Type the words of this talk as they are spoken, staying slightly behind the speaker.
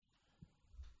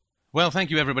Well, thank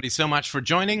you everybody so much for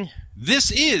joining.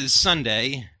 This is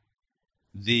Sunday,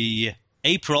 the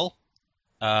April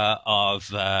of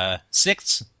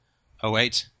 6th,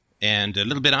 08, and a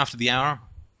little bit after the hour,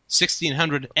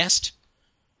 1600 Est.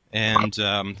 And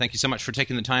thank you so much for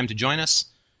taking the time to join us.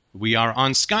 We are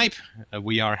on Skype.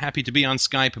 We are happy to be on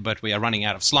Skype, but we are running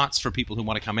out of slots for people who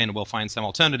want to come in, and we'll find some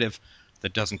alternative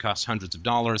that doesn't cost hundreds of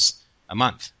dollars a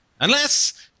month.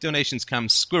 Unless donations come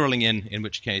squirreling in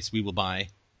which case we will buy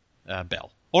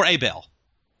Bell, or a Bell,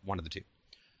 one of the two.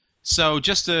 So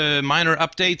just minor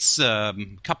updates, a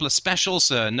couple of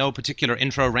specials, no particular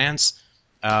intro rants.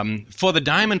 For the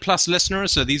Diamond Plus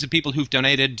listeners, these are people who've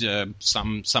donated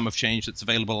some of change that's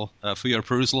available for your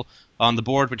perusal on the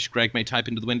board, which Greg may type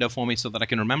into the window for me so that I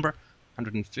can remember.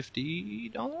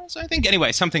 $150, I think?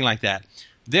 Anyway, something like that.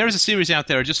 There is a series out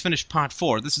there, I just finished part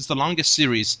 4. This is the longest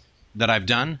series that I've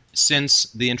done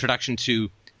since the introduction to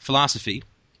philosophy.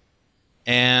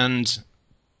 And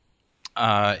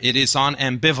it is on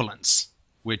ambivalence,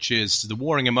 which is the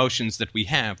warring emotions that we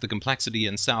have, the complexity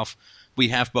in self. We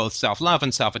have both self-love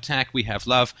and self-attack. We have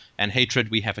love and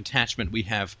hatred. We have attachment. We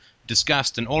have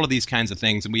disgust and all of these kinds of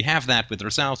things. And we have that with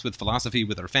ourselves, with philosophy,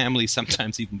 with our families,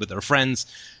 sometimes even with our friends,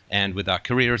 and with our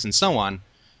careers and so on.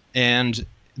 And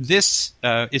this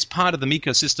is part of the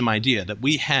ecosystem idea that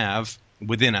we have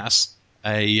within us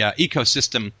a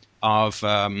ecosystem of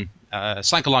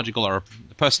psychological or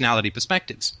personality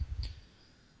perspectives.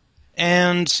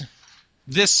 And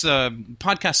this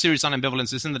podcast series on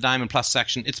ambivalence is in the Diamond Plus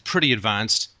section. It's pretty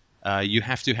advanced. You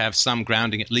have to have some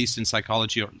grounding, at least in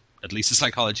psychology, or at least the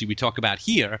psychology we talk about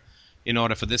here, in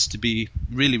order for this to be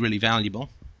really, really valuable.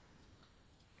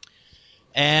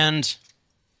 And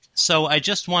so I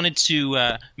just wanted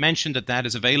to mention that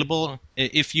is available.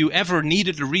 If you ever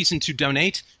needed a reason to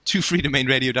donate to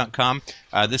freedomainradio.com,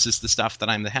 this is the stuff that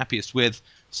I'm the happiest with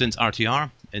since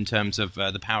RTR in terms of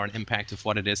the power and impact of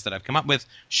what it is that I've come up with.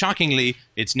 Shockingly,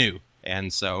 it's new.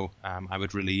 And so I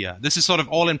would really... this is sort of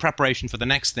all in preparation for the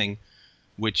next thing,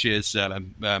 which is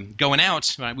going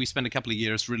out. Right? We spend a couple of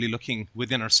years really looking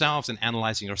within ourselves and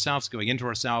analyzing ourselves, going into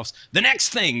ourselves. The next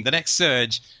thing, the next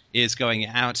surge, is going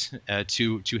out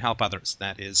to help others.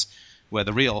 That is where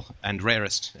the real and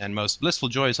rarest and most blissful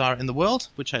joys are in the world,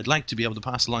 which I'd like to be able to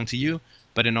pass along to you.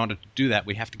 But in order to do that,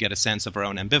 we have to get a sense of our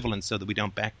own ambivalence so that we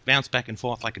don't bounce back and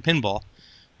forth like a pinball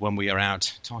when we are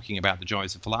out talking about the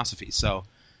joys of philosophy. So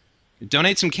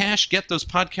donate some cash, get those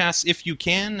podcasts if you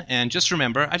can, and just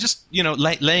remember, I just,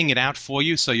 laying it out for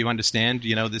you so you understand,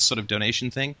 this sort of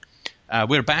donation thing.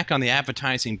 We're back on the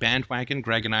advertising bandwagon.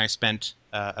 Greg and I spent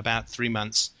about 3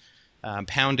 months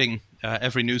pounding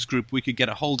every news group we could get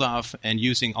a hold of, and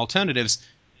using alternatives.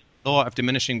 Law of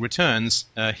diminishing returns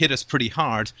hit us pretty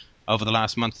hard over the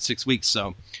last month to 6 weeks,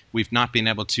 so we've not been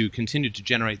able to continue to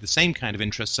generate the same kind of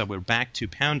interest, so we're back to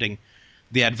pounding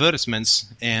the advertisements,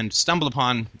 and Stumble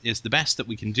Upon is the best that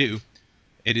we can do.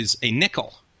 It is a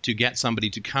nickel to get somebody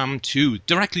to come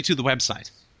directly to the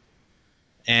website,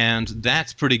 and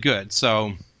that's pretty good.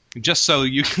 So just so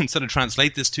you can sort of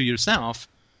translate this to yourself,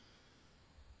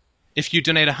 if you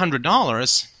donate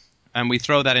 $100 and we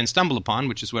throw that in Stumble Upon,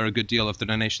 which is where a good deal of the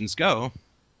donations go,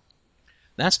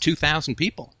 that's 2,000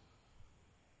 people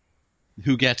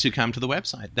who get to come to the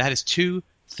website. That is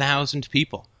 2,000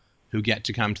 people who get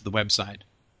to come to the website,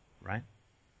 right?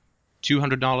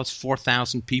 $200,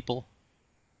 4,000 people,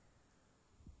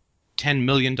 $10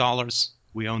 million,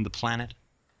 we own the planet.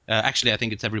 Actually, I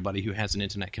think it's everybody who has an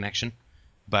internet connection.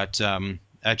 But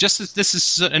this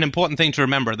is an important thing to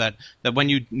remember, that when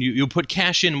you put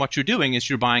cash in, what you're doing is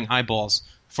you're buying eyeballs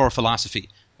for philosophy.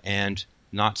 And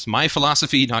not my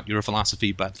philosophy, not your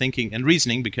philosophy, but thinking and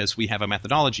reasoning, because we have a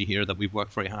methodology here that we've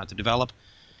worked very hard to develop.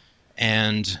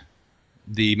 And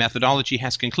the methodology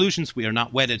has conclusions. We are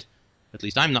not wedded, at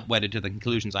least I'm not wedded to the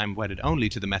conclusions. I'm wedded only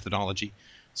to the methodology.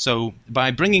 So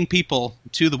by bringing people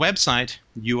to the website,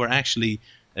 you are actually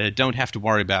don't have to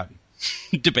worry about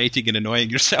debating and annoying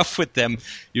yourself with them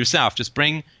yourself. Just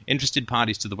bring interested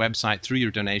parties to the website through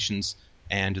your donations,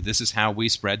 and this is how we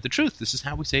spread the truth. This is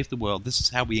how we save the world. This is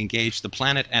how we engage the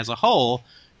planet as a whole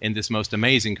in this most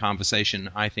amazing conversation,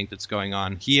 I think, that's going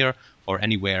on here or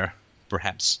anywhere,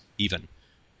 perhaps even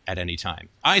at any time.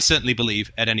 I certainly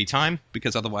believe at any time,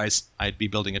 because otherwise I'd be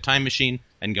building a time machine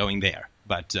and going there.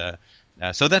 But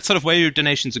so that's sort of where your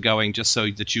donations are going, just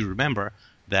so that you remember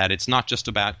that it's not just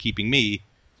about keeping me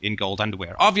in gold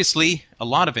underwear. Obviously, a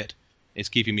lot of it is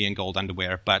keeping me in gold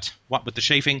underwear, but what with the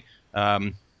chafing,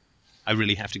 I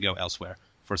really have to go elsewhere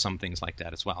for some things like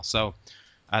that as well. So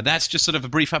that's just sort of a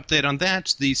brief update on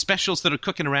that. The specials that are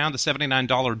cooking around, the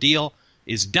 $79 deal,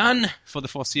 is done for the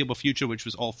foreseeable future, which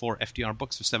was all 4 FDR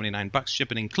books for $79,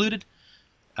 shipping included.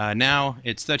 Now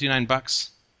it's $39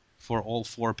 for all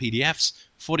 4 PDFs,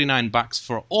 $49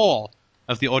 for all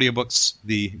of the audiobooks.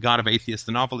 The God of Atheists,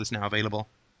 the novel, is now available.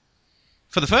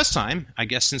 For the first time, I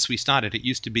guess since we started, it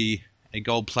used to be a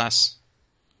Gold Plus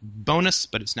bonus,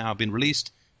 but it's now been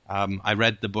released. I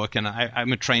read the book, and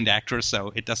I'm a trained actor,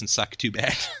 so it doesn't suck too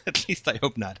bad. At least I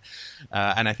hope not.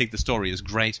 And I think the story is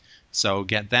great. So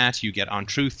get that. You get On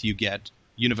Truth. You get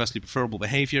Universally Preferable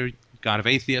Behavior, God of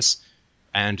Atheists,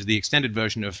 and the extended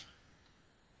version of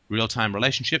Real-Time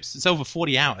Relationships. It's over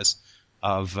 40 hours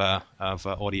of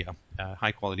audio,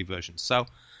 high-quality versions. So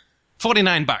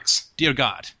 $49. Dear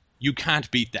God, you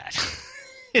can't beat that.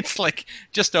 It's like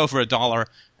just over $1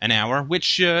 an hour,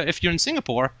 which, if you're in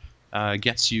Singapore,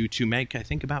 gets you to make, I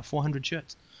think, about 400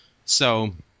 shirts.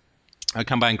 So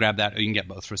come by and grab that, or you can get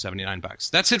both for $79.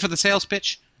 That's it for the sales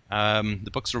pitch. The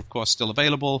books are, of course, still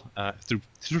available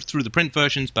through the print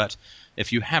versions, but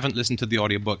if you haven't listened to the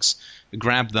audiobooks,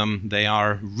 grab them. They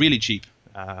are really cheap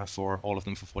for all of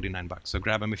them for $49. So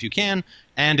grab them if you can.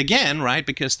 And again, right,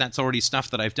 because that's already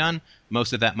stuff that I've done,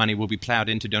 most of that money will be plowed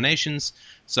into donations.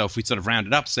 So if we sort of round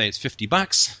it up, say it's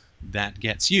 $50, that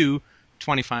gets you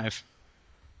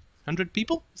 2,500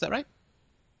 people? Is that right?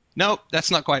 No,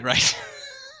 that's not quite right.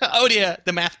 Oh dear,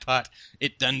 the math part.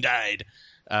 It done died.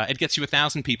 It gets you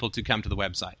 1,000 people to come to the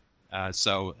website.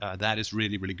 So that is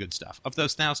really, really good stuff. Of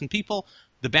those 1,000 people,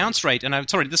 the bounce rate, and I'm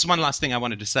sorry, this is one last thing I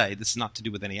wanted to say. This is not to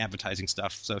do with any advertising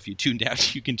stuff, so if you tuned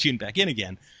out, you can tune back in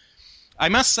again. I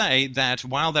must say that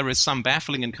while there is some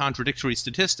baffling and contradictory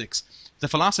statistics, the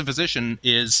Philosophizician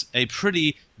is a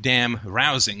pretty damn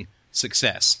rousing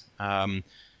success. I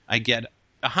get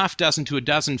a half dozen to a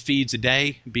dozen feeds a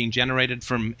day being generated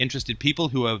from interested people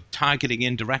who are targeting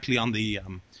in directly on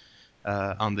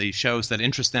the shows that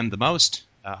interest them the most.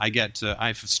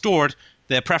 I've stored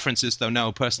their preferences, though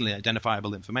no personally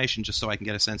identifiable information, just so I can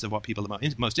get a sense of what people are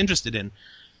most interested in.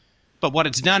 But what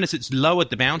it's done is it's lowered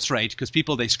the bounce rate, because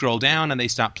people, they scroll down and they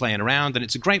start playing around, and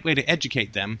it's a great way to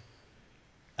educate them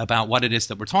about what it is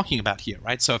that we're talking about here,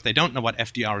 right? So if they don't know what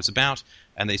FDR is about,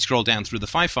 and they scroll down through the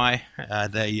Fi-Fi,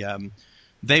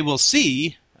 they will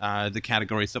see the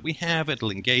categories that we have.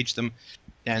 It'll engage them,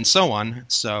 and so on.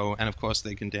 So, and of course,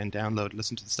 they can then download,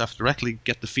 listen to the stuff directly,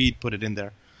 get the feed, put it in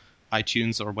their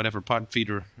iTunes or whatever pod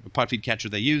feed catcher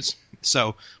they use.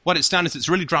 So what it's done is it's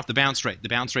really dropped the bounce rate. The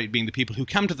bounce rate being the people who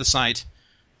come to the site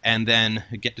and then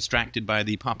get distracted by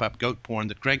the pop-up goat porn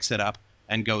that Greg set up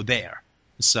and go there.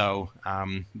 So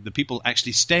the people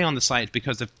actually stay on the site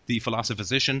because of the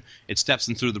Philosophizician. It steps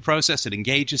them through the process. It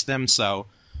engages them. So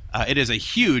it is a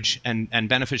huge and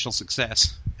beneficial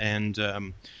success. And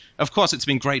of course, it's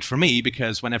been great for me,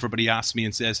 because when everybody asks me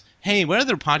and says, hey, where are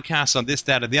there podcasts on this,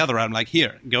 that, or the other, I'm like,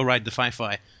 here, go ride the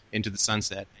Fi-Fi into the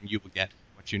sunset, and you will get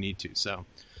what you need to. So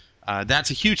that's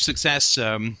a huge success,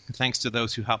 thanks to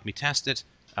those who helped me test it.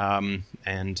 And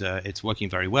it's working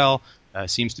very well.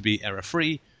 Seems to be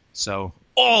error-free. So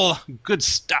all good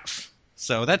stuff.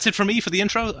 So that's it for me for the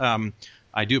intro.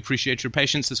 I do appreciate your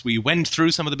patience as we wend through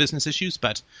some of the business issues,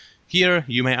 but here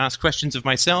you may ask questions of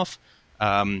myself.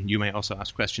 You may also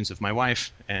ask questions of my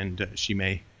wife, and she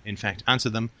may, in fact, answer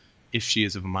them if she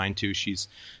is of a mind to. She's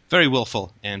very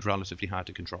willful and relatively hard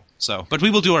to control. So, but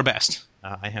we will do our best.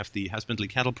 I have the husbandly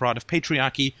cattle prod of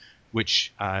patriarchy,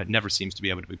 which never seems to be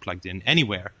able to be plugged in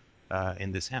anywhere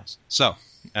in this house. So,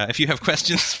 if you have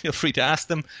questions, feel free to ask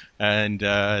them, and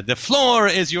the floor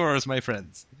is yours, my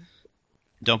friends.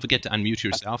 Don't forget to unmute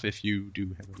yourself if you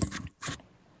do have a mute.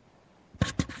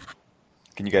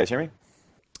 Can you guys hear me?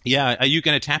 Yeah, are you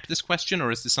going to tap this question,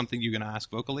 or is this something you're going to ask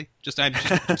vocally? I'm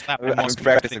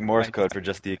practicing Morse code for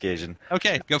just the occasion.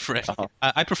 Okay, go for it.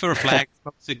 I prefer flags,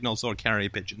 smoke signals, or carrier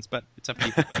pigeons, but it's up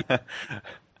to you.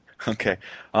 Okay.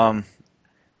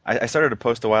 I started a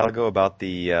post a while ago about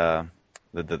the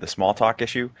small talk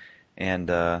issue, and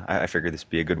I figured this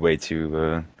would be a good way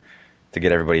to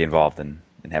get everybody involved and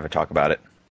have a talk about it.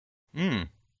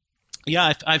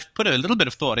 Yeah, I've put a little bit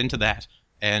of thought into that.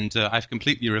 And I've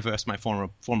completely reversed my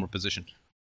former position.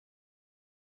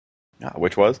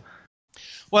 Which was?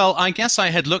 Well, I guess I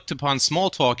had looked upon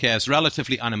small talk as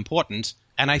relatively unimportant,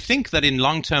 and I think that in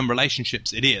long-term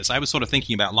relationships it is. I was sort of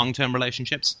thinking about long-term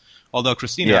relationships, although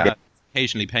Christina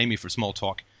occasionally pay me for small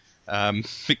talk,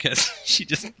 because she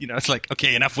just, it's like,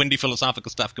 okay, enough windy philosophical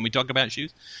stuff. Can we talk about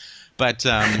shoes? But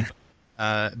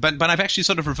I've actually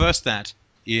sort of reversed that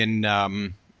in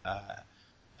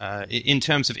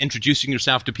terms of introducing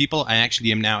yourself to people. I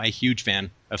actually am now a huge fan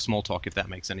of small talk, if that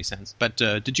makes any sense. But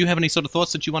did you have any sort of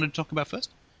thoughts that you wanted to talk about first?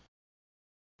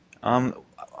 I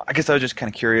guess I was just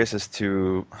kind of curious as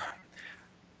to,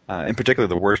 in particular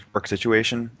the work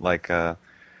situation. Like I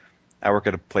work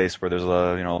at a place where there's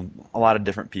a lot of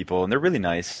different people, and they're really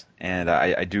nice, and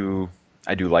I do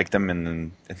like them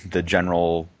in the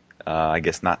general, I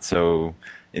guess not so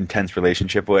intense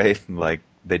relationship way. Like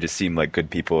they just seem like good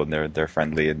people, and they're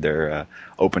friendly, and they're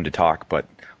open to talk. But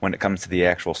when it comes to the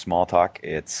actual small talk,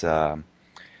 it's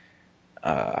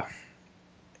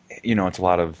it's a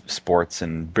lot of sports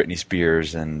and Britney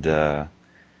Spears, and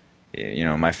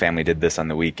my family did this on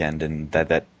the weekend, and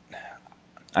that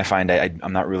I find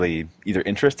I'm not really either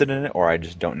interested in it, or I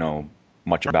just don't know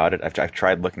much about it. I've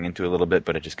tried looking into it a little bit,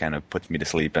 but it just kind of puts me to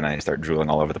sleep, and I start drooling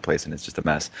all over the place, and it's just a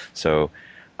mess. So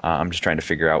I'm just trying to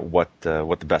figure out what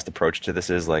the best approach to this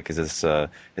is. Like, is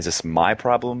this my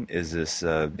problem? Is this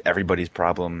everybody's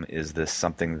problem? Is this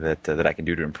something that I can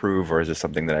do to improve, or is this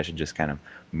something that I should just kind of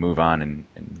move on and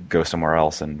go somewhere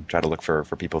else and try to look for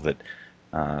people that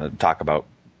talk about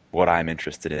what I'm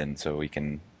interested in, so we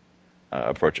can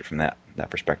approach it from that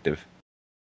perspective.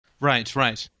 Right.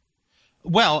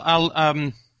 Well,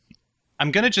 I'm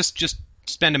going to just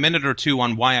spend a minute or two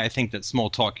on why I think that small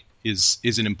talk is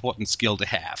an important skill to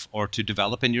have or to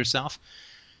develop in yourself.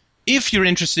 If you're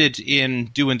interested in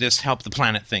doing this help the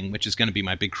planet thing, which is going to be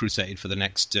my big crusade for the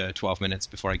next 12 minutes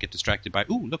before I get distracted by,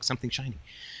 ooh, look, something shiny.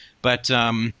 But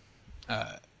I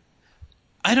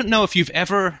don't know if you've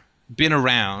ever been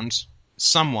around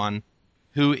someone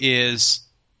who is,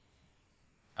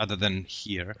 other than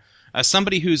here,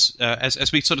 somebody who's,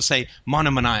 as we sort of say,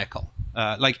 monomaniacal.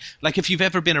 Like if you've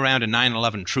ever been around a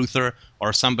 9/11 truther,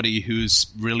 or somebody who's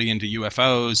really into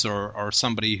UFOs, or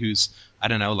somebody who's, I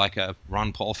don't know, like a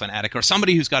Ron Paul fanatic, or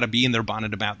somebody who's got a bee in their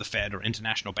bonnet about the Fed or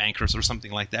international bankers or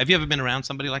something like that. Have you ever been around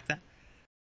somebody like that?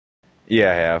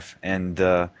 Yeah, I have, and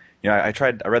I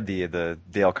read the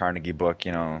Dale Carnegie book,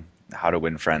 How to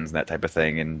Win Friends and that type of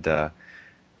thing, and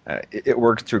it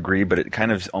works to agree, but it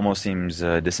kind of almost seems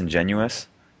disingenuous.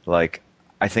 Like,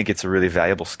 I think it's a really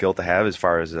valuable skill to have as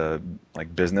far as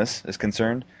like business is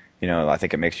concerned. I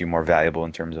think it makes you more valuable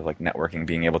in terms of like networking,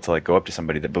 being able to like go up to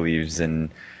somebody that believes in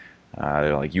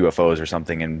like UFOs or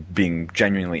something, and being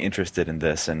genuinely interested in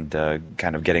this, and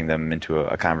kind of getting them into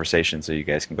a conversation so you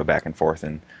guys can go back and forth.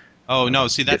 And oh no,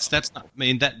 see that's not. I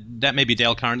mean that may be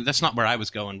Dale Carnegie. That's not where I was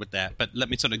going with that. But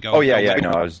let me sort of go. Oh yeah, I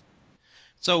know.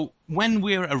 So when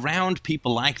we're around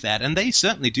people like that, and they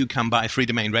certainly do come by Free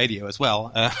Domain Radio as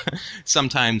well,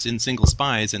 sometimes in single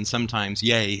spies and sometimes,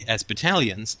 as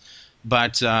battalions,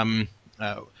 but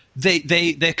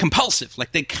they're compulsive.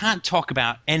 Like, they can't talk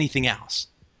about anything else.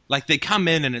 Like, they come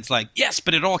in and it's like, yes,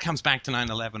 but it all comes back to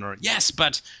 9/11, or yes,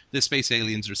 but the space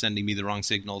aliens are sending me the wrong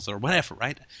signals, or whatever,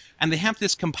 right? And they have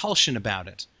this compulsion about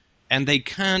it, and they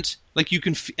can't, like, you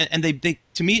can, and they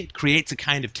to me, it creates a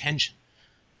kind of tension.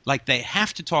 Like, they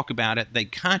have to talk about it. They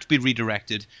can't be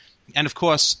redirected. And, of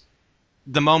course,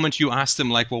 the moment you ask them,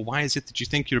 like, well, why is it that you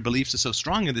think your beliefs are so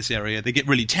strong in this area, they get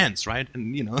really tense, right?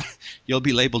 And, you'll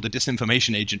be labeled a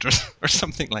disinformation agent or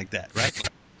something like that, right?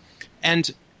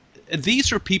 And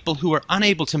these are people who are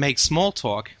unable to make small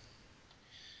talk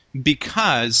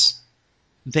because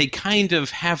they kind of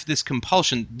have this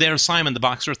compulsion. Their Simon the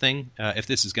Boxer thing, if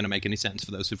this is going to make any sense for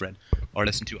those who've read or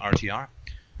listened to RTR,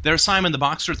 their Simon the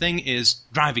Boxer thing is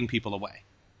driving people away,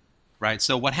 right?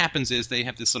 So what happens is they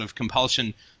have this sort of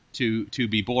compulsion to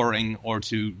be boring, or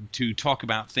to talk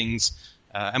about things.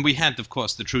 And we had, of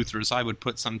course, the truthers. I would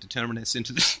put some determinists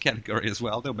into this category as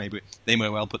well, though maybe they may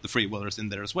well put the free willers in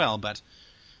there as well. But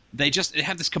they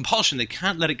have this compulsion. They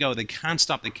can't let it go. They can't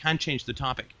stop. They can't change the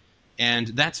topic. And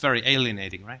that's very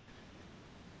alienating, right?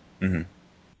 Mm-hmm.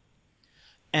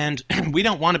 And we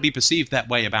don't want to be perceived that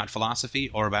way about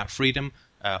philosophy or about freedom,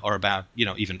 or about,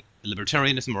 even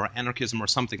libertarianism or anarchism or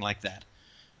something like that.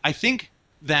 I think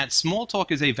that small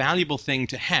talk is a valuable thing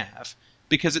to have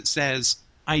because it says,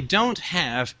 I don't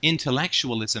have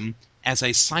intellectualism as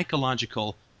a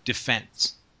psychological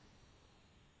defense.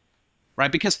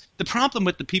 Right? Because the problem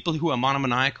with the people who are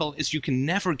monomaniacal is you can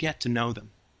never get to know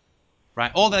them.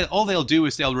 Right? All they'll do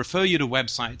is they'll refer you to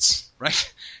websites,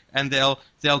 right? And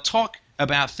they'll talk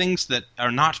about things that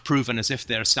are not proven as if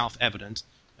they're self-evident.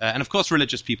 And of course,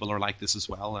 religious people are like this as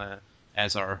well,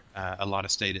 as are a lot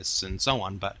of statists and so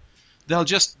on. But they'll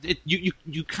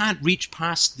you can't reach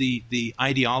past the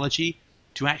ideology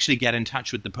to actually get in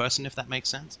touch with the person, if that makes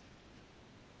sense.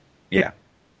 Yeah.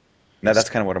 No,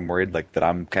 that's kind of what I'm worried, like, that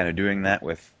I'm kind of doing that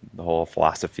with the whole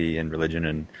philosophy and religion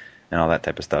and all that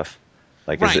type of stuff.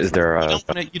 Like, right. Is there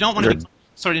you don't want to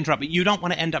sorry to interrupt, but you don't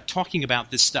want to end up talking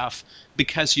about this stuff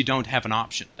because you don't have an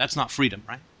option. That's not freedom,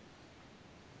 right?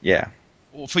 Yeah.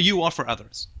 For you or for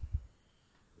others.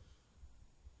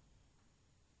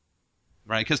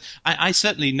 right? Because I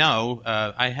certainly know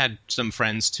I had some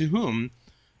friends to whom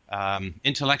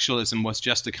intellectualism was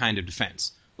just a kind of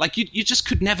defense. Like you just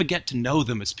could never get to know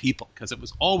them as people because it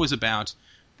was always about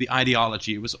the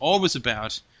ideology. It was always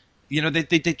about,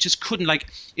 they just couldn't, like,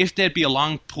 if there'd be a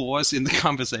long pause in the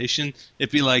conversation,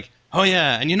 it'd be like, oh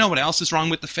yeah, and you know what else is wrong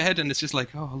with the Fed? And it's just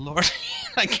like, oh Lord,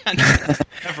 I can't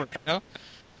ever,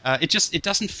 it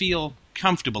doesn't feel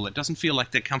comfortable. It doesn't feel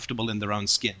like they're comfortable in their own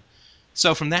skin.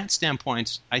 So from that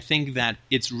standpoint, I think that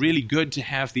it's really good to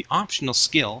have the optional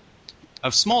skill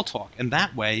of small talk. And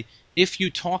that way, if you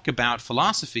talk about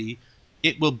philosophy,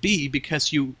 it will be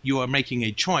because you are making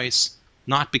a choice,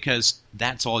 not because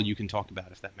that's all you can talk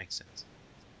about, if that makes sense.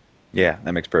 Yeah,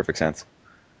 that makes perfect sense.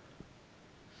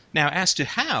 Now, as to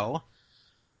how,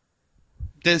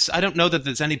 I don't know that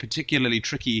there's any particularly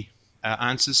tricky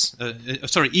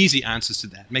easy answers to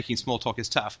that. Making small talk is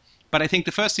tough. But I think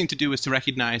the first thing to do is to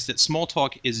recognize that small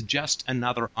talk is just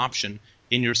another option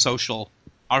in your social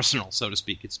arsenal, so to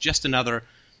speak. It's just another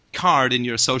card in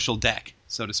your social deck,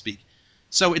 so to speak.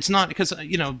 So it's not, because,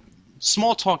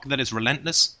 small talk that is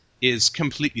relentless is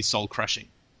completely soul-crushing,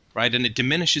 right? And it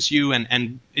diminishes you,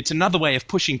 and it's another way of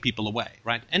pushing people away,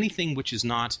 right? Anything which is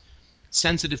not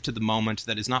sensitive to the moment,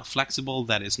 that is not flexible,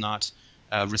 that is not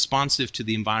responsive to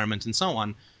the environment and so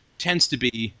on, tends to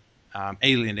be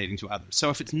alienating to others. So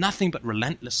if it's nothing but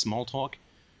relentless small talk,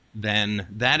 then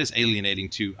that is alienating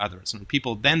to others. And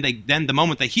people, then the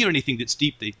moment they hear anything that's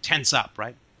deep, they tense up,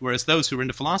 right? Whereas those who are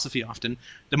into philosophy often,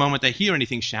 the moment they hear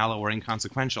anything shallow or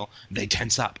inconsequential, they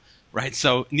tense up, right?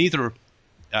 So neither,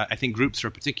 I think, groups are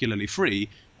particularly free,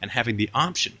 and having the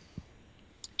option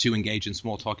to engage in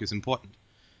small talk is important.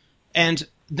 And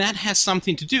that has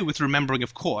something to do with remembering,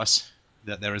 of course,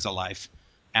 that there is a life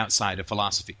outside of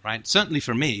philosophy, right? Certainly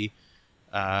for me,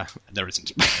 there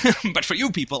isn't. But for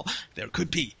you people, there could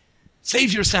be.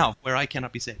 Save yourself where I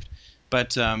cannot be saved.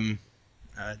 But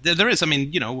there is. I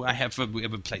mean, I have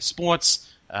play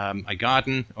sports. I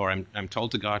garden, or I'm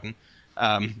told to garden.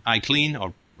 I clean,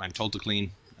 or I'm told to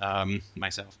clean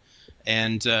myself.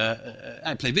 And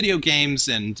I play video games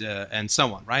and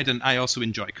so on, right? And I also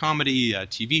enjoy comedy,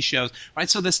 TV shows, right?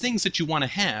 So there's things that you want to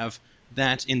have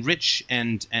that enrich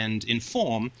and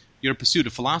inform your pursuit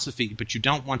of philosophy, but you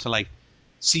don't want to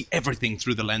see everything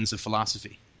through the lens of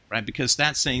philosophy, right? Because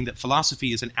that's saying that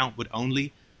philosophy is an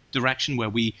outward-only direction where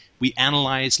we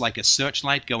analyze like a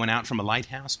searchlight going out from a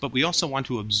lighthouse, but we also want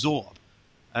to absorb.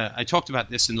 I talked about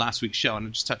this in last week's show, and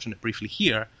I'll just touch on it briefly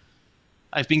here.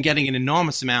 I've been getting an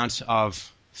enormous amount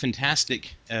of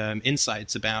fantastic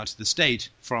insights about the state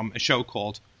from a show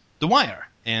called The Wire,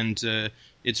 and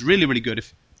it's really, really good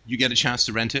if you get a chance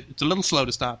to rent it. It's a little slow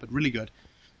to start, but really good.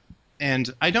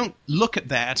 And I don't look at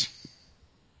that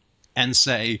and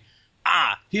say,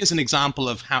 here's an example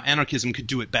of how anarchism could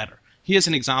do it better. Here's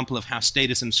an example of how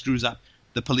statism screws up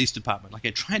the police department. Like, I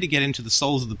try to get into the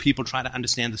souls of the people, try to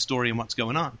understand the story and what's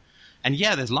going on. And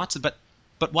yeah, there's lots of,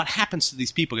 but what happens to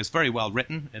these people is very well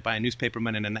written by a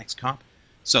newspaperman and an ex-cop.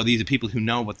 So these are people who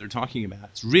know what they're talking about.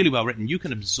 It's really well written. You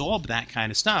can absorb that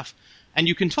kind of stuff, and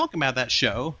you can talk about that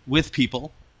show with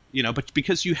people, but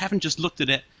because you haven't just looked at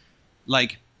it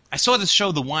like, I saw this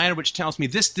show, The Wire, which tells me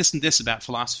this, and this about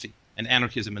philosophy and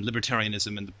anarchism and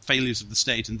libertarianism and the failures of the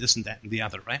state and this and that and the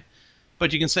other, right?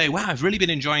 But you can say, wow, I've really been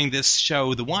enjoying this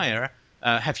show, The Wire.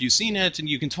 Have you seen it? And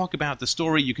you can talk about the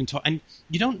story. You can talk, and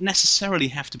you don't necessarily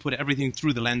have to put everything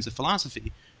through the lens of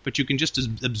philosophy, but you can just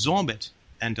absorb it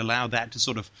and allow that to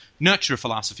sort of nurture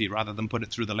philosophy rather than put it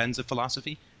through the lens of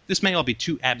philosophy. This may all be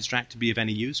too abstract to be of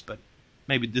any use, but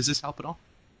maybe does this help at all?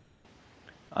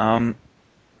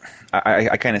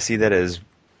 I kind of see that as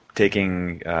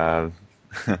taking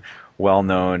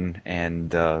well-known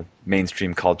and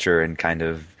mainstream culture and kind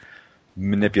of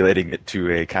manipulating it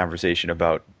to a conversation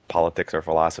about politics or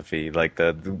philosophy, like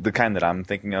the kind that I'm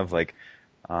thinking of. Like,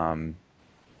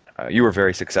 you were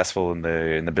very successful in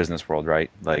the business world, right?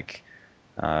 Like,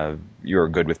 you were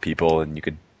good with people and you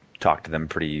could talk to them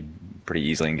pretty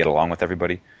easily and get along with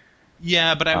everybody.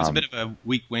 Yeah, but I was a bit of a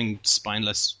weak-winged,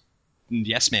 spineless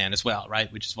yes man as well,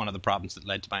 right? Which is one of the problems that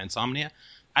led to my insomnia.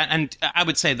 And I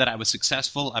would say that I was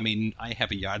successful. I mean, I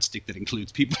have a yardstick that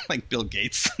includes people like Bill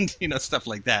Gates and stuff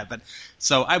like that. But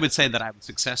so I would say that I was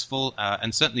successful,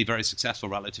 and certainly very successful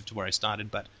relative to where I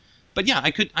started. But yeah,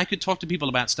 I could talk to people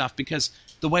about stuff, because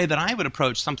the way that I would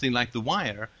approach something like The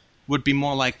Wire would be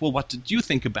more like, well, what did you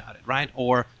think about it, right?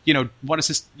 Or what is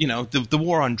this? The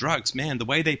war on drugs, man. The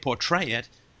way they portray it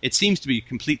it seems to be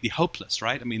completely hopeless,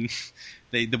 right? I mean,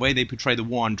 the way they portray the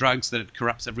war on drugs, that it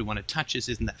corrupts everyone it touches,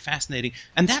 isn't that fascinating?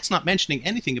 And that's not mentioning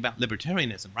anything about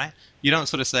libertarianism, right? You don't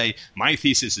sort of say, my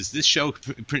thesis is this show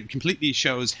completely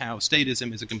shows how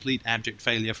statism is a complete abject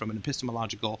failure from an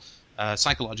epistemological,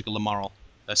 psychological, and moral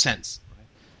sense.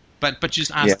 Right? But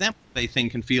just ask them what they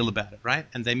think and feel about it, right?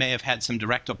 And they may have had some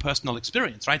direct or personal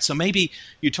experience, right? So maybe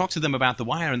you talk to them about The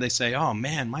Wire and they say, oh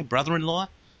man, my brother-in-law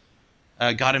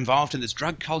got involved in this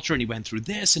drug culture, and he went through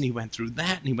this, and he went through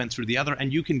that, and he went through the other,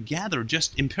 and you can gather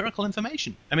just empirical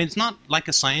information. I mean, it's not like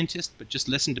a scientist, but just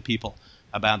listen to people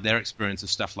about their experience of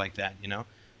stuff like that, you know?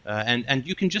 And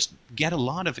you can just get a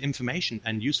lot of information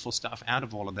and useful stuff out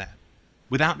of all of that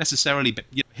without necessarily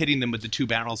hitting them with the two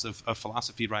barrels of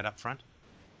philosophy right up front.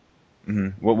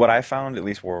 Mm-hmm. Well, what I found, at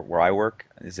least where I work,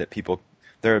 is that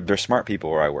they're smart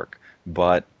people where I work,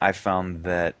 but I found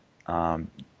that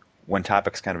when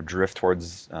topics kind of drift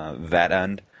towards that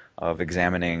end of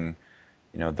examining,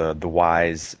 the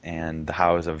whys and the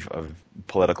hows of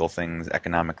political things,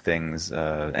 economic things,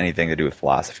 anything to do with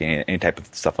philosophy, any type of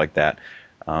stuff like that,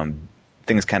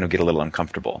 things kind of get a little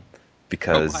uncomfortable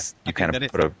because you kind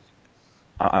of put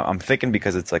I'm thinking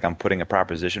because it's like I'm putting a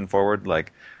proposition forward,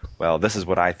 like, well, this is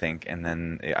what I think, and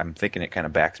then I'm thinking it kind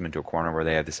of backs them into a corner where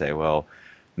they have to say, well,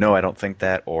 no, I don't think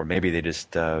that, or maybe they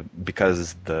just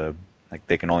because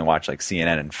they can only watch like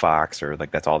CNN and Fox, or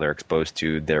like that's all they're exposed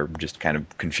to. They're just kind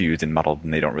of confused and muddled,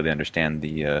 and they don't really understand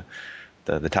the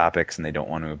topics, and they don't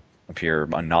want to appear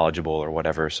unknowledgeable or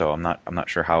whatever. So I'm not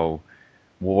sure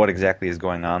what exactly is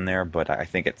going on there, but I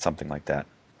think it's something like that.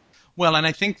 Well, and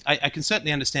I think I can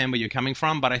certainly understand where you're coming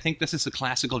from, but I think this is a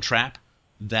classical trap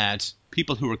that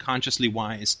people who are consciously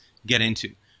wise get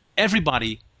into.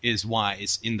 Everybody is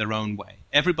wise in their own way.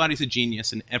 Everybody's a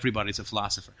genius and everybody's a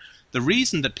philosopher. The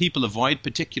reason that people avoid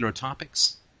particular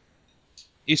topics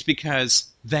is because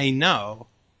they know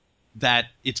that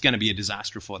it's going to be a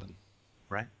disaster for them,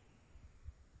 right?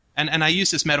 And I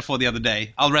used this metaphor the other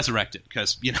day. I'll resurrect it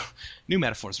because, new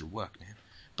metaphors are work, man.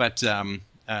 But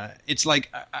it's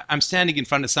like I'm standing in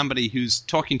front of somebody who's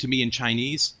talking to me in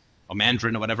Chinese or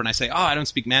Mandarin or whatever, and I say, oh, I don't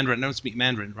speak Mandarin,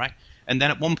 right? And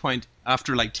then at one point,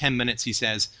 after like 10 minutes, he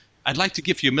says, I'd like to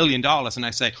give you $1 million. And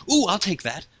I say, ooh, I'll take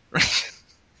that. Right?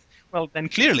 Well, then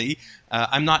clearly,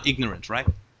 I'm not ignorant, right?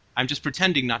 I'm just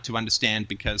pretending not to understand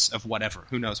because of whatever.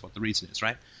 Who knows what the reason is,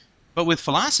 right? But with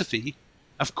philosophy,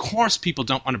 of course people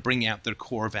don't want to bring out their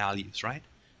core values, right?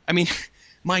 I mean,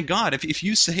 my God, if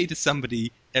you say to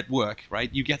somebody at work,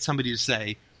 right, you get somebody to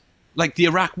say, like the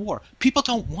Iraq War, people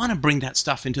don't want to bring that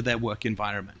stuff into their work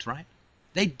environment, right?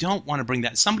 They don't want to bring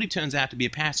that. Somebody turns out to be a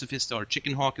pacifist or a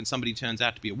chicken hawk, and somebody turns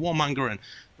out to be a warmonger, and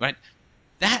right,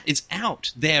 that is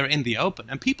out there in the open,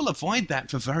 and people avoid that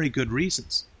for very good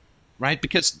reasons, right?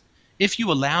 Because if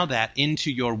you allow that into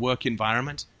your work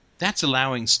environment, that's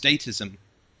allowing statism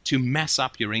to mess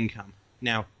up your income.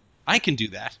 Now, I can do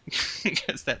that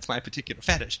because that's my particular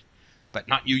fetish, but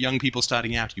not you young people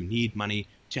starting out. You need money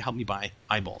to help me buy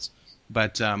eyeballs.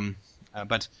 But does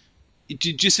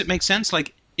it make sense?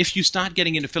 Like, if you start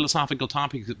getting into philosophical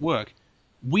topics at work,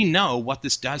 we know what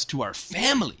this does to our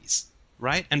families,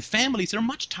 right? And families are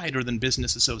much tighter than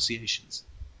business associations.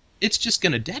 It's just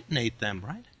going to detonate them,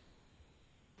 right?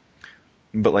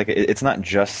 But like, it's not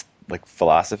just like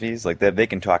philosophies. Like they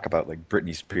can talk about like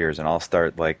Britney Spears, and I'll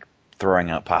start like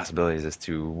throwing out possibilities as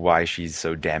to why she's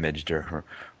so damaged or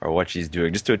what she's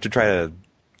doing, just to try to,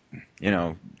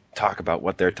 talk about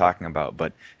what they're talking about.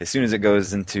 But as soon as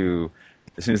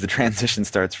the transition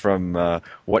starts from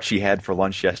what she had for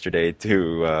lunch yesterday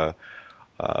to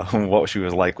what she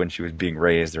was like when she was being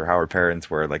raised or how her parents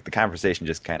were, like the conversation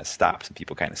just kind of stops and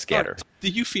people kind of scatter. Do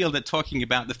you feel that talking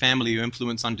about the family or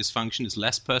influence on dysfunction is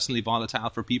less personally volatile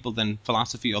for people than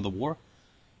philosophy or the war?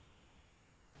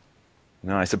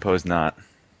 No, I suppose not.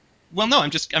 Well, no, I'm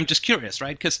just curious,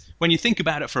 right? Because when you think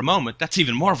about it for a moment, that's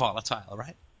even more volatile,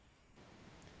 right?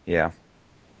 Yeah.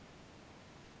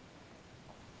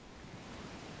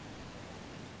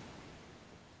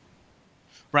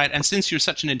 Right, and since you're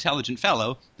such an intelligent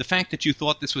fellow, the fact that you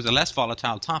thought this was a less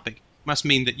volatile topic must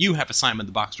mean that you have a Simon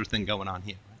the Boxer thing going on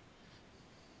here,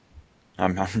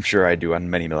 right? I'm sure I do on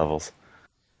many levels.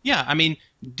 Yeah, I mean,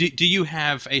 do you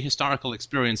have a historical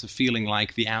experience of feeling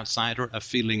like the outsider, of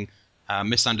feeling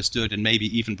misunderstood, and maybe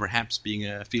even perhaps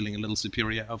feeling a little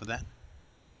superior over that?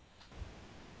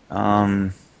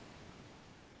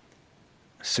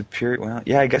 Superior? Well,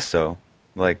 yeah, I guess so.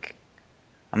 Like,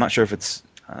 I'm not sure if it's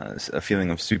a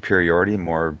feeling of superiority,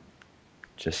 more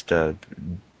just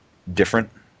different.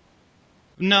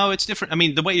 No, it's different. I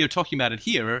mean, the way you're talking about it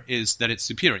here is that it's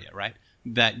superior, right?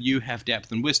 that you have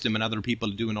depth and wisdom and other people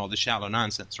are doing all the shallow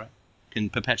nonsense, right?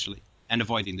 Perpetually, and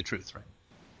avoiding the truth, right?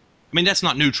 I mean, that's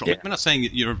not neutral. Yeah. I'm not saying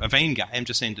that you're a vain guy. I'm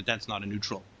just saying that that's not a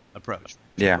neutral approach.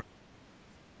 Yeah.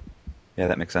 Yeah,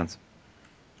 that makes sense.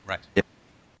 Right. Yep.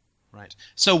 Right.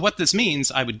 So what this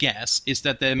means, I would guess, is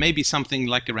that there may be something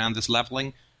like around this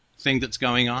leveling thing that's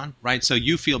going on, right? So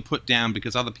you feel put down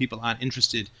because other people aren't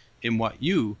interested in what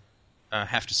you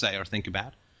have to say or think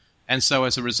about. And so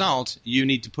as a result, you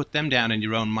need to put them down in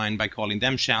your own mind by calling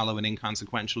them shallow and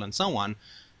inconsequential and so on.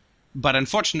 But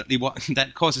unfortunately, what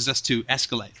that causes us to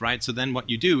escalate, right? So then what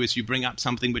you do is you bring up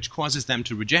something which causes them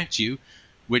to reject you,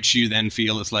 which you then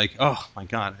feel is like, oh, my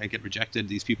God, I get rejected.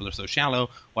 These people are so shallow.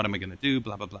 What am I going to do?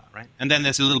 Blah, blah, blah, right? And then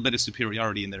there's a little bit of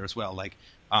superiority in there as well, like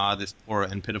this poor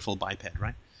and pitiful biped,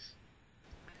 right?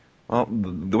 Well,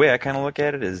 the way I kind of look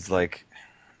at it is like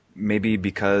maybe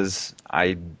because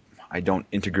I don't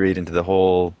integrate into the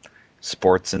whole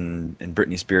sports and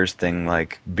Britney Spears thing,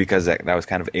 like because that was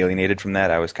kind of alienated from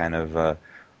that. I was kind of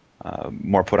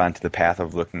more put onto the path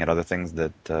of looking at other things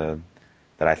that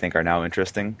I think are now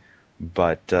interesting.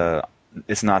 But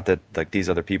it's not that like these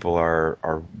other people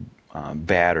are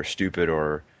bad or stupid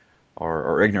or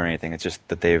ignorant or anything. It's just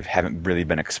that they haven't really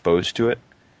been exposed to it.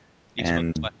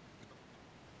 And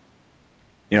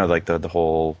you know, like the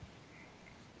whole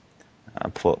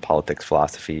politics,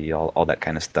 philosophy, all that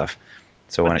kind of stuff.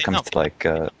 So when it comes to like...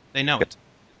 they know it.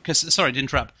 Because, sorry to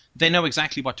interrupt, they know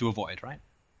exactly what to avoid, right?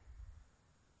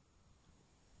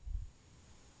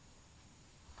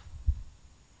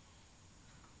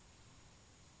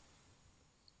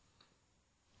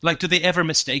 Like, do they ever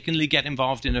mistakenly get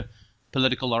involved in a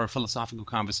political or a philosophical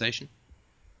conversation?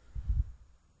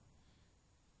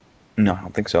 No, I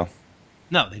don't think so.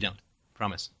 No, they don't.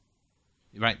 Promise.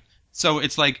 Right. So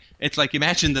it's like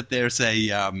imagine that there's a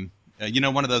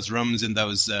one of those rooms in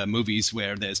those movies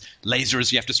where there's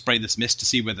lasers. You have to spray this mist to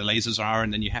see where the lasers are,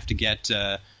 and then you have to get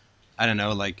I don't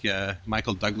know, like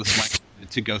Michael Douglas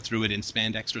to go through it in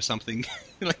spandex or something.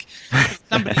 Like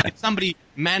if somebody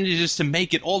manages to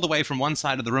make it all the way from one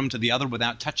side of the room to the other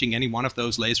without touching any one of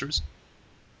those lasers,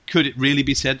 could it really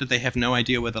be said that they have no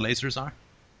idea where the lasers are?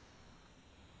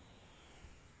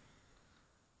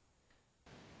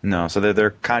 No, so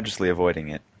they're consciously avoiding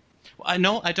it.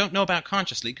 Well, I don't know about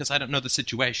consciously because I don't know the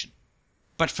situation,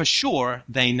 but for sure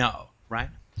they know, right?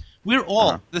 We're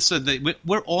all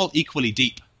we're all equally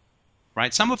deep,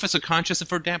 right? Some of us are conscious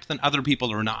of our depth, and other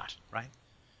people are not, right?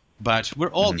 But we're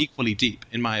all equally deep,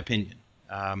 in my opinion,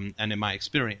 and in my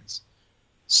experience.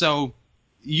 So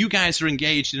you guys are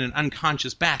engaged in an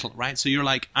unconscious battle, right? So you're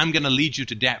like, I'm going to lead you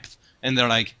to depth, and they're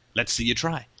like, let's see you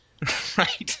try,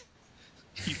 right?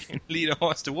 You can lead a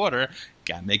horse to water,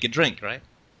 gotta make it drink, right?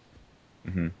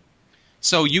 Mm-hmm.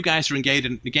 So you guys are engaged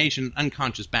in an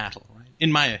unconscious battle,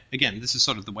 right? Again, this is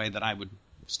sort of the way that I would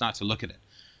start to look at it.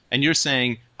 And you're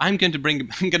saying, I'm going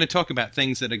to talk about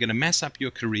things that are going to mess up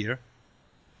your career,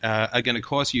 are going to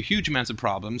cause you huge amounts of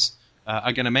problems,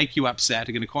 are going to make you upset,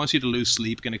 are going to cause you to lose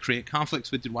sleep, going to create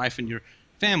conflicts with your wife and your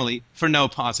family for no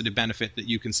positive benefit that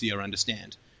you can see or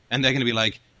understand. And they're going to be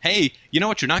like, hey, you know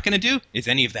what you're not going to do? Is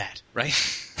any of that, right?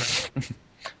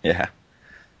 Yeah.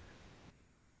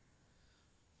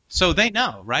 So they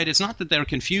know, right? It's not that they're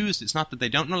confused. It's not that they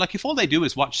don't know. Like if all they do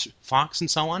is watch Fox and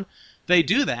so on, they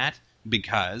do that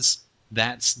because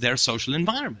that's their social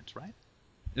environment, right?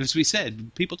 As we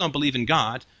said, people don't believe in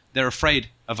God. They're afraid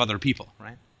of other people,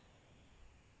 right?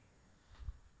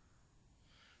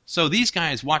 So these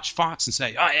guys watch Fox and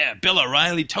say, oh yeah, Bill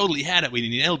O'Reilly totally had it. We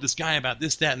nailed this guy about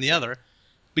this, that, and the other.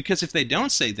 Because if they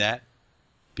don't say that,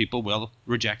 people will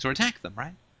reject or attack them,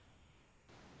 right?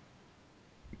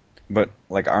 But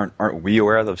like, aren't we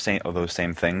aware of those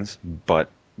same things? But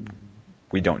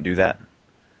we don't do that.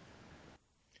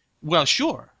 Well,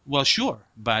 sure.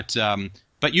 But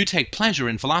you take pleasure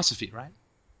in philosophy, right?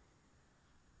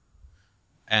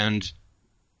 And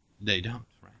they don't,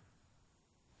 right?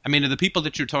 I mean, are the people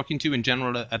that you're talking to in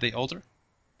general, are they older?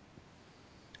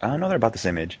 No, they're about the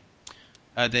same age.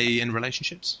 Are they in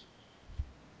relationships?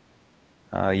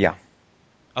 Yeah.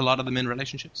 A lot of them in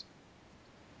relationships?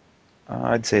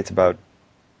 I'd say it's about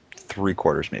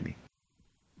 3/4 maybe.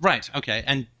 Right, okay.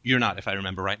 And you're not, if I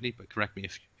remember rightly, but correct me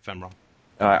if I'm wrong.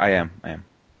 I am.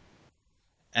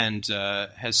 And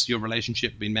has your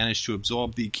relationship been managed to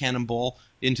absorb the cannonball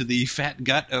into the fat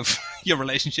gut of your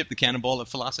relationship, the cannonball of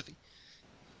philosophy?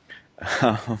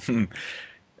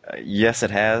 Yes,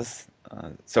 it has.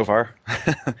 So far,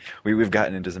 we've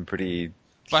gotten into some pretty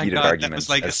heated arguments.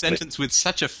 That was like a sentence with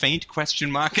such a faint question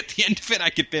mark at the end of it, I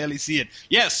could barely see it.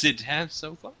 Yes, it has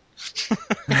so far.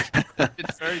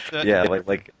 It's very yeah,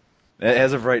 like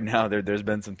As of right now, there's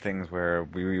been some things where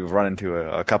we've run into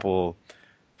a couple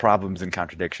problems and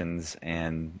contradictions,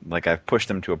 and like I've pushed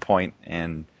them to a point,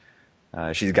 and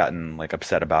she's gotten like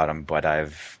upset about them, but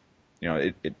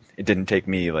it didn't take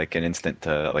me like an instant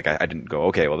to like I didn't go,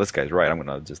 okay, well this guy's right, I'm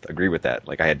gonna just agree with that.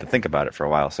 Like I had to think about it for a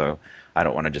while, so I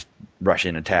don't want to just rush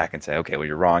in and attack and say, okay, well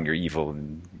you're wrong, you're evil,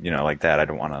 and like that. I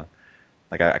don't want to.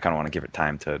 Like I kind of want to give it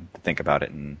time to think about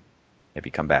it and maybe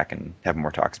come back and have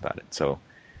more talks about it. So.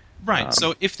 Right.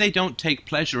 So if they don't take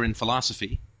pleasure in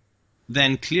philosophy,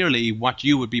 then clearly what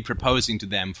you would be proposing to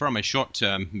them from a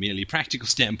short-term, merely practical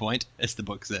standpoint, as the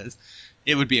book says,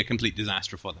 it would be a complete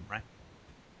disaster for them, right?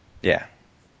 Yeah.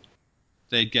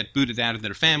 They'd get booted out of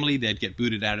their family, they'd get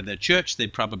booted out of their church,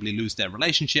 they'd probably lose their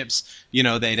relationships,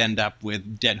 they'd end up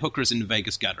with dead hookers in the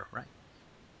Vegas gutter, right?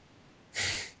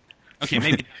 Okay,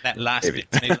 maybe that last bit.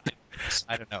 Maybe,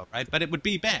 I don't know, right? But it would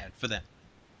be bad for them.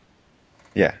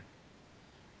 Yeah.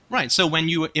 Right. So when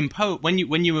you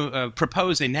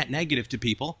propose a net negative to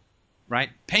people, right?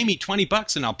 Pay me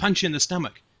 $20 and I'll punch you in the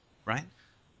stomach, right?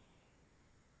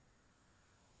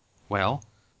 Well,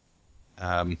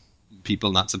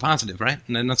 people not so positive, right?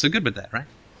 And they're not so good with that, right?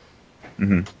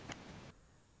 Mm-hmm.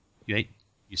 You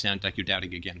sound like you're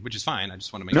doubting again, which is fine. I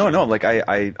just want to make sure. No, like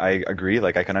I agree.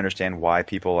 Like I can understand why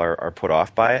people are put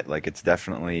off by it. Like it's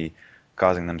definitely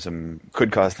could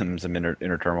cause them some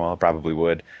inner turmoil. Probably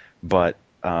would, but.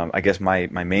 I guess my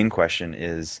main question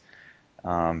is,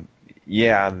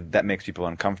 that makes people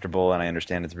uncomfortable, and I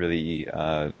understand it's really,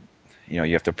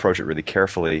 you have to approach it really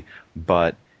carefully.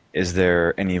 But is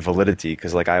there any validity?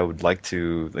 Because I would like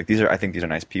to, I think these are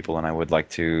nice people, and I would like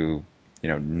to,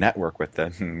 network with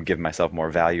them and give myself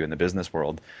more value in the business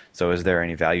world. So is there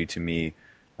any value to me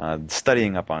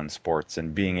studying up on sports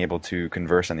and being able to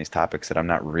converse on these topics that I'm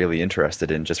not really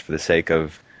interested in, just for the sake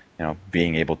of,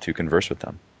 being able to converse with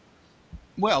them?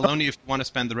 Well, only if you want to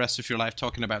spend the rest of your life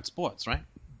talking about sports, right?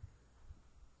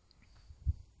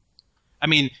 I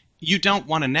mean, you don't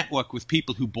want to network with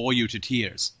people who bore you to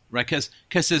tears, right? Because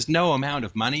there's no amount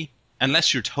of money,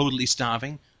 unless you're totally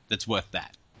starving, that's worth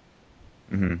that.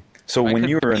 Mm-hmm. So right? When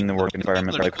you were in the work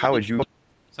environment, how would you...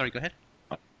 Sorry, go ahead.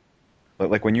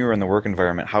 Like when you were in the work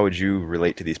environment, how would you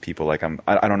relate to these people? Like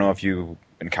I don't know if you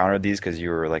encountered these because you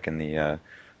were like in the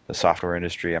software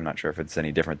industry. I'm not sure if it's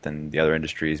any different than the other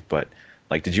industries, but...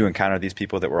 Like, did you encounter these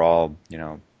people that were all,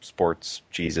 sports,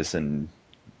 Jesus, and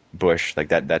Bush, like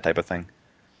that type of thing?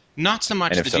 Not so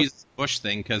much the Jesus Bush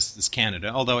thing, because it's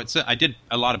Canada. Although I did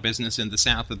a lot of business in the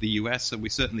south of the U.S., so we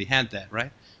certainly had that,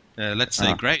 right? Let's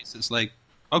say grace. It's like,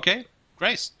 okay,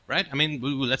 grace, right? I mean,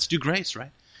 let's do grace,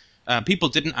 right? People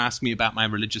didn't ask me about my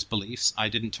religious beliefs. I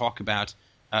didn't talk about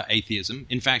atheism.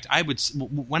 In fact,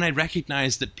 when I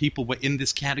recognized that people were in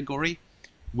this category,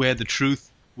 where the truth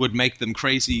would make them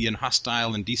crazy and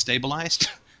hostile and destabilized,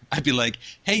 I'd be like,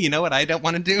 hey, you know what I don't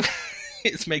want to do?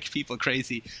 Is make people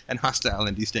crazy and hostile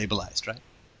and destabilized, right?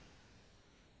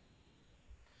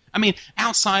 I mean,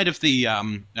 outside of the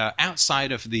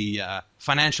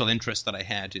financial interest that I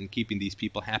had in keeping these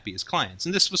people happy as clients,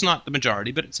 and this was not the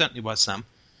majority, but it certainly was some,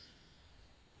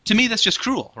 to me that's just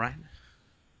cruel, right?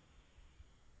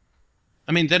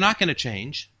 I mean, they're not going to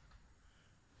change.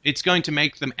 It's going to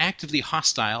make them actively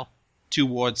hostile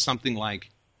towards something like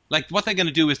what they're going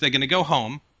to do is they're going to go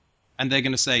home and they're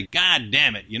going to say, God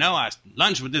damn it, I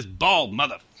lunched with this bald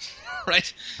mother,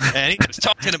 right? And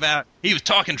he was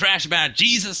talking trash about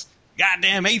Jesus,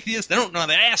 goddamn atheist, they don't know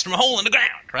their ass from a hole in the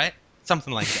ground, right?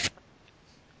 Something like that.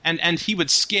 And he would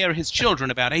scare his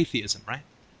children about atheism, right?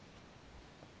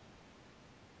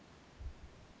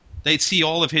 They'd see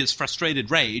all of his frustrated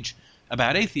rage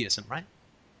about atheism, right?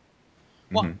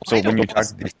 Mm-hmm. So when you talk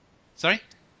to these... Sorry?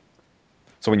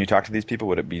 So when you talk to these people,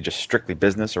 would it be just strictly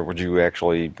business, or would you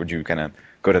kind of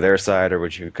go to their side, or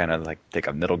would you kind of like take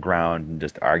a middle ground and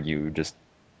just argue just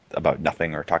about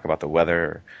nothing, or talk about the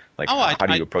weather? Like, how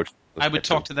do you approach? I would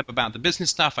talk to them about the business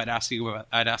stuff. I'd ask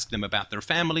them about their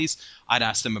families. I'd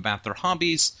ask them about their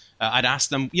hobbies. I'd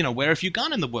ask them, where have you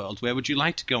gone in the world? Where would you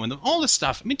like to go? And all this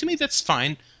stuff. I mean, to me, that's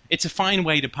fine. It's a fine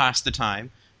way to pass the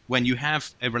time when you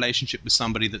have a relationship with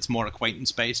somebody that's more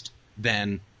acquaintance-based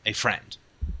than a friend.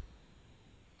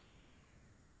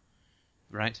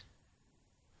 Right?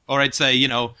 Or I'd say,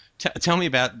 tell me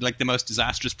about like the most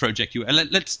disastrous project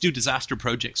let's do disaster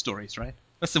project stories, right?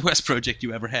 What's the worst project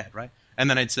you ever had, right? And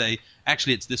then I'd say,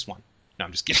 actually, it's this one. No,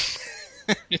 I'm just kidding.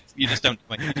 You just don't.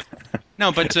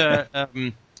 No, but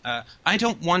I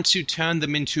don't want to turn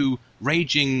them into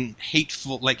raging,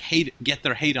 hateful, get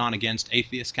their hate on against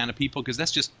atheist kind of people, because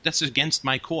that's against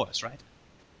my cause, right?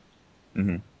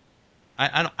 Mm-hmm.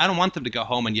 I don't want them to go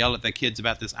home and yell at their kids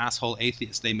about this asshole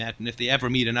atheist they met, and if they ever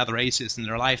meet another atheist in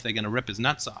their life, they're going to rip his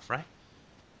nuts off, right?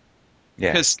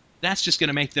 Yeah. Because that's just going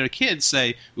to make their kids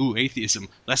say, ooh, atheism,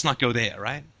 let's not go there,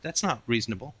 right? That's not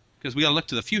reasonable, because we got to look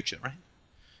to the future, right?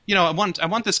 You know, I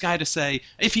want this guy to say,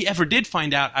 if he ever did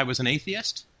find out I was an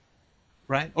atheist,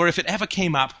 right? Or if it ever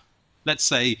came up, let's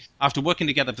say, after working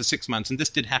together for 6 months, and this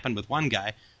did happen with one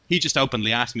guy, he just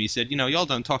openly asked me, he said, you know, y'all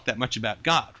don't talk that much about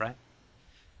God, right?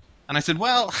 And I said,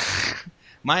 well,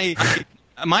 my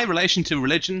relation to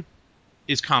religion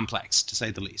is complex, to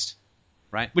say the least,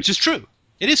 right? Which is true.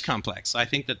 It is complex. I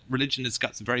think that religion has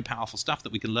got some very powerful stuff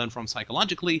that we can learn from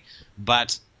psychologically,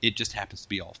 but it just happens to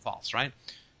be all false, right?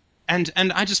 And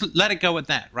I just let it go at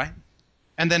that, right?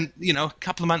 And then, you know, a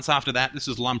couple of months after that, this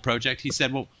was a long project, he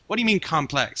said, well, what do you mean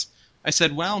complex? I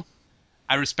said, well,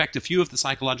 I respect a few of the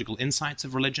psychological insights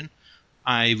of religion.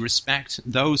 I respect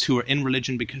those who are in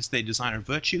religion because they desire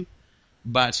virtue,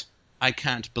 but I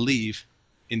can't believe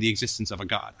in the existence of a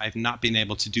God. I've not been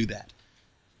able to do that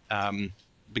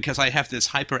because I have this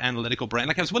hyper-analytical brain.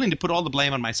 Like, I was willing to put all the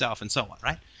blame on myself and so on,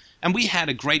 right? And we had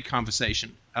a great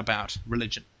conversation about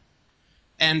religion.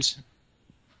 And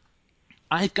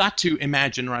I've got to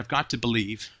imagine, or I've got to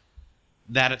believe,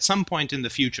 that at some point in the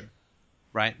future,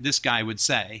 right, this guy would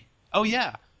say, oh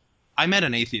yeah, I met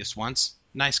an atheist once.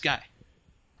 Nice guy.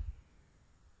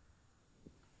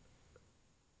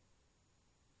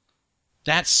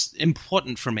 That's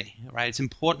important for me, right? It's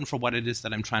important for what it is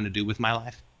that I'm trying to do with my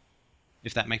life,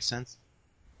 if that makes sense.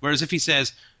 Whereas if he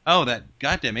says, oh, that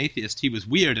goddamn atheist, he was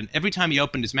weird, and every time he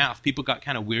opened his mouth, people got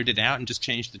kind of weirded out and just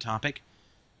changed the topic,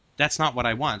 that's not what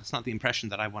I want. It's not the impression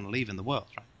that I want to leave in the world,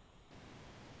 right?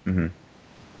 Mm-hmm.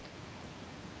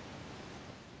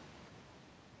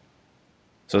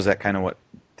 So is that kind of what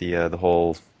the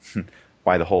whole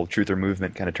why the whole truther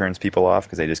movement kind of turns people off,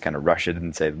 because they just kind of rush it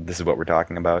and say this is what we're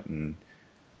talking about, and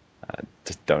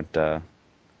just don't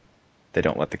they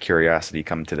don't let the curiosity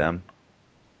come to them?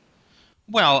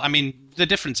 Well, I mean, the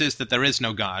difference is that there is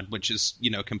no God, which is,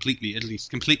 you know, at least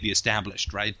completely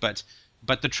established, right? But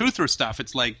the truther stuff,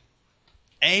 it's like,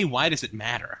 A, why does it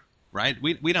matter, right?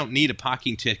 We don't need a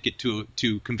parking ticket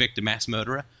to convict a mass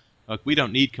murderer. Look, we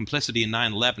don't need complicity in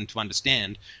 9/11 to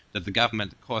understand that the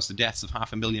government caused the deaths of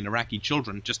 500,000 Iraqi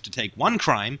children just to take one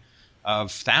crime of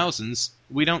thousands.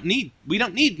 We don't need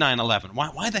 9/11.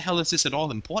 Why the hell is this at all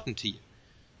important to you,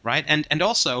 right? And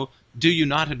also, do you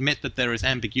not admit that there is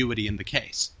ambiguity in the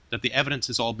case, that the evidence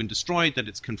has all been destroyed, that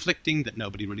it's conflicting, that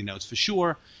nobody really knows for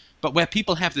sure? But where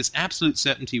people have this absolute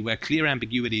certainty, where clear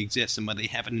ambiguity exists, and where they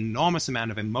have an enormous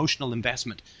amount of emotional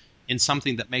investment in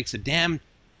something that makes a damn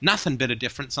nothing bit of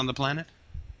difference on the planet,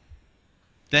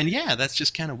 then yeah, that's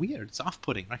just kind of weird. It's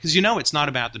off-putting, right? Because you know it's not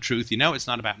about the truth. You know it's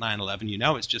not about 9/11. You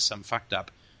know it's just some fucked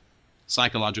up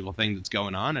psychological thing that's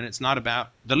going on, and it's not about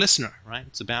the listener, right?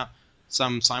 It's about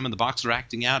some Simon the Boxer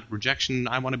acting out rejection,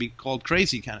 I want to be called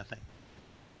crazy kind of thing.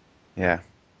 Yeah.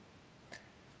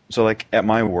 So like at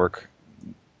my work,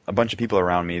 a bunch of people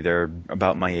around me, they're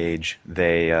about my age.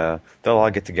 They'll all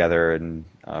get together and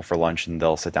for lunch, and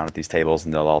they'll sit down at these tables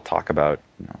and they'll all talk about,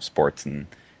 you know, sports and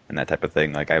that type of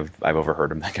thing. Like I've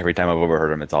overheard them. Like every time I've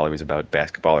overheard them, it's always about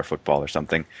basketball or football or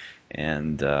something.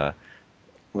 And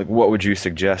like, what would you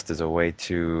suggest as a way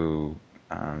to,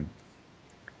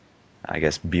 I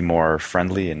guess, be more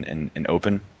friendly and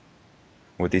open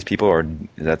with these people, or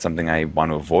is that something I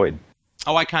want to avoid?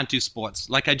 Oh, I can't do sports.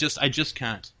 Like I just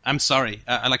can't. I'm sorry.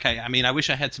 I mean, I wish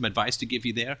I had some advice to give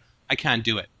you there. I can't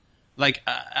do it. Like,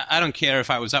 I don't care if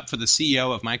I was up for the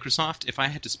CEO of Microsoft. If I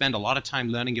had to spend a lot of time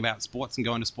learning about sports and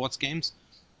going to sports games,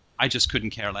 I just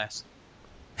couldn't care less.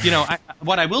 You know,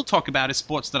 what I will talk about is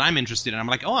sports that I'm interested in. I'm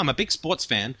like, oh, I'm a big sports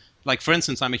fan. Like, for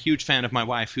instance, I'm a huge fan of my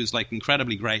wife, who's like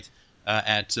incredibly great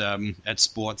at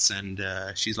sports, and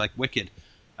she's like wicked.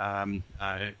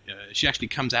 She actually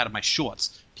comes out of my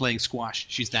shorts playing squash.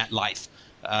 She's that lithe.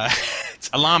 It's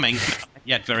alarming,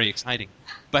 yet very exciting.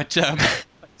 But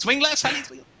swing less, honey.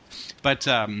 Swing. But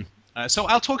so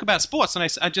I'll talk about sports, and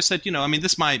I just said, you know, I mean,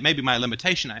 this maybe my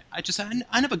limitation. I just said,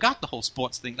 I never got the whole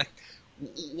sports thing. Like,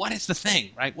 what is the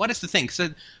thing, right? What is the thing? So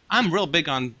I'm real big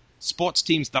on sports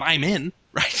teams that I'm in,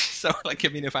 right? So, like, I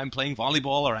mean, if I'm playing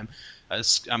volleyball, or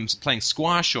I'm playing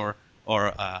squash, or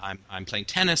I'm playing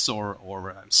tennis, or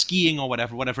I'm skiing, or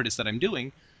whatever it is that I'm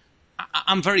doing,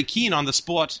 I'm very keen on the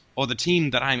sport or the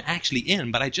team that I'm actually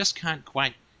in, but I just can't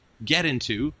quite get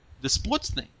into the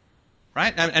sports thing.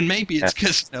 Right? And maybe it's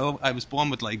because, you know, I was born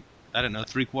with, like, I don't know,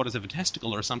 3/4 of a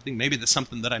testicle or something. Maybe there's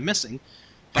something that I'm missing.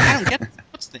 But I don't get the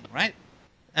sports thing, right?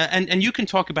 And you can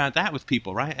talk about that with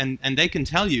people, right? And they can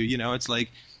tell you, you know, it's like,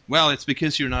 well, it's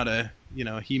because you're not a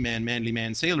He-Man, Manly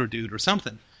Man, Sailor Dude or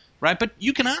something, right? But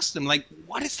you can ask them, like,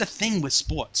 what is the thing with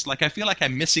sports? Like, I feel like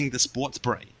I'm missing the sports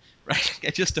brain, right? I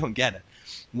just don't get it.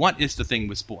 What is the thing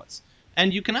with sports?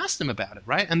 And you can ask them about it,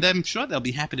 right? And I'm sure they'll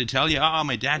be happy to tell you, oh,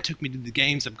 my dad took me to the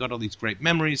games. I've got all these great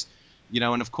memories.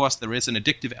 And of course there is an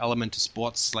addictive element to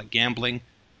sports like gambling,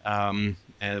 where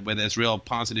there's real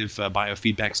positive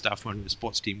biofeedback stuff when the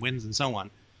sports team wins and so on.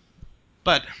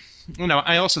 But,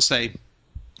 I also say,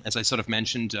 as I sort of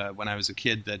mentioned when I was a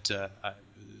kid, that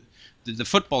the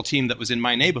football team that was in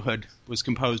my neighborhood was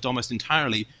composed almost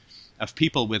entirely of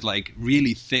people with like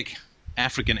really thick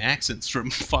African accents from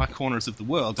far corners of the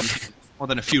world, and more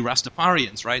than a few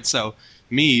Rastafarians, right? So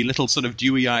me, little sort of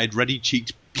dewy-eyed,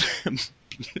 ruddy-cheeked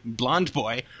blonde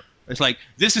boy, it's like,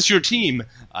 this is your team,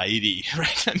 ID,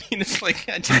 right? I mean, it's like,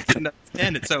 I just didn't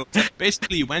understand it. So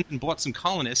basically you went and bought some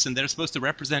colonists and they're supposed to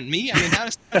represent me? I mean, how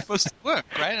is that supposed to work,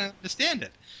 right? I don't understand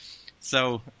it.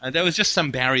 So there was just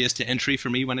some barriers to entry for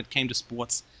me when it came to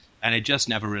sports, and I just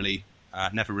never really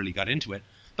got into it.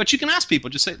 But you can ask people,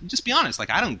 just be honest. Like,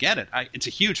 I don't get it. It's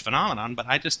a huge phenomenon, but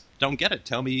I just don't get it.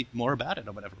 Tell me more about it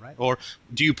or whatever, right? Or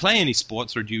do you play any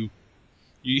sports, or do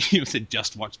you said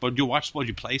just watch sports? Do you watch sports?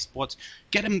 Do you play sports?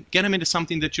 Get them into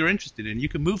something that you're interested in. You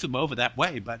can move them over that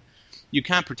way, but you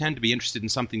can't pretend to be interested in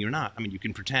something you're not. I mean, you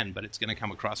can pretend, but it's going to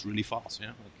come across really false,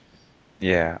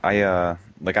 Yeah,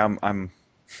 I'm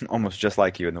almost just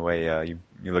like you in the way you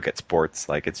look at sports.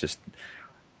 Like, it's just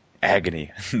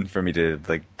agony for me to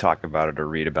like talk about it or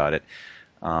read about it.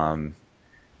 I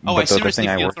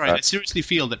seriously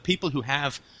feel that people who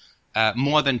have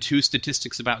more than 2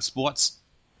 statistics about sports,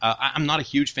 I'm not a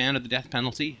huge fan of the death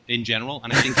penalty in general,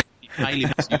 and I think it's highly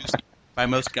misused by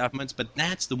most governments. But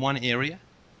that's the one area,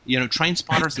 train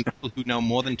spotters and people who know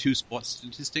more than 2 sports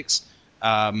statistics.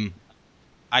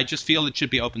 I just feel it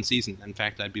should be open season. In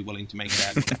fact, I'd be willing to make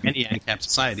that any ANCAP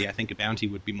society. I think a bounty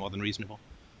would be more than reasonable.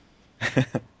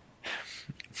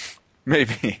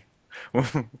 Maybe.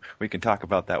 We can talk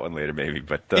about that one later, maybe.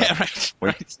 But yeah,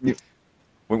 right.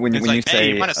 When you hey,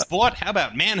 say, you want a sport? How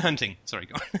about manhunting? Sorry,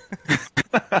 go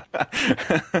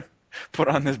on. Put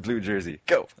on this blue jersey.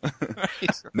 Go.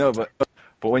 No, but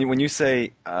when you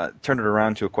say turn it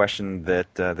around to a question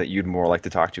that you'd more like to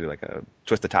talk to, like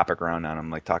twist the topic around on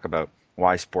them, like talk about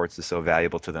why sports is so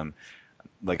valuable to them.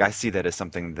 Like, I see that as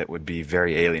something that would be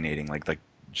very alienating. Like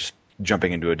just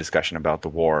jumping into a discussion about the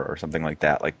war or something like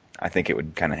that. Like, I think it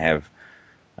would kind of have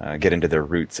get into their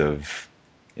roots of,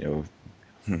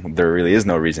 there really is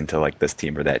no reason to like this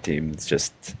team or that team. It's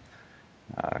just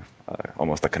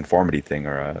almost a conformity thing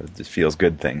or a just feels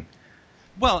good thing.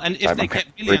 Well, and if they get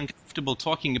really uncomfortable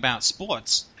talking about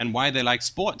sports and why they like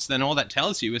sports, then all that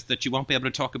tells you is that you won't be able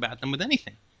to talk about them with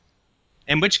anything.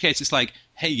 In which case, it's like,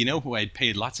 hey, you know who I'd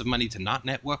paid lots of money to not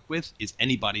network with is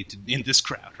anybody in this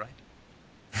crowd, right?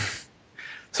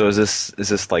 So is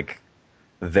this like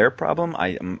their problem?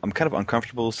 I'm kind of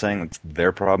uncomfortable saying it's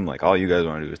their problem. Like, all you guys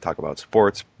want to do is talk about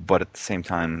sports, but at the same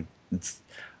time,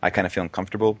 I kind of feel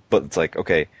uncomfortable. But it's like,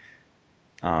 okay,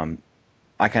 I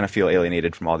kind of feel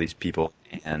alienated from all these people,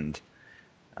 and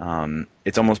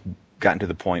it's almost gotten to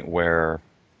the point where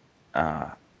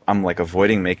I'm like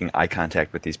avoiding making eye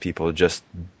contact with these people just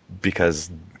because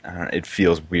it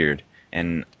feels weird,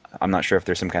 and I'm not sure if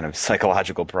there's some kind of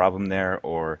psychological problem there,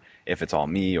 or if it's all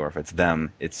me, or if it's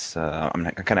them. It's I'm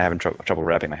kind of having trouble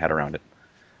wrapping my head around it.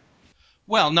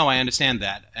 Well, no, I understand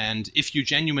that, and if you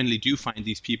genuinely do find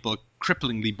these people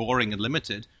cripplingly boring and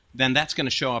limited, then that's going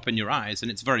to show up in your eyes,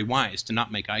 and it's very wise to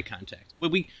not make eye contact.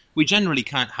 Well, we generally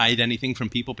can't hide anything from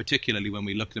people, particularly when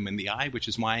we look them in the eye, which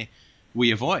is why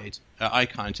we avoid eye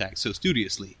contact so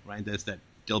studiously, right? There's that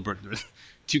Dilbert, there's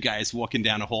 2 guys walking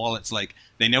down a hall. It's like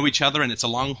they know each other, and it's a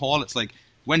long hall. It's like,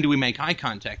 when do we make eye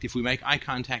contact? If we make eye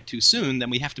contact too soon, then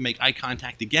we have to make eye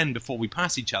contact again before we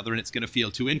pass each other, and it's going to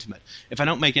feel too intimate. If I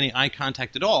don't make any eye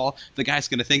contact at all, the guy's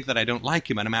going to think that I don't like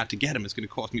him and I'm out to get him. It's going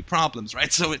to cause me problems,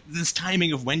 right? So this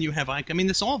timing of when you have eye, I mean,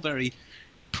 it's all very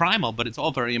primal, but it's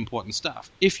all very important stuff.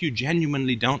 If you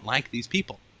genuinely don't like these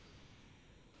people,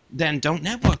 then don't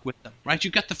network with them, right?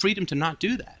 You've got the freedom to not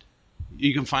do that.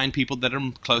 You can find people that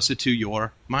are closer to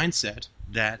your mindset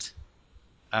that...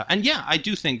 and yeah, I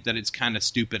do think that it's kind of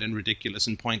stupid and ridiculous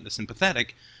and pointless and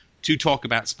pathetic to talk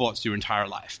about sports your entire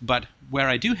life. But where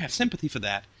I do have sympathy for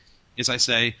that is I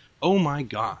say, oh my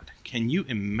God, can you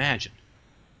imagine?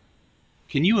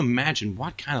 Can you imagine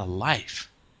what kind of life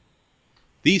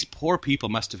these poor people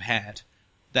must have had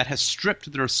that has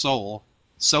stripped their soul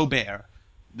so bare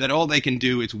that all they can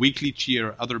do is weakly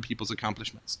cheer other people's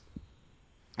accomplishments?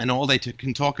 And all they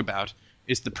can talk about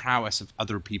is the prowess of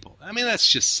other people. I mean, that's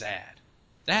just sad.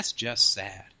 That's just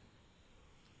sad.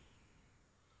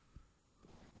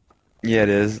 Yeah, it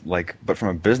is. Like, but from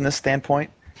a business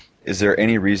standpoint, is there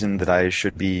any reason that I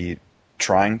should be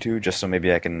trying to just so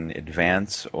maybe I can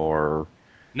advance, or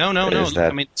No, no, no. is Look,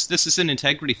 I that mean, this is an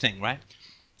integrity thing, right?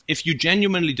 If you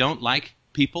genuinely don't like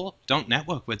people, don't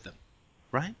network with them,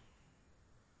 right?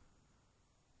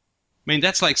 I mean,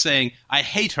 that's like saying, I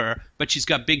hate her, but she's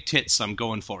got big tits, so I'm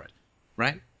going for it,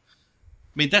 right? I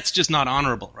mean, that's just not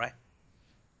honorable, right?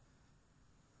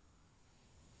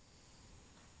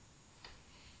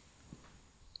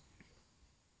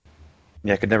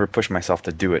 yeah, I could never push myself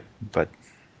to do it, but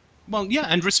Well, yeah,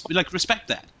 and respect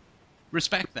that.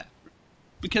 Respect that.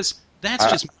 Because that's I,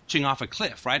 just marching off a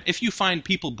cliff, right? If you find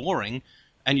people boring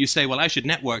and you say, well, I should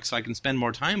network so I can spend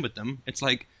more time with them, it's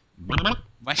like,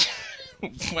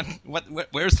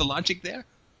 where's the logic there?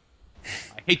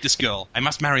 I hate this girl. I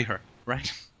must marry her,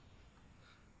 right?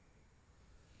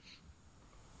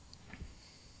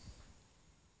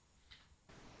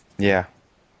 yeah,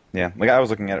 yeah. Like I was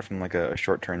looking at it from like a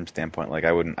short-term standpoint. Like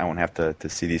I won't have to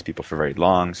see these people for very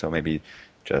long, so maybe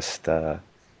just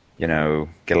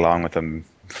get along with them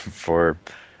for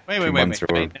Wait, wait, two wait, months wait, or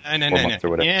wait. No, no, four no, no. months or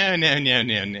whatever. No, no, no,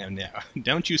 no, no, no.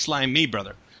 Don't you slime me,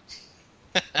 brother.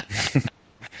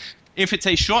 If it's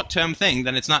a short-term thing,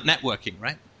 then it's not networking,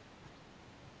 right?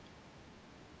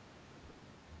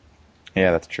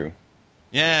 Yeah, that's true.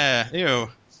 Yeah,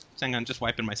 ew. Hang on, just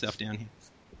wiping myself down here.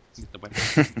 Get the wipe.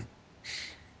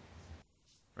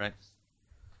 Right.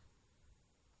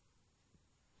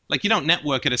 Like, you don't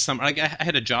network at a summer. Like, I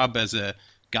had a job as a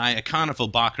guy, a carnival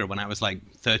barker, when I was like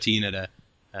 13 at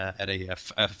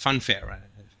a fun fair. Right?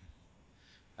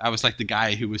 I was like the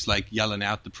guy who was like yelling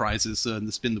out the prizes in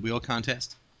the spin the wheel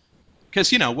contest.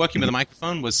 Because working with a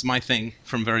microphone was my thing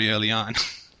from very early on.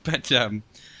 but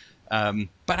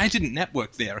but I didn't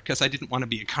network there because I didn't want to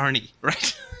be a carny,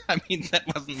 right? I mean, that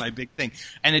wasn't my big thing,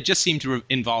 and it just seemed to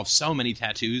involve so many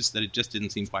tattoos that it just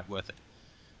didn't seem quite worth it.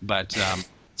 But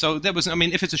so there was. I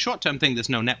mean, if it's a short-term thing, there's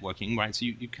no networking, right? So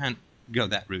you can't go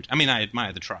that route. I mean, I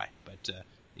admire the try, but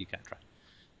you can't try.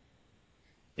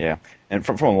 Yeah, and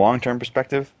from a long-term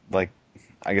perspective, like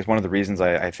I guess one of the reasons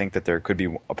I think that there could be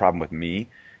a problem with me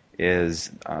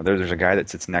is there's a guy that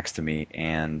sits next to me,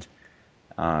 and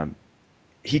um,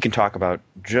 he can talk about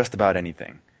just about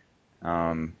anything,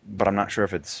 but I'm not sure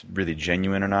if it's really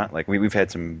genuine or not. Like we've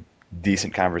had some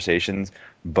decent conversations,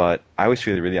 but I always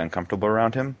feel really uncomfortable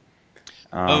around him.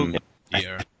 Oh Um, I,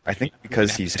 dear. I think We're gonna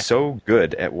because have he's to. so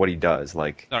good at what he does.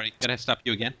 Like, Sorry, did I stop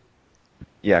you again?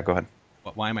 yeah, go ahead.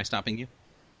 Why am I stopping you?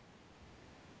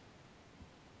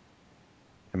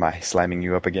 Am I slamming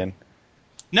you up again?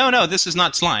 No, no, this is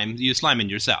not slime. You're sliming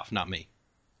yourself, not me.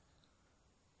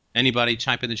 Anybody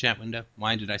type in the chat window?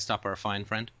 Why did I stop our fine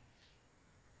friend?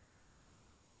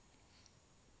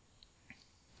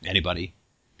 Anybody?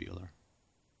 Bueller?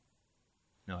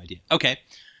 No idea. Okay.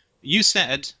 You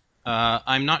said,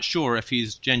 I'm not sure if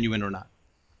he's genuine or not.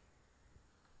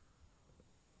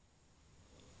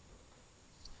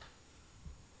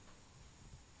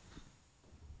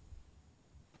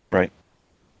 Right.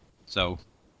 So,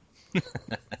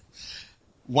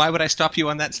 why would I stop you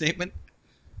on that statement?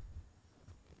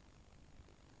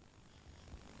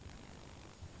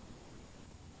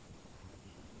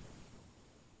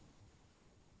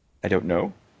 I don't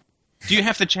know. Do you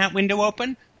have the chat window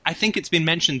open? I think it's been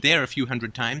mentioned there a few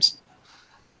hundred times.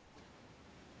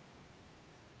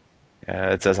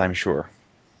 It says I'm sure.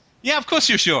 Yeah, of course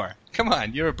you're sure. Come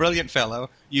on, you're a brilliant fellow.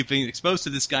 You've been exposed to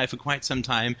this guy for quite some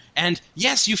time. And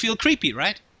yes, you feel creepy,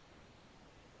 right?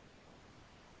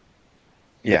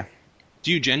 Yeah.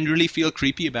 Do you generally feel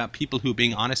creepy about people who are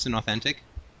being honest and authentic?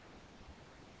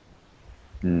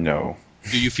 No.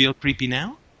 Do you feel creepy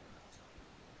now?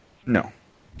 No.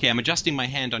 Okay, I'm adjusting my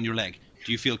hand on your leg.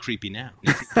 Do you feel creepy now?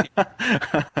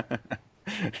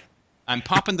 I'm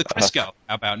popping the Crisco.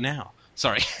 How about now?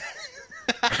 Sorry.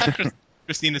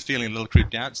 Christina's feeling a little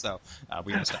creeped out, so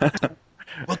we gotta stop.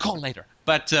 We'll call later.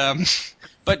 But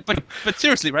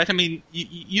seriously, right? I mean,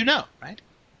 you know, right?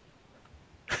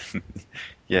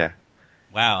 Yeah.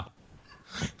 Wow.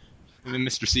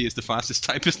 Mr. C is the fastest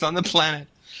typist on the planet.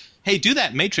 Hey, do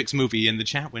that Matrix movie in the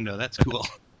chat window. That's cool.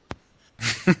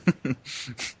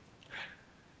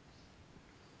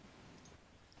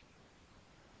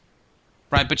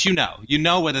 Right, but you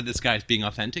know whether this guy's being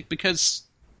authentic because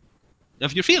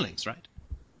of your feelings, right?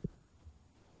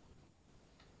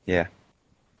 Yeah.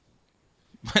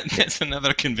 That's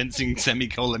another convincing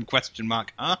semicolon question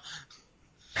mark, huh?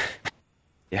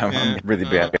 Yeah, I'm really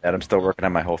bad at that. I'm still working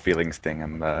on my whole feelings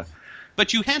thing.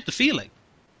 But you had the feeling,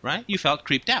 right? You felt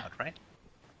creeped out, right?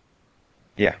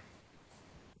 Yeah.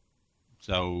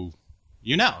 So,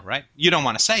 right? You don't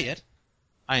want to say it.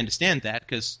 I understand that,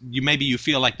 because maybe you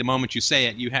feel like the moment you say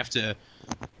it, you have to,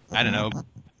 I don't know,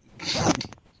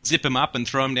 zip him up and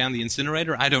throw him down the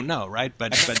incinerator. I don't know, right?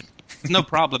 But there's no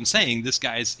problem saying this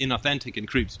guy's inauthentic and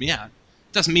creeps me out.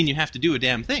 Doesn't mean you have to do a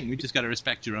damn thing. You just got to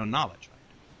respect your own knowledge,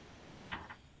 right?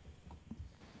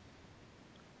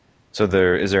 So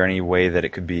is there any way that it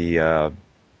could be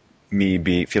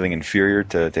me feeling inferior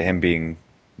to him being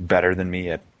better than me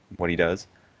at what he does?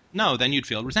 No, then you'd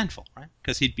feel resentful, right?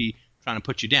 Because he'd be trying to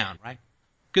put you down, right?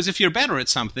 Because if you're better at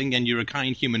something and you're a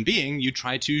kind human being, you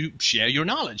try to share your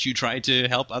knowledge. You try to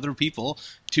help other people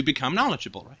to become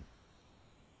knowledgeable, right?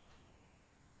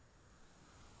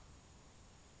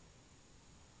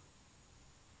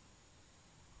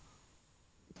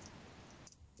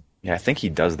 Yeah, I think he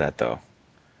does that, though.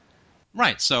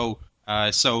 Right. So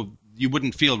you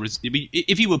wouldn't feel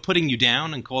if he were putting you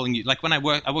down and calling you, like when I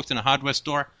worked in a hardware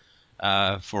store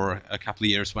for a couple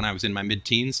of years when I was in my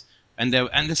mid-teens, and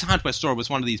this hardware store was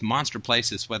one of these monster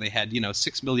places where they had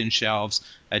 6 million shelves,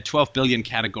 12 billion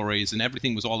categories, and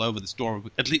everything was all over the store.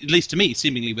 At least to me,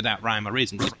 seemingly without rhyme or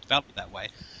reason, it felt that way.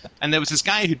 And there was this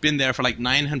guy who'd been there for like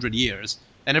 900 years,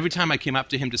 and every time I came up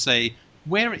to him to say,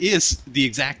 "Where is the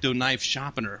X-Acto knife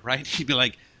sharpener?" Right? He'd be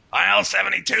like, "Aisle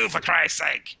 72, for Christ's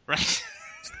sake!" Right?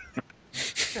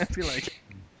 I'd be like,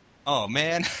 "Oh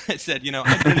man," I said,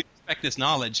 "I really respect this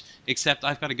knowledge, except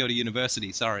I've got to go to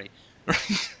university. Sorry."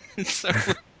 Right? So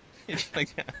it's like,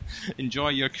 enjoy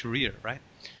your career, right?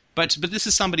 But this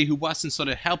is somebody who wasn't sort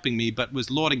of helping me, but was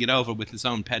lording it over with his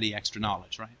own petty extra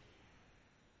knowledge, right?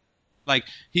 Like,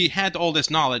 he had all this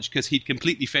knowledge because he'd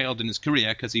completely failed in his career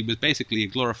because he was basically a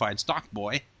glorified stock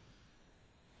boy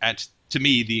at, to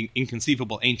me, the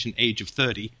inconceivable ancient age of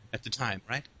 30 at the time,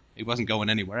 right? He wasn't going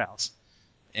anywhere else.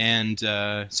 And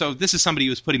so this is somebody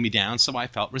who was putting me down, so I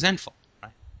felt resentful,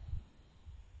 right?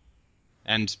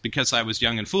 And because I was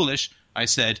young and foolish, I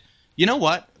said, "You know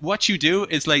what? What you do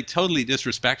is like totally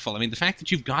disrespectful. I mean, the fact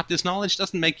that you've got this knowledge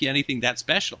doesn't make you anything that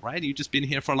special, right? You've just been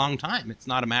here for a long time. It's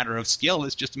not a matter of skill.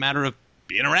 It's just a matter of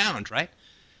being around, right?"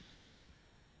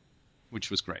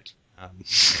 Which was great.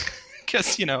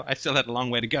 Because, I still had a long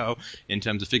way to go in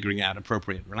terms of figuring out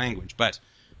appropriate language. But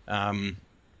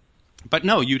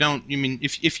no, you don't. I mean,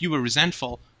 if you were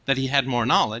resentful that he had more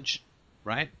knowledge,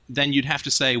 right, then you'd have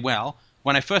to say, well,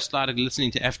 when I first started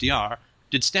listening to FDR,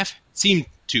 did Steph seem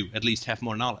to at least have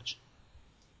more knowledge?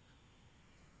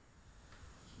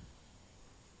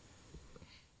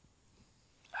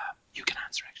 You can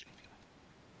answer, actually.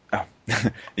 Oh,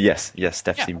 yes,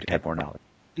 Steph seemed to have more knowledge.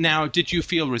 Now, did you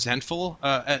feel resentful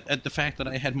at the fact that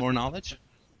I had more knowledge?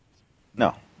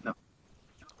 No.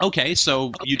 Okay,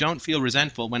 so you don't feel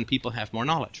resentful when people have more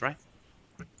knowledge, right?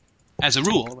 As a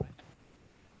rule.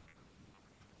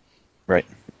 Right.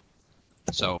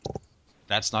 So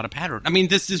that's not a pattern. I mean,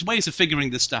 there's ways of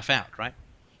figuring this stuff out, right?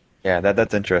 Yeah,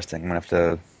 that's interesting. I'm going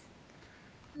to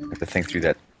have to think through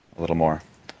that a little more.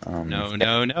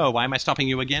 No. Why am I stopping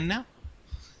you again now?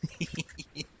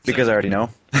 Because I already know.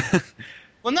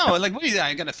 Well, no, like, what do you,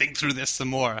 I got to think through this some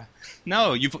more.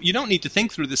 No, you don't need to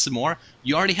think through this some more.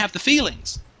 You already have the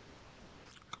feelings.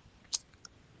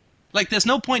 Like, there's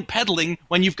no point pedaling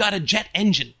when you've got a jet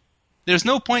engine. There's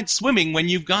no point swimming when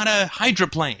you've got a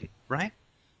hydroplane, right?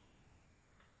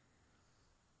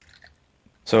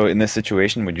 So in this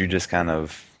situation, would you just kind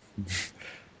of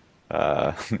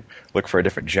look for a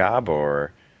different job,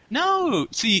 or? No.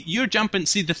 See, you're jumping.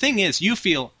 See, the thing is, you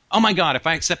feel, oh my God, if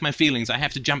I accept my feelings, I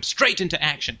have to jump straight into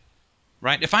action,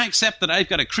 right? If I accept that I've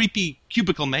got a creepy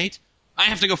cubicle mate, I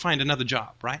have to go find another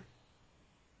job, right?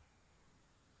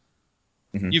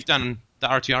 Mm-hmm. You've done the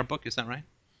RTR book, is that right?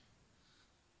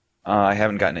 I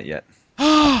haven't gotten it yet.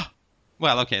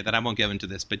 Well, okay, then I won't get into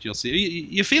this, but you'll see.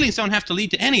 Your feelings don't have to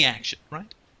lead to any action,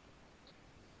 right?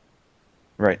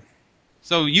 Right.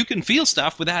 So you can feel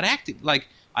stuff without acting. Like,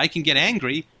 I can get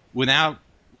angry without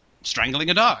strangling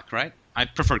a dog, right? I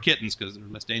prefer kittens because they're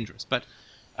less dangerous. But,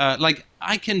 like,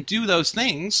 I can do those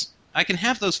things. I can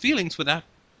have those feelings without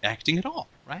acting at all,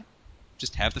 right?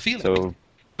 Just have the feeling. So,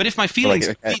 but if my feelings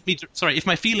if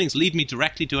my feelings lead me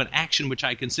directly to an action which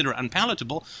I consider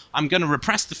unpalatable, I'm going to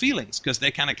repress the feelings because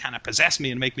they kind of possess me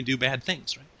and make me do bad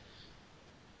things, right?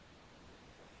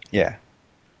 Yeah.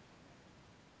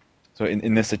 So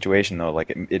in this situation, though,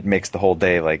 like it makes the whole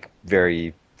day like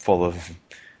very full of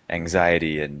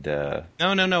anxiety and.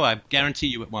 No. I guarantee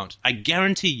you it won't. I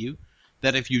guarantee you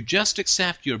that if you just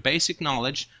accept your basic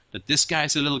knowledge that this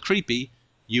guy's a little creepy,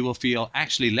 you will feel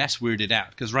actually less weirded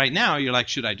out. Because right now you're like,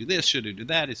 should I do this? Should I do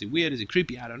that? Is he weird? Is he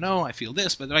creepy? I don't know. I feel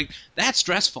this, but like that's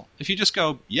stressful. If you just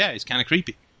go, yeah, he's kind of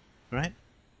creepy, right?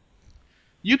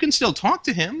 You can still talk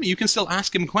to him. You can still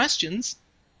ask him questions.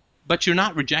 but you're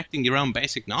not rejecting your own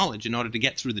basic knowledge in order to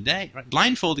get through the day, right?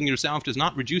 Blindfolding yourself does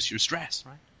not reduce your stress,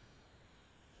 right?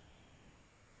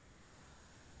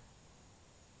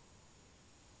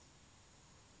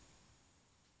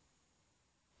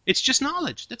 It's just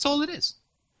knowledge. That's all it is.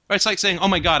 Or it's like saying, "Oh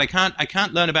my God, I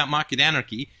can't learn about market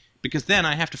anarchy because then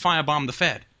I have to firebomb the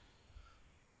Fed."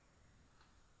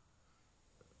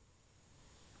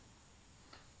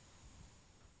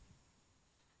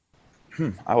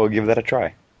 I will give that a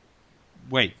try.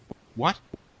 Wait, what?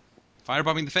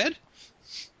 Firebombing the Fed?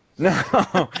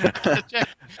 No.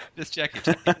 Just check it.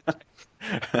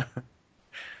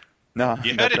 No.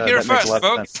 You that, heard it here that makes a first, lot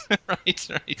of folks.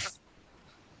 sense.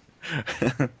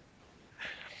 Right.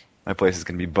 My place is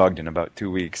going to be bugged in about 2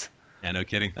 weeks. Yeah, no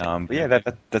kidding. But yeah,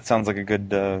 that sounds like a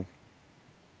good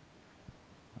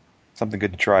something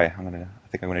good to try. I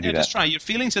think I'm gonna do that. Just try. Your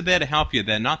feelings are there to help you.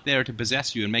 They're not there to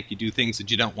possess you and make you do things that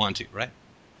you don't want to, right?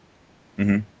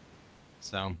 Mm-hmm.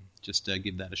 So just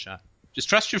give that a shot. Just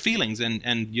trust your feelings,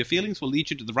 and your feelings will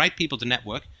lead you to the right people to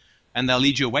network, and they'll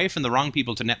lead you away from the wrong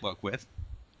people to network with,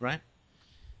 right?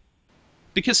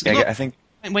 Because Yeah, look, I think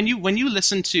when you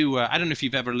listen to, I don't know if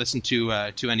you've ever listened to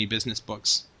any business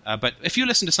books, but if you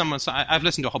listen to someone, so I've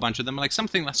listened to a whole bunch of them, like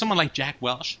someone like Jack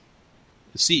Welch,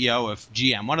 the CEO of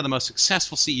GM, one of the most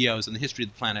successful CEOs in the history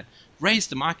of the planet, raised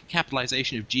the market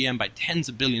capitalization of GM by tens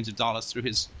of billions of dollars through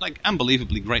his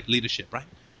unbelievably great leadership, right?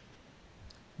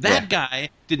 That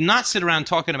guy did not sit around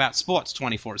talking about sports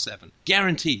 24/7.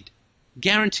 Guaranteed.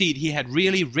 Guaranteed he had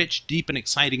really rich, deep, and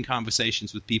exciting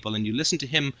conversations with people. And you listen to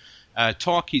him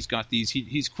talk, he's got these,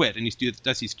 he's quit, and he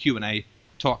does these Q&A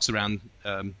talks around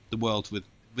the world with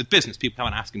business. People come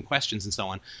and ask him questions and so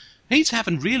on. He's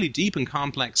having really deep and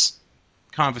complex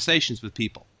conversations with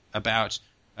people about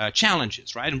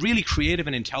challenges, right? And really creative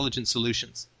and intelligent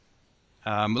solutions.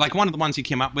 Like one of the ones he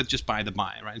came up with, just by the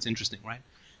by, right? It's interesting, right?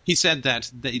 He said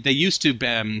that they used to,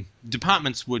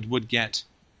 departments would get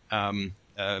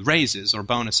raises or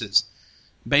bonuses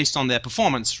based on their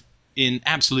performance in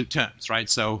absolute terms, right?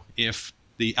 So if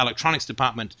the electronics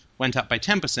department went up by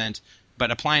 10%, but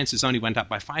appliances only went up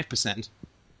by 5%,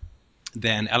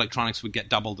 then electronics would get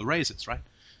double the raises, right?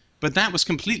 But that was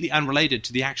completely unrelated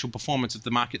to the actual performance of the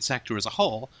market sector as a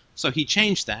whole. So he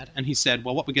changed that, and he said,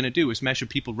 well, what we're going to do is measure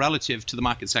people relative to the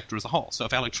market sector as a whole. So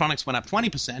if electronics went up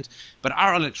 20%, but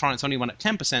our electronics only went up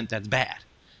 10%, that's bad.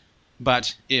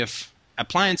 But if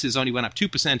appliances only went up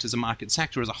 2% as a market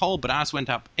sector as a whole, but ours went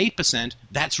up 8%,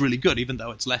 that's really good, even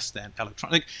though it's less than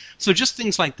electronic. So just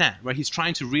things like that, where he's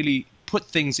trying to really put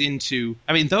things into,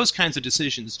 I mean, those kinds of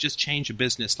decisions just change a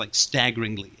business like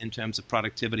staggeringly in terms of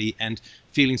productivity and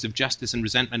feelings of justice and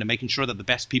resentment and making sure that the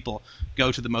best people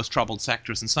go to the most troubled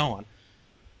sectors and so on.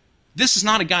 This is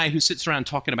not a guy who sits around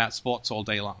talking about sports all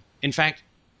day long. In fact,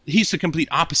 he's the complete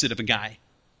opposite of a guy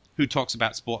who talks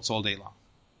about sports all day long,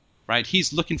 right?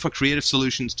 He's looking for creative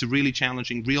solutions to really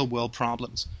challenging real-world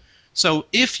problems. So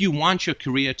if you want your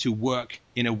career to work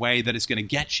in a way that is going to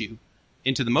get you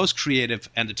into the most creative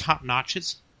and the top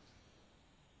notches,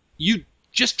 you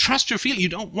just trust your feeling. You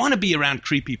don't want to be around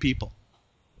creepy people.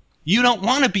 You don't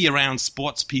want to be around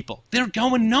sports people. They're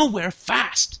going nowhere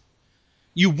fast.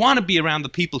 You want to be around the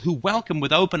people who welcome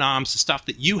with open arms the stuff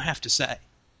that you have to say.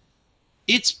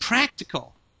 It's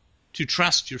practical to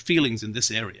trust your feelings in this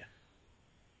area.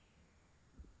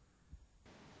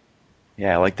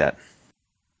 Yeah, I like that.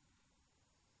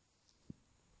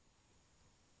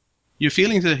 Your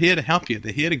feelings are here to help you.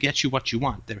 They're here to get you what you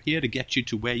want. They're here to get you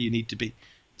to where you need to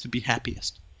be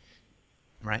happiest.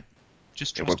 Right?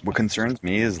 Just trust. What concerns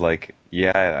me is like,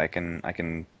 yeah, I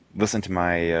can listen to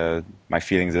my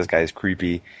feelings. This guy is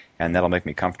creepy, and that'll make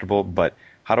me comfortable. But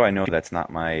how do I know that's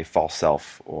not my false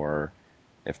self, or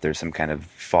if there's some kind of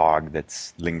fog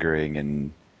that's lingering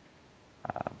and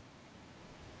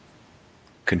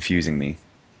confusing me?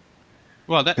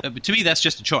 Well, to me, that's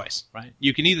just a choice, right?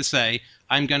 You can either say,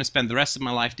 I'm going to spend the rest of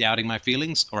my life doubting my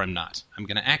feelings, or I'm not. I'm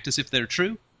going to act as if they're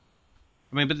true.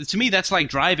 I mean, but to me, that's like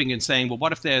driving and saying, well,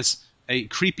 what if there's a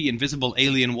creepy, invisible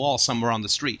alien wall somewhere on the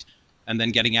street, and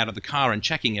then getting out of the car and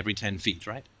checking every 10 feet,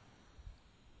 right?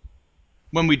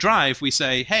 When we drive, we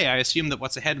say, hey, I assume that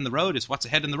what's ahead in the road is what's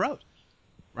ahead in the road,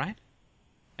 right?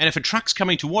 And if a truck's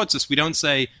coming towards us, we don't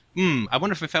say, I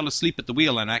wonder if I fell asleep at the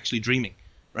wheel and I'm actually dreaming.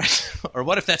 Right? Or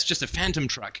what if that's just a phantom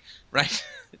truck, right?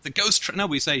 It's a ghost truck. No,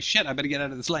 we say, shit, I better get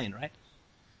out of this lane, right?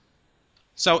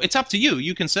 So it's up to you.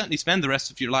 You can certainly spend the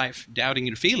rest of your life doubting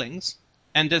your feelings.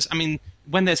 And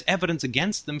when there's evidence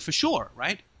against them, for sure,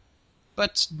 right?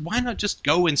 But why not just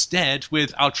go instead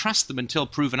with, I'll trust them until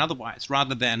proven otherwise,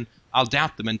 rather than I'll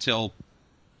doubt them until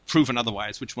proven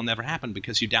otherwise, which will never happen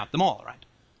because you doubt them all, right?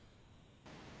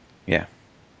 Yeah.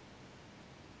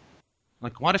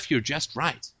 Like, what if you're just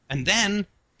right? And then,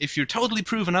 if you're totally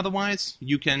proven otherwise,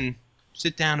 you can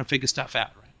sit down and figure stuff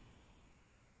out, right?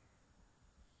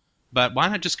 But why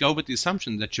not just go with the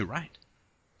assumption that you're right?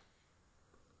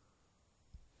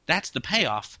 That's the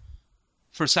payoff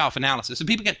for self-analysis. And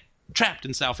people get trapped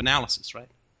in self-analysis, right?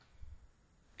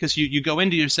 Because you go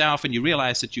into yourself and you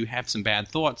realize that you have some bad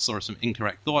thoughts or some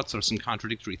incorrect thoughts or some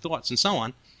contradictory thoughts and so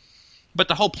on. But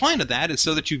the whole point of that is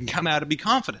so that you can come out and be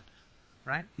confident,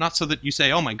 right? Not so that you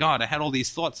say, oh my God, I had all these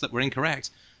thoughts that were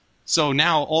incorrect, so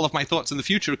now all of my thoughts in the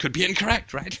future could be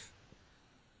incorrect, right?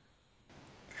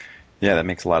 Yeah, that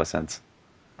makes a lot of sense.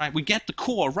 Right? We get the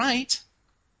core right,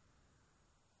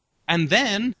 and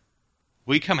then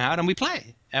we come out and we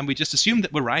play. And we just assume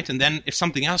that we're right, and then if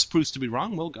something else proves to be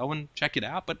wrong, we'll go and check it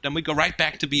out, but then we go right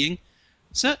back to being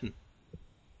certain.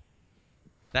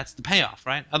 That's the payoff,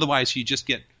 right? Otherwise, you just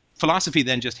get... Philosophy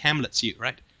then just Hamlets you,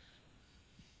 right?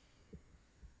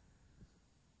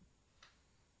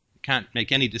 You can't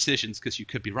make any decisions because you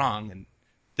could be wrong, and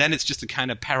then it's just a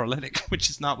kind of paralytic, which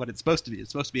is not what it's supposed to be.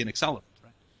 It's supposed to be an accelerant,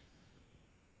 right?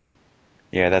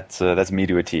 Yeah, that's me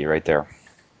to a T right there.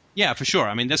 Yeah, for sure.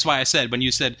 I mean, that's why I said when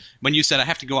you said I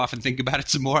have to go off and think about it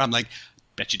some more, I'm like,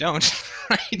 bet you don't.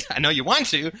 Right? I know you want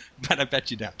to, but I bet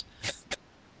you don't.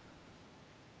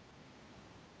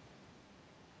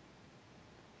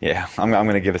 Yeah, I'm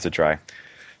going to give this a try.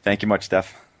 Thank you much,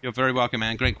 Steph. You're very welcome,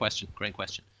 man. Great question. Great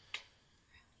question.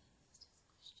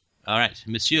 All right,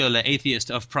 Monsieur le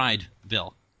Atheist of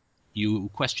Prideville,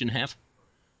 you question have?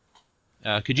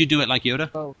 Could you do it like Yoda?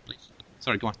 Oh, Please.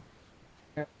 Sorry, go on.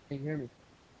 can you hear me?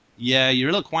 Yeah, you're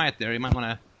a little quiet there. You might want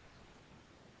to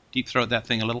deep throat that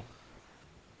thing a little.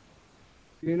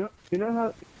 You know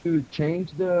how to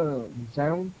change the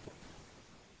sound?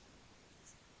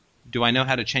 Do I know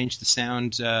how to change the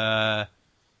sound? I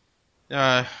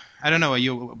don't know. Are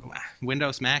you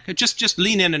Windows, Mac? Just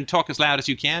lean in and talk as loud as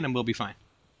you can, and we'll be fine.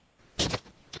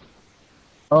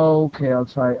 Okay, I'll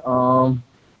try.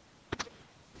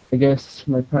 I guess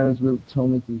my parents will tell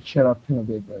me to shut up in a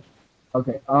bit, but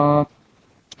okay.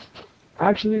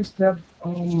 Actually, Steph,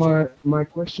 my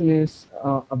question is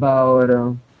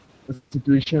about the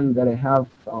situation that I have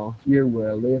here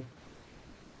where I live.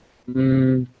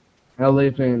 I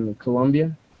live in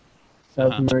Colombia,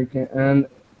 South America, and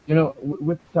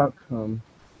we talked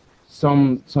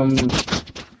some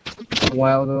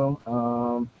while ago.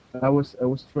 I was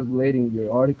translating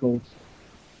your articles,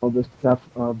 all the stuff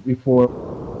before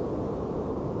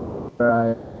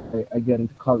I get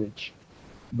into college,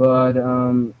 but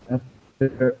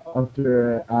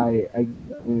after I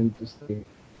got into study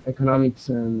economics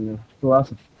and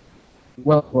philosophy.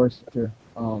 Well, of course, after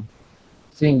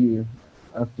seeing you,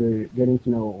 after getting to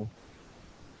know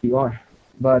who you are,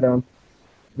 but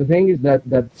the thing is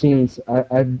that since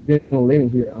I've been living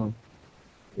here,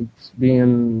 it's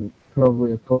been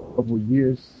probably a couple of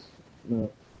years,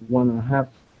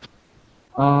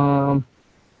 1.5.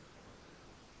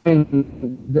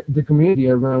 And the community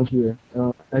around here,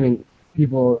 I mean,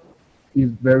 people is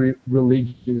very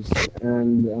religious,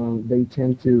 and they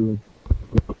tend to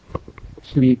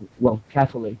be, well,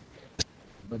 Catholic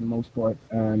for the most part,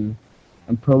 and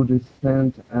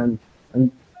Protestant, and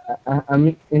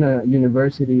I'm in a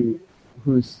university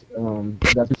who's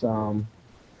that's I'm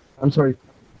sorry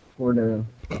for the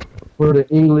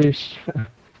English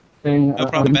thing. No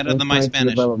problem. Better than my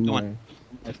Spanish. Go on.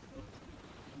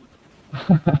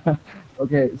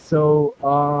 Okay, so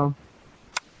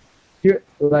here,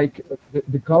 like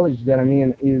the college that I'm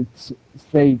in is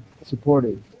state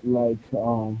supported. Like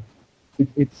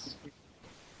it's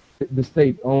the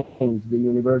state owns the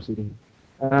university,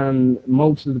 and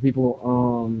most of the people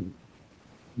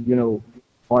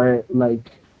are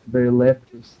like very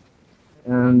leftist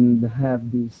and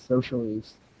have these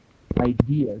socialist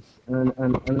ideas, and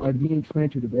I've been trying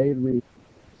to debate with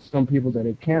some people that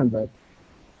I can, but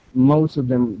most of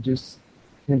them just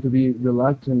tend to be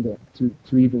reluctant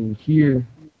to even hear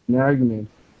an argument.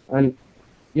 And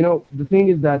the thing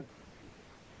is that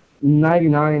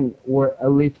 99, or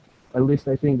at least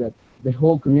I think that the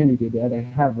whole community that I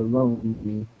have around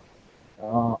me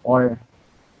are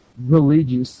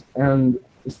religious and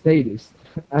statist,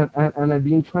 and I've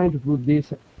been trying to put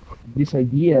these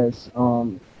ideas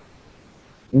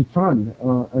in front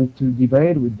and to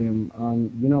debate with them,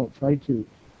 and try to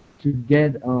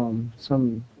get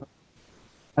some,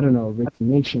 I don't know,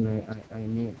 recognition. I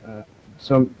mean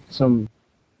some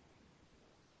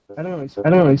I don't know.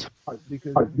 It's hard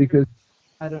because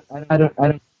I don't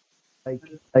like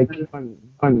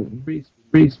on breeze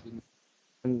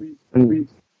and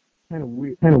kind of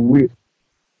weird.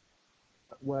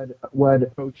 What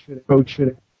approach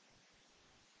should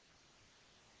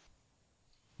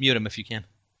Mute him if you can.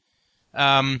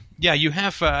 Yeah, you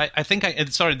have. I think.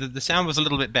 Sorry, the sound was a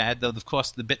little bit bad, though. Of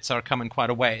course, the bits are coming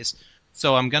quite a ways.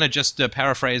 So I'm going to just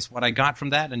paraphrase what I got from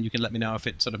that, and you can let me know if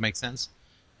it sort of makes sense.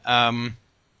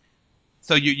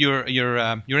 So you're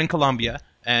in Colombia,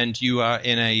 and you are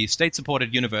in a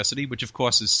state-supported university, which of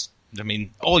course is. I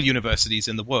mean, all universities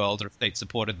in the world are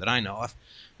state-supported that I know of,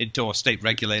 or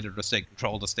state-regulated, or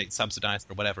state-controlled, or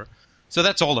state-subsidized, or whatever. So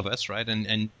that's all of us, right?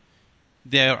 And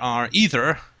there are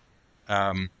either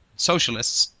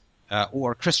socialists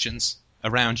or Christians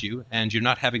around you, and you're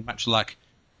not having much luck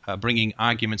bringing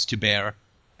arguments to bear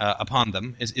upon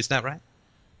them. Is that right?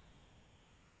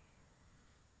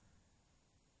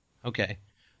 Okay.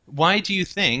 Why do you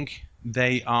think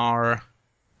they are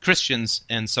Christians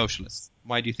and socialists?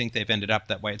 Why do you think they've ended up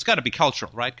that way? It's got to be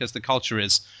cultural, right? Because the culture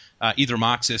is either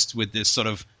Marxist with this sort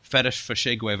of fetish for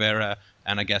Che Guevara,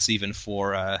 and I guess even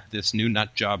for this new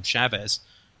nut job Chavez.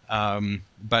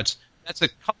 But that's a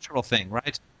cultural thing,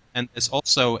 right? And there's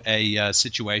also a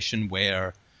situation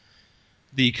where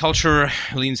the culture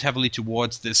leans heavily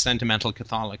towards this sentimental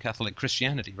Catholic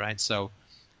Christianity, right? So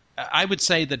I would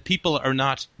say that people are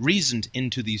not reasoned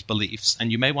into these beliefs,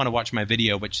 and you may want to watch my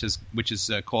video, which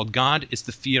is called "God is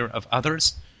the Fear of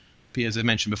Others." As I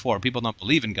mentioned before, people don't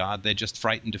believe in God; they're just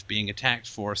frightened of being attacked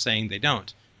for saying they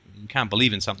don't. You can't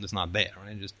believe in something that's not there,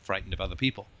 right? You're just frightened of other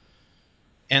people.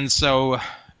 And so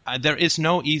there is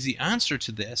no easy answer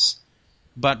to this,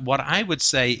 but what I would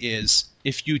say is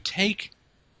if you take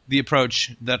the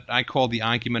approach that I call the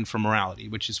argument for morality,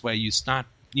 which is where you start,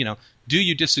 do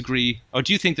you disagree, or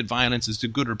do you think that violence is a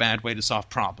good or bad way to solve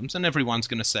problems? And everyone's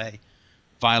going to say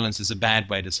violence is a bad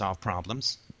way to solve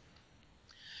problems.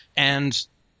 And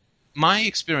my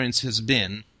experience has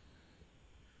been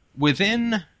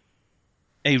within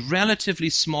a relatively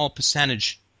small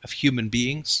percentage of human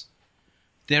beings,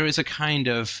 there is a kind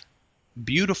of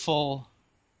beautiful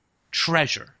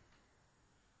treasure.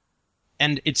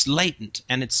 And it's latent,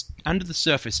 and it's under the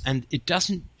surface, and it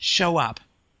doesn't show up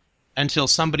until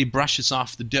somebody brushes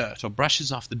off the dirt or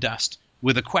brushes off the dust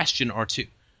with a question or two.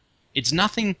 It's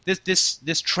nothing,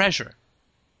 this treasure,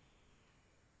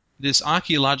 this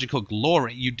archaeological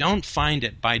glory, you don't find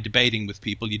it by debating with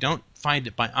people, you don't find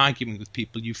it by arguing with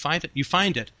people, you find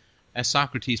it, as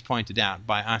Socrates pointed out,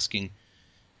 by asking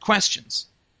questions.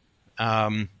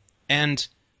 And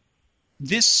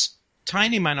this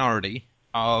tiny minority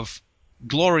of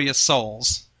glorious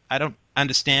souls, I don't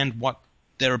understand what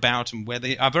they're about and where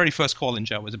they... Our very first call-in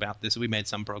show was about this, so we made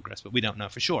some progress, but we don't know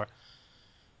for sure.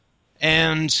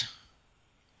 And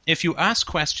if you ask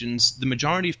questions, the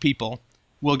majority of people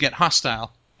will get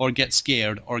hostile or get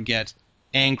scared or get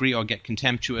angry or get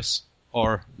contemptuous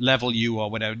or level you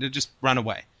or whatever. They'll just run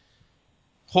away.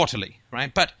 Haughtily,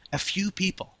 right? But a few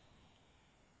people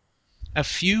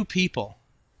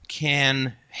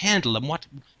can handle it.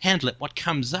 What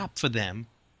comes up for them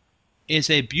is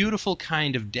a beautiful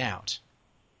kind of doubt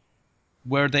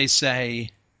where they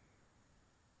say,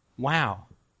 wow,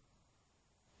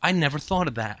 I never thought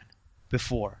of that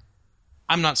before.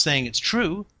 I'm not saying it's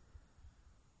true,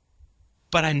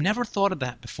 but I never thought of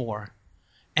that before.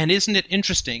 And isn't it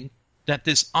interesting that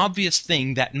this obvious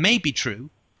thing that may be true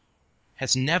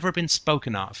has never been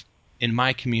spoken of in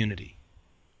my community?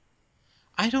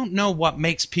 I don't know what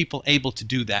makes people able to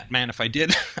do that. Man, if I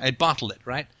did, I'd bottle it,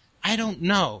 right? I don't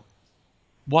know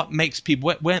what makes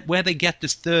people, where they get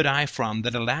this third eye from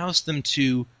that allows them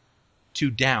to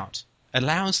doubt,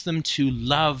 allows them to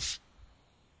love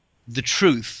the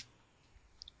truth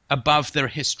above their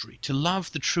history, to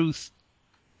love the truth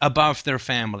above their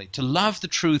family, to love the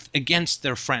truth against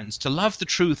their friends, to love the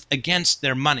truth against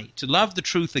their money, to love the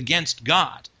truth against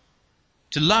God,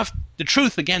 to love the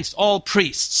truth against all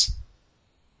priests,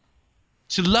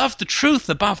 to love the truth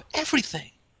above everything.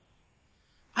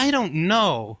 I don't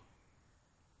know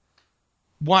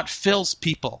what fills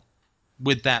people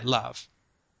with that love.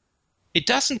 It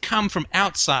doesn't come from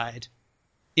outside.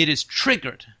 It is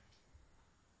triggered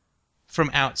from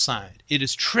outside. It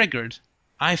is triggered,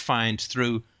 I find,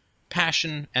 through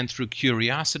passion and through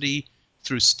curiosity,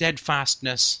 through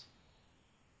steadfastness,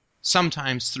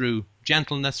 sometimes through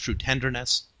gentleness, through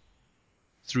tenderness,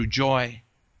 through joy.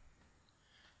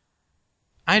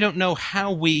 I don't know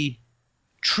how we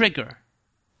trigger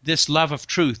this love of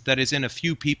truth that is in a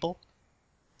few people.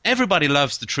 Everybody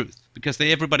loves the truth because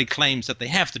everybody claims that they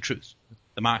have the truth.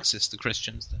 The Marxists, the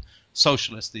Christians, the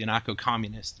socialists, the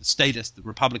anarcho-communists, the statists, the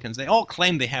Republicans, they all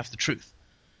claim they have the truth.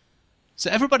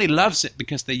 So everybody loves it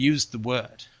because they use the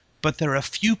word. But there are a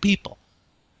few people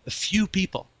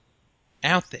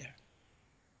out there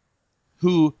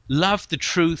who love the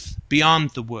truth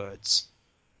beyond the words,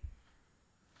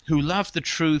 who love the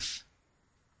truth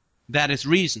that is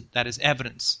reason, that is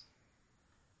evidence,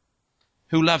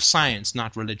 who love science,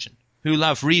 not religion, who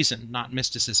love reason, not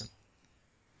mysticism,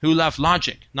 who love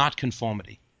logic, not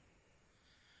conformity.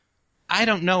 I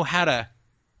don't know how to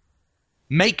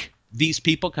make these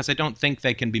people, because I don't think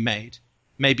they can be made,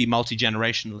 maybe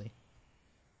multi-generationally.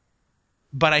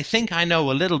 But I think I know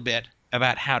a little bit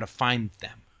about how to find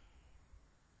them.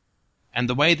 And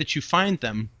the way that you find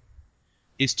them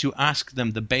is to ask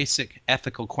them the basic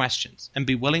ethical questions and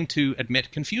be willing to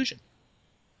admit confusion.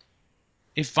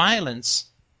 If violence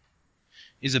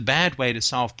is a bad way to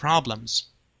solve problems,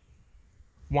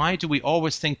 why do we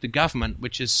always think the government,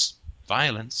 which is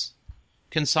violence,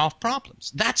 can solve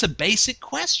problems? That's a basic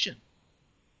question.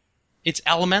 It's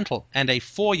elemental, and a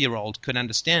 4-year-old could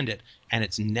understand it, and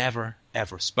it's never,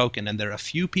 ever spoken. And there are a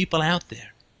few people out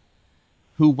there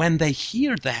who, when they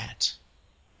hear that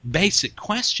basic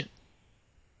question,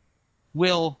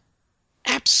 will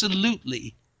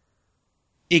absolutely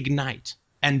ignite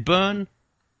and burn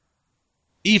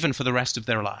even for the rest of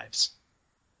their lives.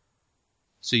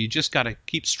 So you just got to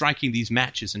keep striking these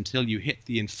matches until you hit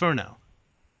the inferno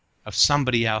of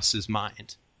somebody else's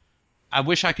mind. I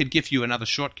wish I could give you another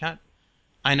shortcut.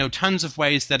 I know tons of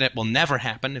ways that it will never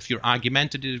happen. If you're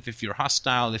argumentative, if you're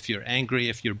hostile, if you're angry,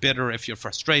 if you're bitter, if you're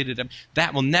frustrated,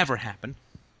 that will never happen.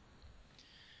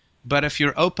 But if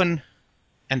you're open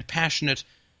and passionate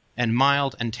and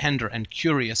mild and tender and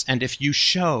curious, and if you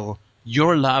show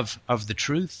your love of the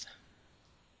truth,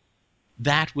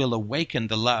 that will awaken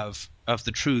the love of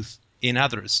the truth in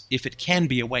others, if it can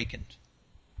be awakened,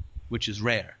 which is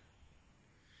rare.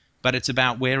 But it's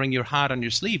about wearing your heart on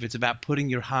your sleeve. It's about putting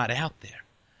your heart out there.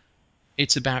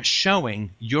 It's about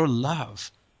showing your love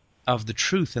of the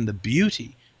truth and the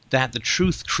beauty that the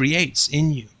truth creates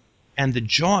in you, and the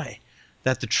joy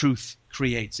that the truth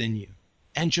creates in you,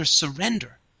 and your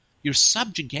surrender, your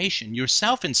subjugation, your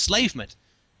self-enslavement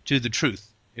to the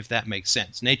truth, if that makes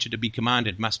sense. Nature to be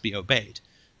commanded must be obeyed.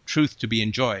 Truth to be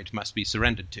enjoyed must be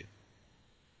surrendered to.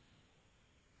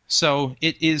 So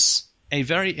it is a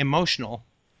very emotional,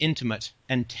 intimate,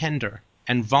 and tender,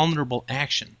 and vulnerable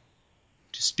action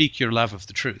to speak your love of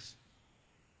the truth.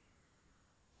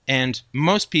 And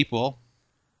most people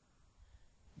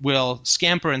will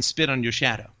scamper and spit on your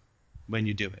shadow when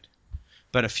you do it.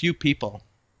 But a few people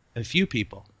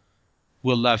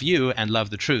will love you and love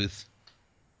the truth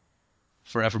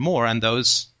forevermore, and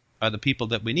those are the people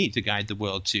that we need to guide the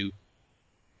world to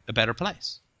a better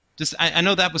place. I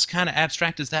know that was kind of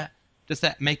abstract. Does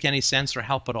that make any sense or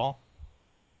help at all?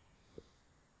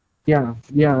 Yeah.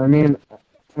 I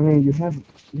mean, you have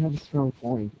a strong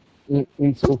point.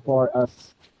 In so far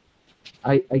as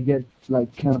I get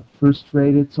like kind of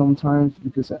frustrated sometimes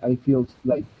because I feel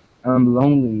like I'm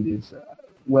lonely in this.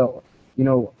 Well,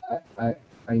 I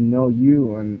know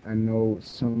you, and I know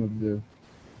some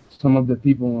of the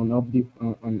people on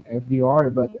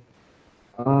FDR, but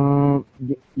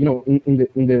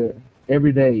in the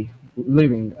everyday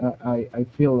living, I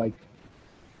feel like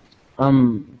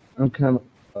I'm kind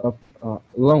of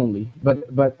lonely.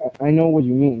 But I know what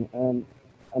you mean, and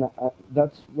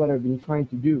that's what I've been trying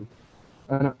to do,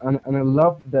 and I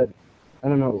love that. I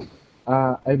don't know.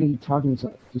 I've been talking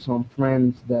to some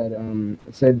friends that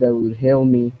said that would help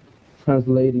me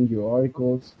translating your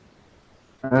articles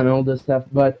and all this stuff,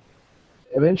 but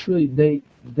eventually they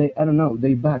I don't know,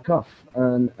 they back off,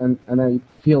 and I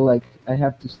feel like I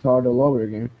have to start all over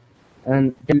again,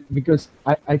 and because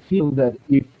I feel that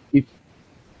if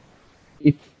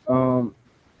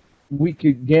we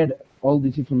could get all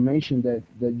this information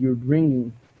that you're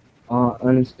bringing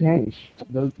in Spanish,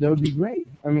 that would be great.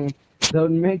 I mean, that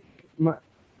would make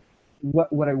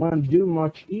what I want to do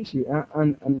much easier,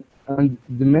 and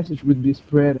the message would be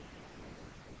spread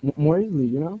more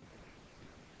easily,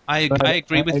 I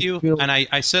agree with you, and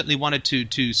I certainly wanted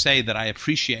to say that I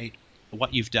appreciate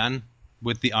what you've done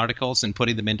with the articles and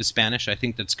putting them into Spanish. I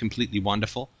think that's completely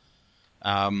wonderful.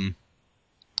 And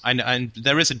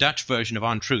there is a Dutch version of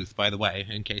On Truth, by the way,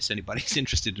 in case anybody's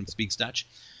interested and speaks Dutch.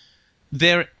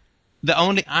 The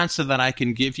only answer that I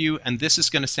can give you, and this is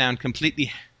going to sound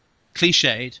completely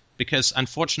cliched, because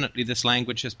unfortunately this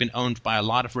language has been owned by a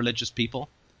lot of religious people,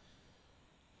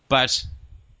 but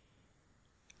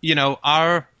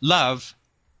our love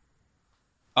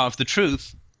of the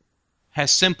truth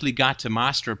has simply got to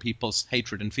master people's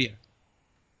hatred and fear.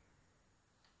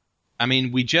 I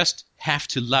mean, we just have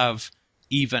to love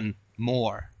even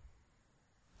more.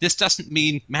 This doesn't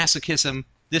mean masochism.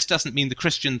 This doesn't mean the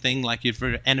Christian thing, like if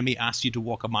your enemy asks you to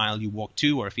walk a mile, you walk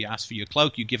 2, or if he asks for your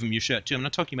cloak, you give him your shirt too. I'm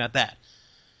not talking about that.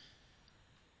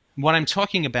 What I'm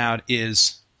talking about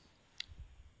is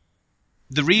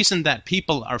The reason that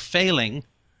people are failing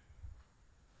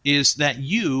is that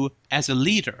you, as a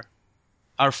leader,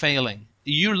 are failing.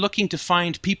 You're looking to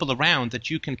find people around that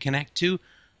you can connect to.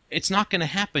 It's not going to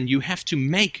happen. You have to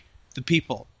make the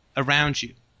people around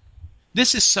you.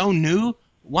 This is so new,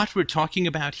 what we're talking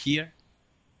about here.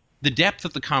 The depth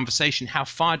of the conversation, how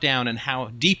far down and how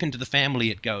deep into the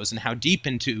family it goes, and how deep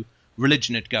into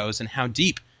religion it goes, and how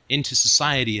deep into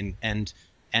society and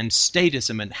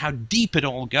statism, and how deep it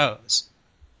all goes.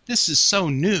 This is so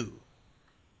new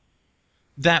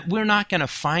that we're not going to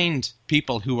find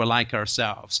people who are like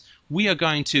ourselves. We are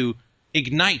going to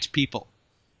ignite people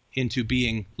into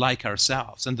being like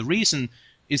ourselves. And the reason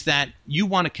is that you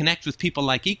want to connect with people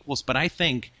like equals, but I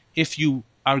think if you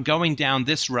are going down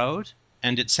this road,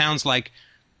 and it sounds like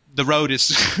the road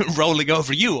is rolling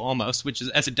over you almost, which is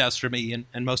as it does for me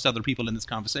and most other people in this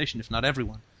conversation, if not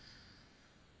everyone.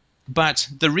 But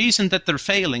the reason that they're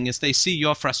failing is they see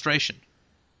your frustration,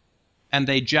 and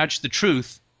they judge the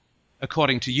truth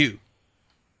according to you.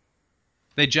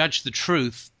 They judge the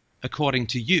truth according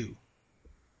to you.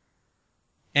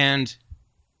 And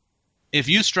if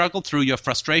you struggle through your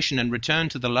frustration and return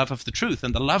to the love of the truth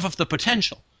and the love of the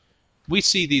potential, we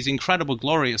see these incredible,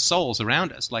 glorious souls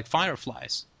around us like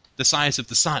fireflies, the size of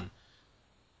the sun.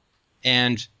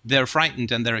 And they're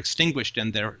frightened and they're extinguished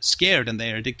and they're scared and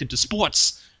they're addicted to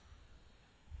sports.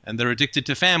 And they're addicted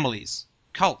to families,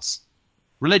 cults,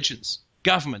 religions,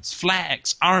 governments,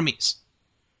 flags, armies.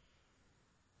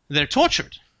 They're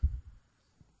tortured.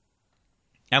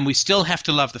 And we still have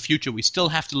to love the future. We still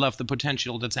have to love the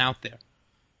potential that's out there.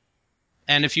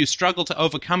 And if you struggle to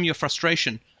overcome your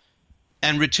frustration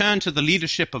and return to the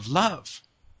leadership of love,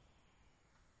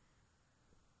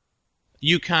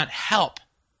 you can't help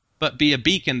but be a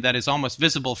beacon that is almost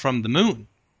visible from the moon,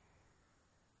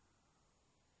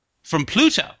 from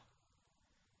Pluto.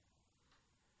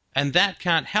 And that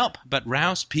can't help but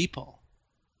rouse people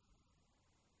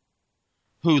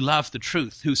who love the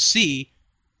truth, who see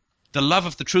the love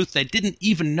of the truth they didn't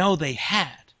even know they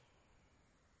had,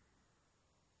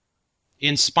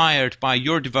 inspired by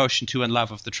your devotion to and love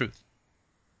of the truth.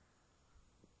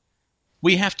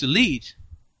 We have to lead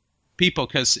people,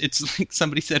 because it's like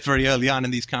somebody said very early on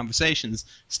in these conversations,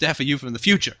 Steph, are you from the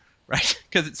future? Right?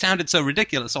 Because it sounded so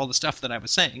ridiculous, all the stuff that I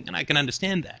was saying, and I can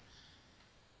understand that.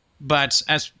 But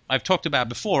as I've talked about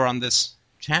before on this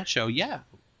chat show, yeah,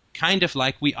 kind of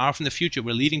like we are from the future.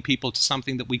 We're leading people to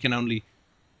something that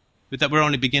we're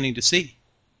only beginning to see.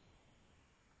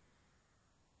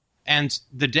 And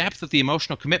the depth of the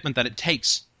emotional commitment that it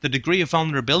takes, the degree of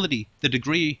vulnerability, the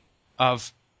degree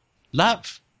of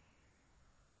love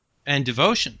and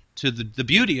devotion to the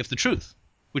beauty of the truth,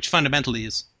 which fundamentally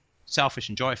is selfish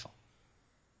and joyful,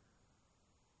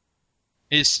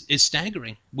 is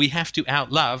staggering. We have to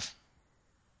outlove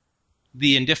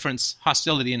the indifference,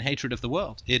 hostility, and hatred of the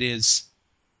world. It is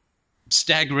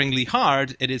staggeringly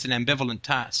hard. It is an ambivalent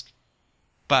task.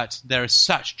 But there is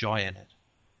such joy in it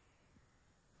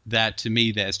that, to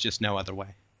me, there's just no other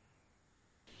way.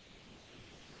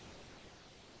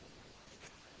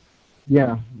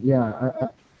 Yeah.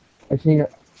 I think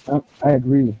I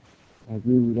agree. I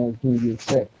agree with everything you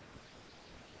said.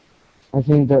 I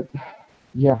think that,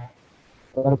 yeah,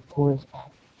 but of course,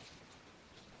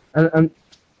 and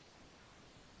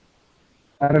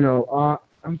I don't know.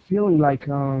 I'm feeling like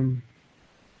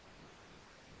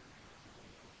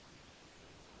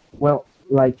well,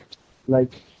 like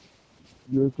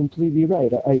you're completely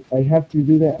right. I have to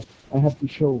do that. I have to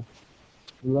show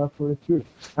love for the truth.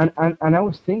 And I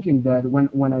was thinking that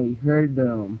when I heard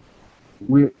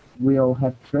we all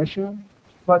have treasure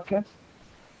podcast.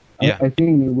 Yeah. I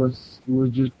think it was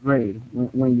just great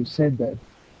when you said that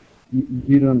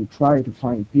you don't try to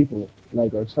find people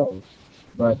like ourselves,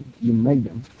 but you make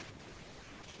them.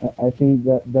 I think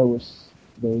that was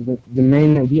the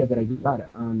main idea that I got,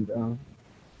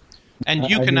 and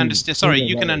you can understand. Sorry,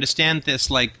 you can understand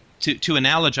this, like to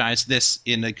analogize this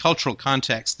in a cultural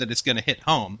context that is going to hit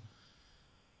home.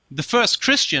 The first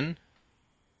Christian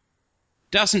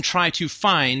doesn't try to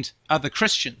find other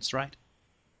Christians, right?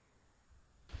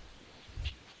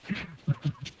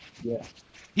 Yeah.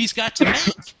 He's got to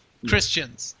make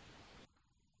Christians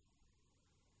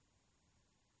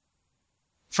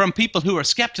from people who are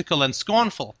skeptical and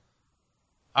scornful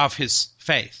of his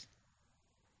faith.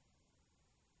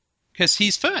 Because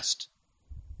he's first.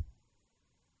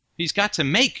 He's got to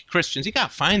make Christians. He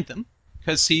can't find them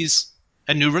because he's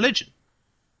a new religion.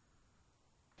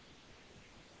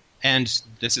 And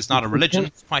this is not a religion,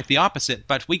 it's quite the opposite,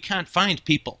 but we can't find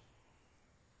people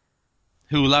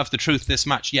who love the truth this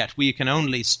much yet. We can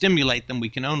only stimulate them, we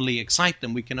can only excite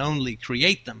them, we can only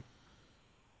create them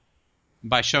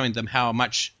by showing them how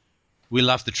much we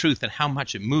love the truth and how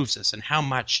much it moves us and how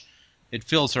much it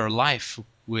fills our life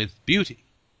with beauty.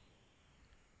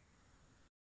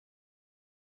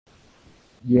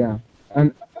 Yeah,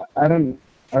 and I don't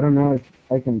know if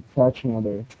I can touch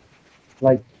another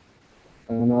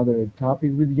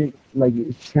topic with you. Like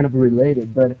it's kind of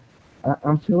related, but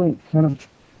I'm feeling kind of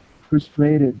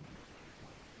frustrated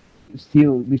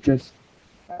still because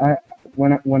I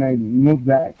when I moved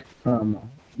back from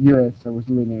U.S. I was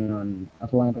living in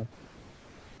Atlanta,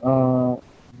 uh,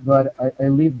 but I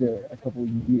lived there a couple of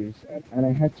years, and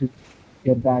I had to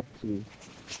get back to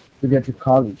get to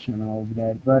college and all of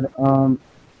that. But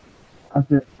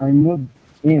after I moved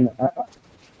in,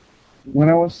 when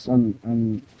I was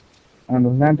on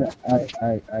Atlanta,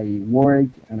 I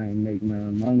worked and I made my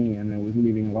own money and I was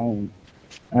living alone,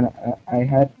 and I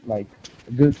had like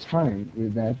a good time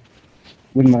with that,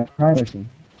 with my privacy,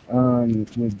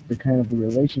 with the kind of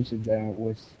relationship that I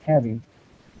was having.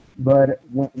 But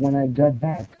when I got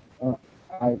back, uh,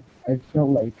 I I felt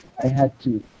like I had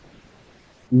to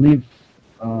live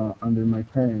under my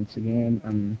parents again,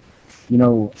 and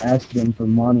ask them for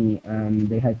money, and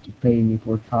they had to pay me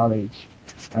for college,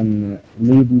 and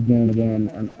live with them again,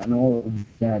 and all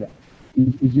of that.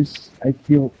 It just I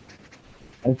feel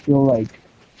like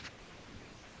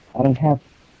I don't have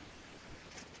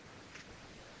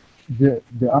the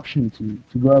option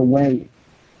to go away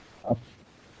of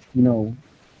you know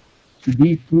to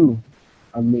be through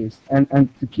at least, and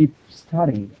to keep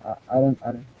studying. I don't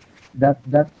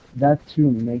that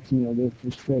too makes me a little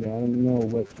frustrated. I don't know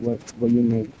what you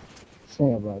may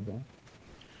say about that.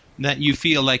 That you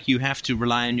feel like you have to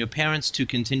rely on your parents to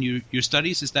continue your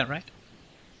studies, is that right?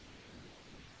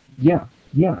 Yeah,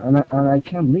 yeah, and I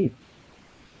can't leave.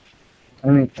 I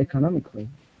mean, economically,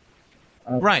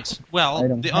 I Right. Well, I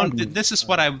don't have any.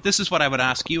 this is what I would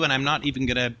ask you, and I'm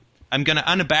gonna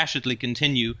unabashedly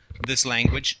continue this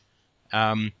language.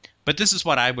 But this is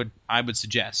what I would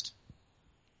suggest.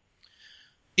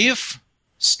 If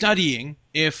studying,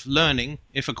 if learning,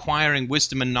 if acquiring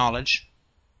wisdom and knowledge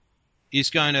is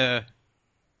going to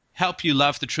help you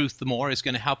love the truth the more, is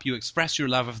going to help you express your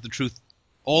love of the truth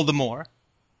all the more,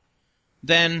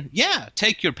 then yeah,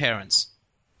 take your parents'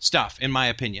 stuff, in my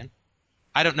opinion.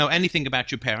 I don't know anything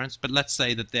about your parents, but let's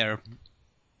say that they're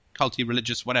culty,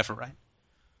 religious, whatever, right?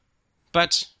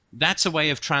 But that's a way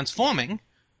of transforming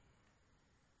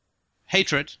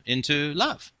hatred into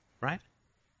love, right?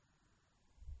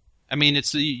 I mean,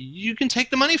 you can take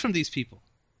the money from these people.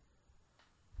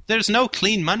 There's no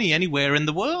clean money anywhere in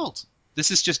the world.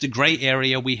 This is just a gray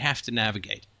area we have to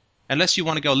navigate. Unless you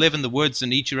want to go live in the woods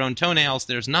and eat your own toenails,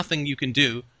 there's nothing you can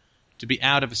do to be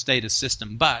out of a status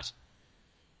system. But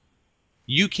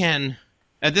you can,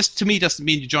 this to me doesn't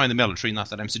mean you join the military, not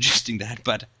that I'm suggesting that,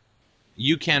 but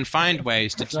you can find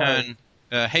ways to turn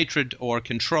hatred or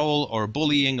control or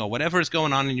bullying or whatever is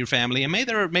going on in your family, and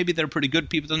maybe they're pretty good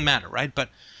people, doesn't matter, right? But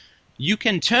you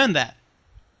can turn that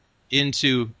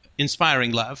into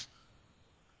inspiring love.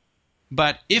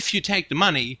 But if you take the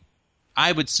money,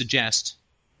 I would suggest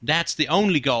that's the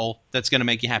only goal that's going to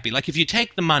make you happy. Like if you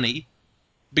take the money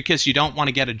because you don't want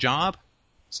to get a job,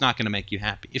 it's not going to make you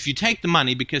happy. If you take the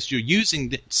money because you're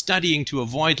using studying to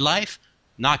avoid life,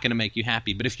 not going to make you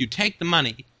happy. But if you take the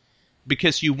money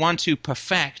because you want to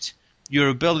perfect your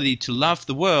ability to love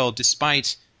the world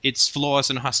despite its flaws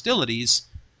and hostilities,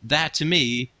 that to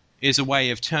me is a way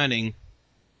of turning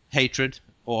hatred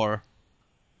or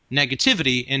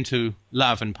negativity into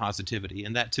love and positivity.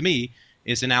 And that to me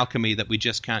is an alchemy that we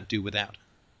just can't do without.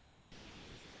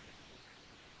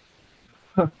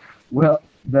 Well,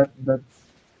 that's.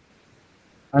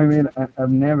 I mean,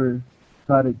 I've never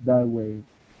thought it that way.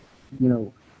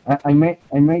 I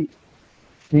might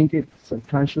think it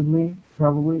subconsciously,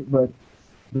 probably, but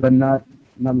not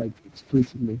like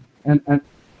explicitly. And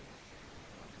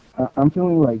I'm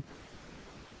feeling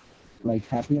like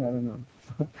happy. I don't know.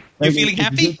 You're Like feeling it's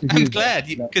happy? good to I'm hear glad,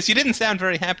 that. because you didn't sound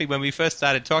very happy when we first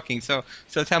started talking. So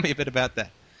tell me a bit about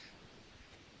that.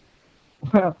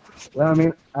 Well, I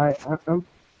mean, I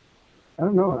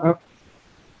don't know.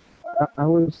 I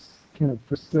was kind of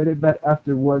frustrated, but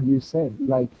after what you said,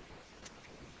 like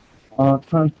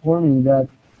transforming that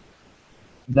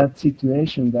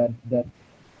situation, that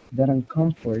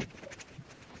uncomfort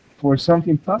for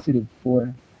something positive,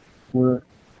 for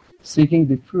seeking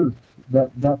the truth.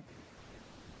 That's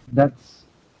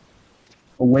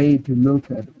a way to look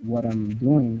at what I'm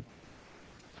doing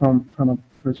from a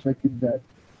perspective that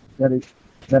it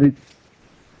that it's.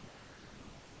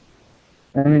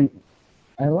 I mean,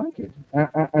 I like it,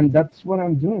 and that's what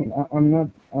I'm doing. I'm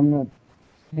not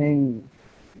staying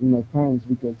in my parents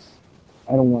because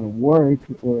I don't want to work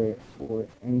or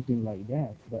anything like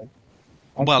that. But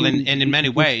Well, actually, and in many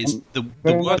ways, the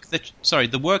very work much.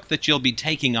 the work that you'll be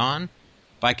taking on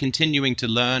by continuing to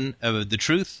learn the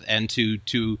truth and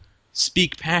to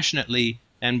speak passionately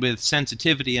and with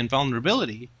sensitivity and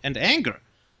vulnerability and anger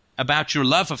about your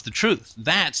love of the truth,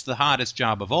 that's the hardest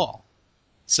job of all.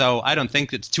 So I don't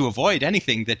think it's to avoid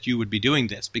anything that you would be doing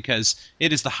this, because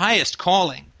it is the highest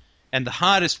calling and the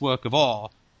hardest work of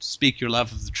all to speak your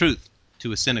love of the truth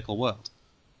to a cynical world.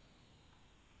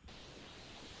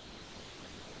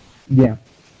 Yeah,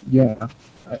 yeah,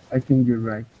 I think you're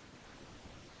right.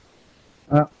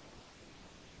 Uh,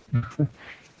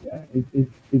 yeah,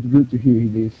 it's good to hear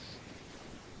this.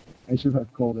 I should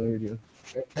have called earlier.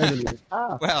 Earlier.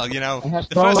 Well, I have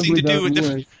the first trouble thing to with do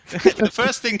that with word. the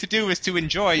first thing to do is to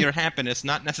enjoy your happiness,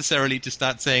 not necessarily to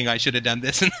start saying I should have done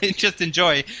this, and just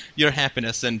enjoy your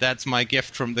happiness. And that's my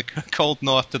gift from the cold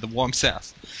north to the warm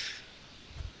south.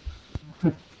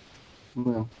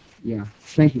 Well, yeah.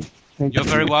 Thank you. Thank You're you.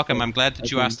 very welcome. I'm glad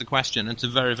that you Okay. asked the question. It's a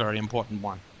very, very important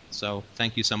one. So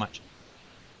thank you so much.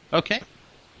 Okay.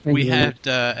 Thank We you very much.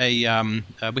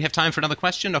 had we have time for another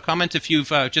question or comment. If you've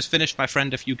just finished, my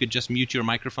friend, if you could just mute your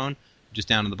microphone, just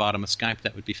down on the bottom of Skype,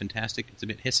 that would be fantastic. It's a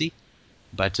bit hissy,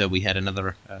 but we had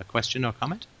another question or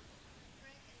comment.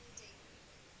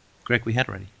 Greg, we had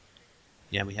already.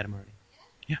 Yeah, we had him already.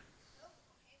 Yeah.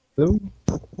 Hello?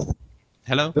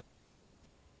 Hello.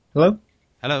 Hello?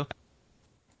 Hello.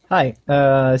 Hi,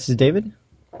 this is David.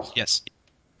 Yes.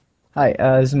 Hi,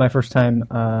 this is my first time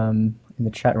in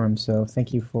the chat room, so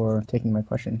thank you for taking my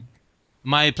question.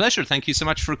 My pleasure. Thank you so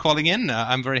much for calling in.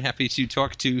 I'm very happy to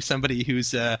talk to somebody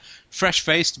who's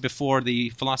fresh-faced before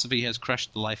the philosophy has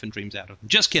crushed the life and dreams out of them.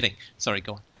 Just kidding. Sorry,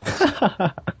 go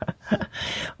on.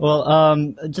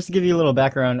 Well, just to give you a little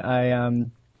background,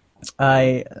 I'm an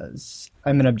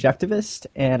objectivist,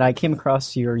 and I came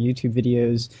across your YouTube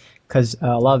videos because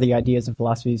a lot of the ideas and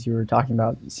philosophies you were talking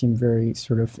about seem very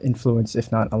sort of influenced,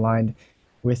 if not aligned,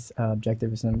 with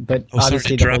objectivism. But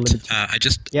obviously, the whole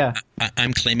yeah.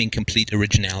 I'm claiming complete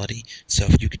originality, so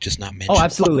if you could just not mention. Oh,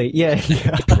 absolutely. Yeah.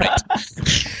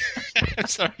 I'm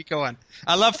sorry, go on.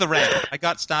 I love the rant. I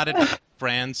got started with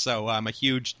brands, so I'm a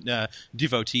huge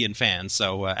devotee and fan.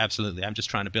 So absolutely, I'm just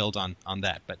trying to build on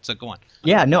that. But so go on.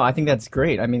 Yeah, no, I think that's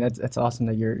great. I mean, that's awesome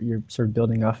that you're sort of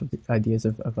building off of the ideas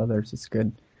of others. It's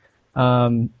good.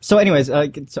 So anyways,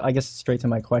 so I guess straight to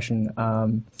my question.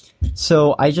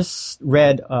 So I just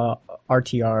read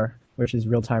RTR, which is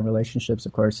real-time relationships,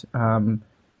 of course,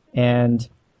 and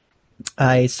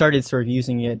I started sort of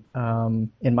using it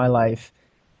in my life.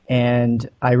 And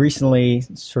I recently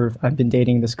I've been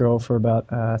dating this girl for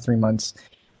about 3 months,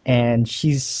 and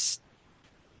she's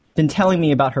been telling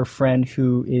me about her friend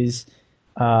who is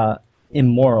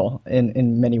immoral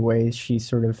in many ways. She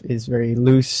sort of is very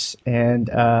loose and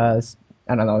I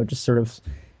don't know, just sort of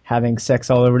having sex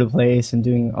all over the place and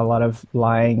doing a lot of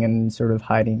lying and sort of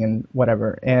hiding and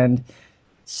whatever. And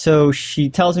so she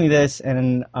tells me this,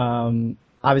 and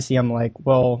obviously I'm like,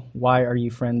 well, why are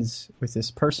you friends with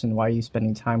this person? Why are you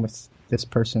spending time with this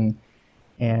person?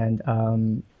 And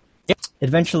it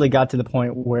eventually got to the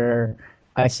point where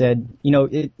I said,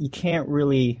 you can't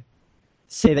really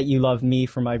say that you love me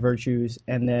for my virtues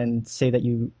and then say that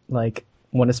you like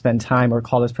want to spend time or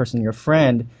call this person your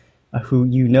friend who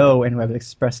you know and who have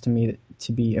expressed to me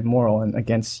to be immoral and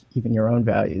against even your own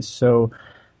values. So,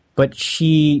 but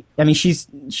she's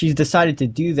decided to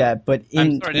do that. But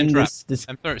I'm sorry to interrupt.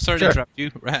 I'm sorry Sure. to interrupt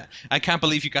you. I can't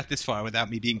believe you got this far without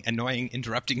me being annoying,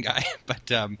 interrupting guy.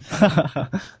 But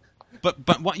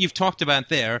but what you've talked about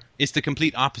there is the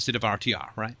complete opposite of RTR,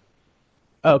 right?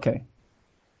 Okay.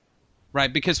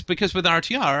 Right, because with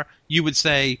RTR you would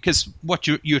say, because what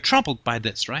you're troubled by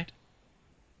this, right?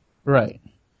 Right.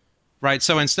 Right,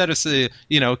 so instead of,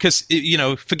 because,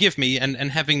 forgive me,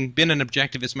 and having been an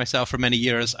objectivist myself for many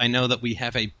years, I know that we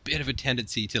have a bit of a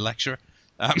tendency to lecture.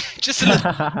 Just a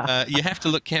little. You have to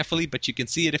look carefully, but you can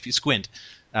see it if you squint.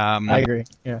 I agree,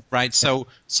 yeah. Right, so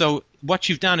what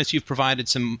you've done is you've provided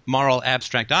some moral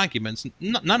abstract arguments,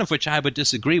 none of which I would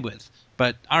disagree with,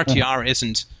 but RTR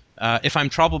isn't, if I'm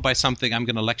troubled by something, I'm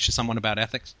going to lecture someone about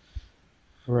ethics.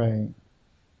 Right.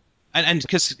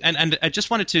 And I just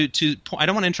wanted to I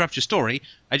don't want to interrupt your story.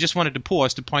 I just wanted to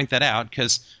pause to point that out,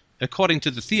 because according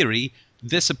to the theory,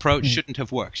 this approach shouldn't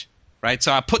have worked, right?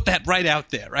 So I put that right out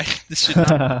there, right? This should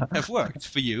not have worked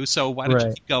for you. So why don't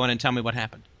you keep going and tell me what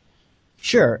happened?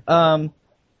 Sure.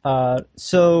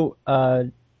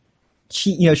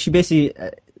 She basically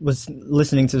was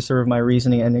listening to sort of my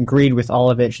reasoning and agreed with all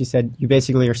of it. She said, you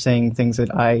basically are saying things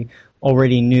that I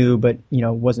already knew, but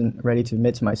wasn't ready to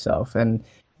admit to myself. And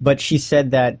but she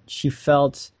said that she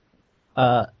felt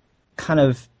kind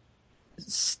of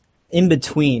in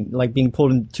between, like being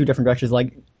pulled in two different directions,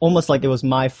 like almost like it was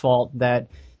my fault that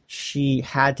she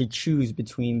had to choose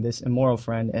between this immoral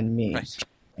friend and me.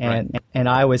 Right. And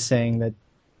I was saying that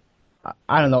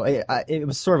I don't know, it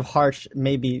was sort of harsh,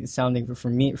 maybe sounding in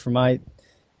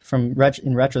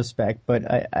retrospect,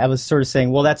 but I was sort of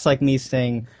saying, well, that's like me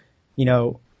saying,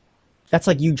 that's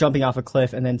like you jumping off a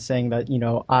cliff and then saying that,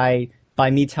 by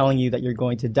me telling you that you're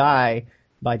going to die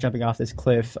by jumping off this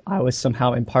cliff, I was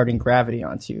somehow imparting gravity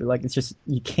onto you. Like, it's just,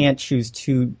 you can't choose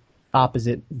two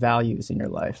opposite values in your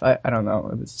life. I don't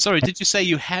know. Sorry, did you say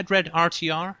you had read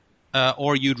RTR?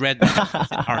 Or you'd read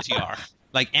RTR?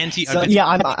 Like anti... So, yeah,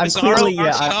 I'm clearly...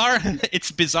 RTR?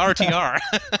 It's bizarre TR.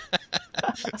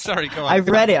 Sorry, go on. I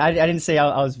read it. I didn't say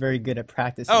I was very good at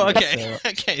practicing. Oh, okay. So,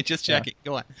 okay, just checking. Yeah.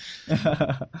 Go on.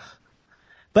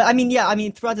 But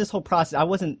throughout this whole process,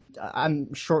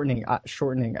 I'm shortening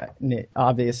it,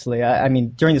 obviously.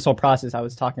 During this whole process, I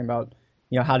was talking about,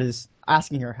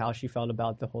 asking her how she felt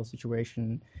about the whole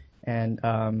situation. And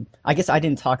I guess I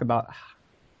didn't talk about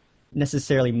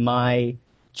necessarily my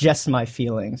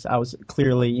feelings. I was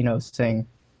clearly, saying,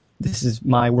 this is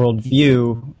my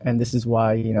worldview, and this is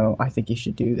why, I think you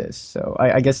should do this. So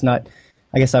I guess I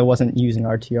wasn't using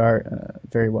RTR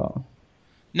very well.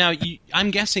 Now,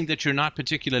 I'm guessing that you're not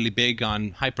particularly big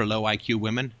on hyper low IQ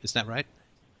women. Is that right?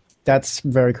 That's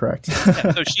very correct.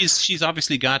 Yeah, so she's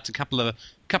obviously got a couple of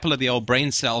the old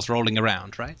brain cells rolling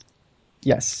around, right?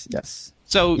 Yes.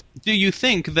 So, do you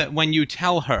think that when you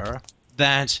tell her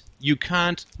that you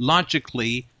can't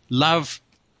logically love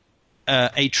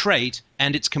a trait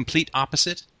and its complete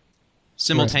opposite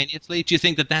simultaneously, right, do you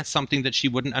think that that's something that she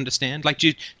wouldn't understand? Like,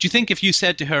 do you think if you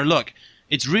said to her, look,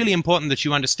 it's really important that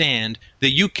you understand that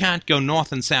you can't go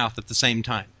north and south at the same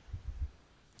time?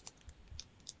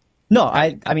 No,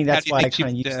 that's why I kind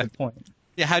of used the point.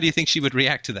 Yeah, how do you think she would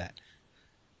react to that?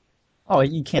 Oh,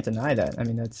 you can't deny that.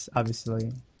 That's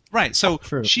obviously right. So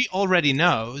true. She already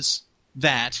knows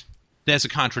that there's a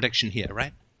contradiction here,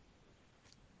 right?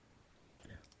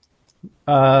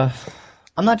 I'm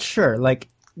not sure. Like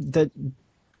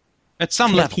at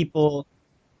some level, people,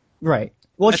 right?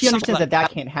 Well, she understands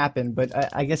that can't happen,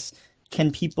 but I guess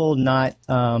can people not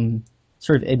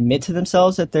sort of admit to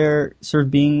themselves that they're sort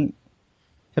of being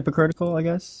hypocritical, I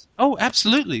guess? Oh,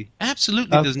 absolutely.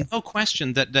 Absolutely. Okay. There's no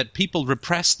question that people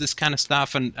repress this kind of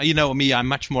stuff. And me, I'm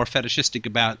much more fetishistic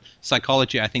about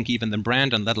psychology, I think, even than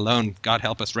Brandon, let alone, God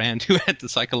help us, Rand, who had the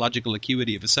psychological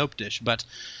acuity of a soap dish. But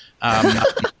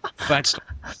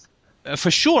for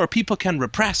sure, people can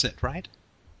repress it, right?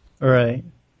 Right.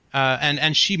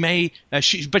 And she may, but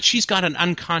she's got an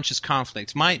unconscious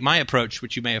conflict. My approach,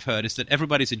 which you may have heard, is that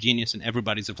everybody's a genius and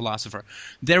everybody's a philosopher.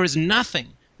 There is nothing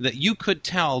that you could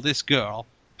tell this girl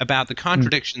about the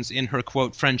contradictions in her,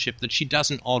 quote, friendship that she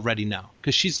doesn't already know.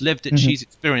 Because she's lived it, she's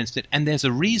experienced it, and there's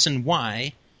a reason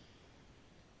why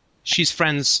she's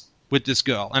friends with this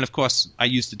girl. And, of course, I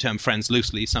use the term friends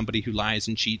loosely, somebody who lies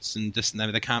and cheats and this and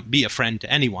that. They can't be a friend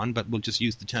to anyone, but we'll just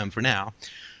use the term for now.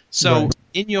 So, right,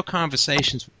 in your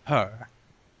conversations with her,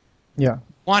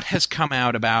 what has come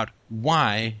out about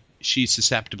why she's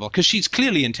susceptible? Because she's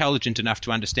clearly intelligent enough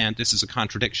to understand this is a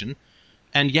contradiction,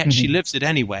 and yet she lives it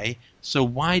anyway. So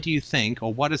why do you think,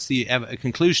 or what is the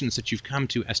conclusions that you've come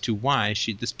to as to why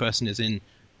this person is in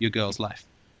your girl's life?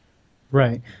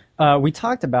 Right. We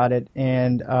talked about it,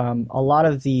 and a lot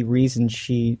of the reasons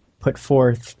she put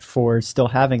forth for still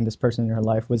having this person in her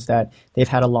life was that they've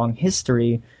had a long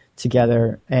history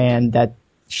together, and that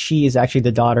she is actually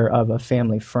the daughter of a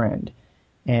family friend.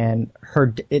 And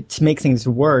to make things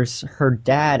worse, her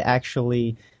dad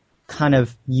actually kind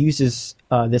of uses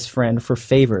this friend for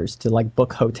favors to like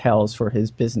book hotels for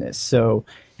his business. So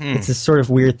it's this sort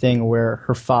of weird thing where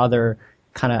her father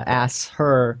kind of asks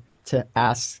her to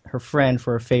ask her friend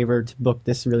for a favor to book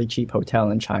this really cheap hotel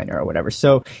in China or whatever.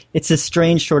 So it's a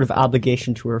strange sort of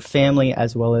obligation to her family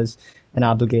as well as an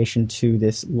obligation to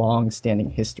this long-standing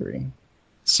history.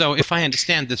 So if I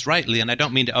understand this rightly, and I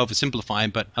don't mean to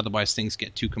oversimplify, but otherwise things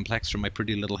get too complex for my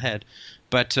pretty little head,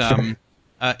 but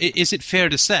is it fair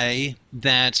to say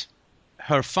that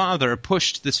her father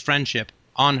pushed this friendship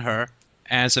on her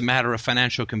as a matter of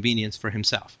financial convenience for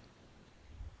himself?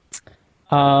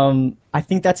 I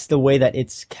think that's the way that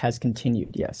it has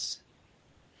continued, yes.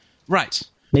 Right.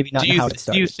 Maybe not how it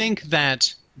started. Do you think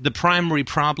that the primary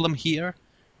problem here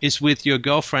is with your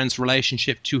girlfriend's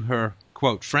relationship to her,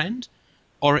 quote, friend,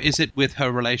 or is it with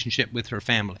her relationship with her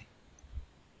family?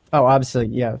 Oh, obviously,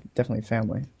 yeah, definitely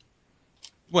family.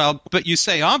 Well, but you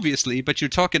say obviously, but you're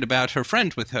talking about her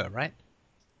friend with her, right?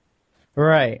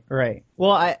 Right, right.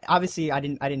 Well, I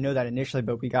didn't know that initially,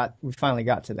 but we finally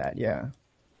got to that. Yeah.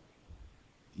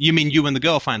 You mean you and the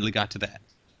girl finally got to that?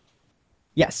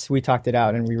 Yes, we talked it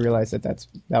out, and we realized that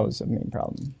was a main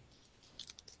problem.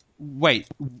 Wait,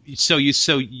 so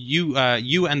you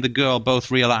and the girl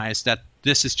both realized that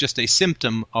this is just a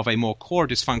symptom of a more core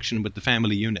dysfunction with the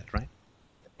family unit, right?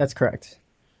 That's correct.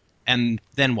 And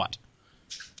then what?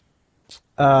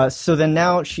 So then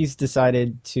now she's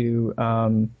decided to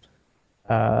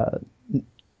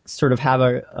sort of have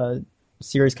a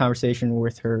serious conversation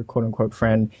with her quote unquote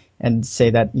friend and say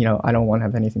that, I don't want to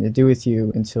have anything to do with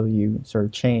you until you sort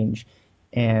of change.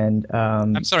 And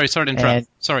I'm sorry to interrupt.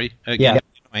 Sorry, yeah.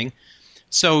 Annoying.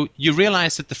 So you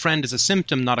realize that the friend is a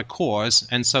symptom, not a cause,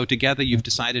 and so together you've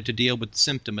decided to deal with the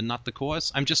symptom and not the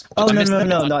cause.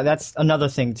 No. That's another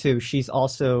thing too. She's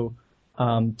also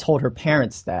told her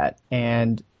parents that,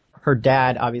 and her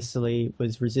dad obviously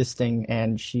was resisting,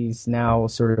 and she's now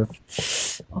sort of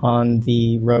on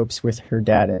the ropes with her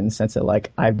dad in the sense that,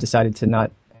 like, I've decided to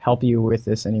not help you with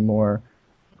this anymore,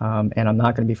 and I'm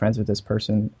not going to be friends with this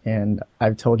person, and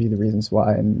I've told you the reasons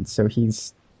why. And so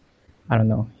he's, I don't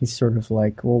know, he's sort of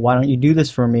like, well, why don't you do this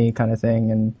for me, kind of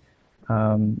thing.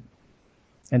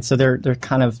 And so they're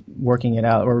kind of working it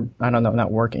out, or I don't know,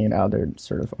 not working it out. They're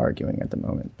sort of arguing at the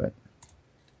moment, but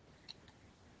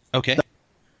okay.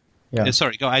 Yeah.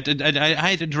 Sorry, go. I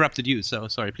had interrupted you, so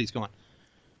sorry. Please go on.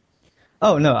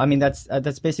 Oh no, I mean that's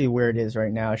basically where it is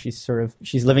right now. She's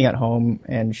living at home,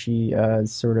 and she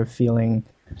is sort of feeling,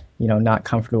 not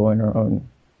comfortable in her own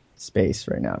space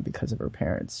right now because of her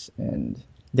parents, and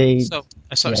they.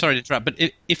 Sorry to interrupt, but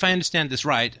if I understand this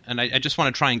right, and I just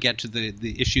want to try and get to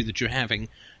the issue that you're having,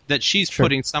 that she's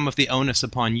putting some of the onus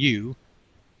upon you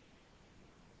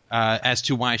as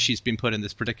to why she's been put in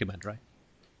this predicament, right?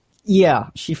 Yeah,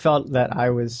 she felt that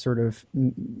I was sort of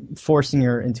forcing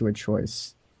her into a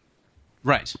choice.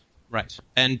 Right.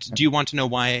 And do you want to know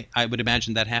why I would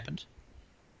imagine that happened?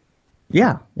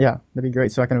 Yeah, that'd be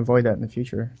great, so I can avoid that in the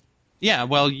future. Yeah,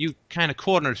 well, you kind of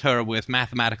cornered her with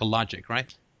mathematical logic,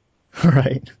 right?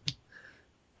 Right.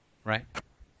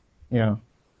 Yeah.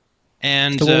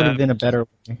 And so what would have been a better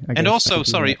way? And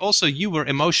also, you were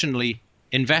emotionally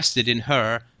invested in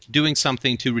her doing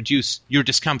something to reduce your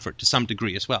discomfort to some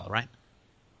degree as well, right?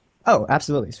 Oh,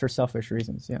 absolutely. It's for selfish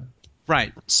reasons, yeah.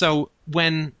 Right. So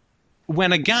when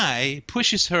a guy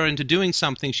pushes her into doing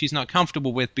something she's not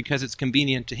comfortable with because it's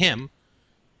convenient to him,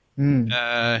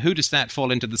 who does that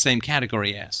fall into the same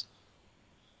category as?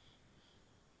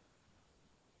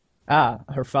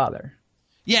 Her father.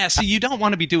 Yeah, so you don't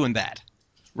want to be doing that,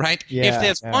 right? Yeah, if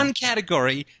there's one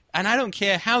category, and I don't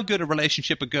care how good a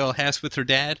relationship a girl has with her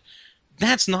dad,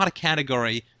 that's not a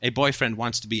category a boyfriend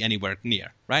wants to be anywhere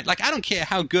near, right? Like, I don't care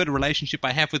how good a relationship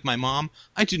I have with my mom.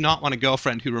 I do not want a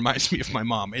girlfriend who reminds me of my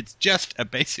mom. It's just a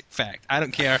basic fact. I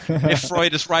don't care if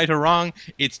Freud is right or wrong.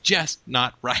 It's just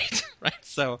not right, right?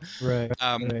 So, right.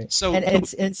 So, and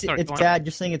it's bad.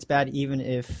 You're saying it's bad even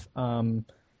if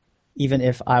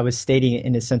I was stating it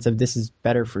in the sense of this is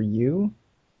better for you.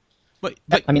 But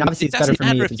I mean, obviously, it it's better for me.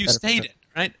 Doesn't matter if you state it,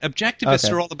 right?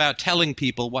 Objectivists are all about telling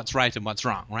people what's right and what's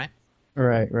wrong, right?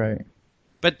 Right.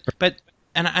 But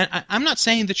I'm not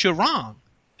saying that you're wrong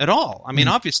at all. I mean,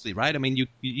 obviously, right? I mean,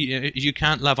 you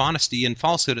can't love honesty and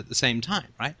falsehood at the same time,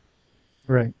 right?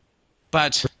 Right.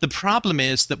 But the problem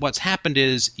is that what's happened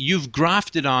is you've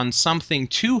grafted on something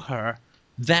to her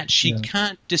that she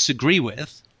can't disagree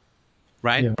with,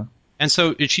 right? Yeah. And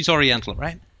so she's Oriental,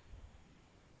 right?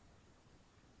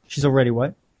 She's already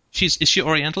what? Is she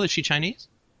Oriental? Is she Chinese?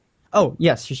 Oh,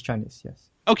 yes, she's Chinese, yes.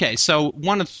 Okay, so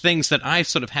one of the things that I've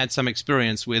sort of had some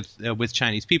experience with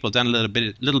Chinese people, done a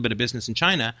little bit of business in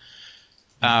China,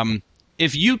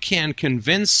 if you can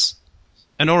convince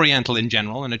an Oriental in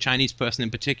general and a Chinese person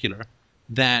in particular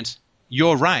that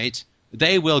you're right,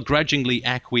 they will grudgingly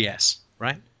acquiesce,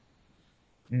 right?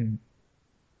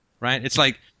 Right? It's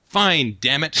like, fine,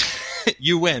 damn it,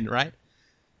 you win, right?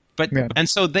 And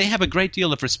so they have a great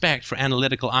deal of respect for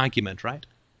analytical argument, right?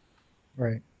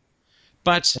 Right.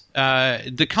 But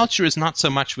the culture is not so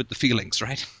much with the feelings,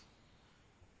 right?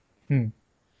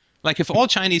 Like, if all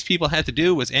Chinese people had to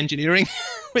do was engineering,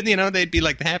 they'd be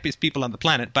like the happiest people on the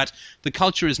planet. But the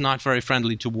culture is not very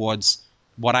friendly towards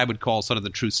what I would call sort of the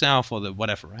true self or the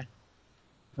whatever, right?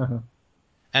 Uh-huh.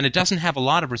 And it doesn't have a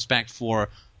lot of respect for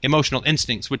emotional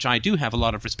instincts, which I do have a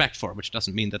lot of respect for, which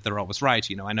doesn't mean that they're always right.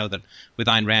 I know that with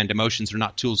Ayn Rand, emotions are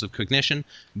not tools of cognition,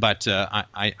 but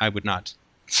I would not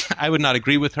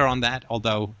agree with her on that,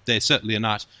 although they certainly are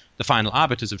not the final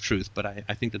arbiters of truth. But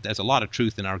I think that there's a lot of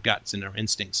truth in our guts, in our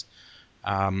instincts.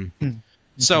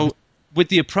 So with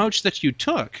the approach that you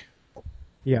took,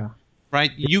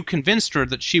 right? You convinced her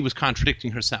that she was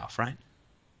contradicting herself, right?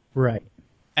 Right.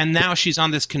 And now she's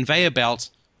on this conveyor belt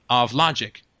of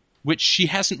logic, which she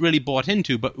hasn't really bought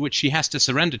into, but which she has to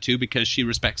surrender to because she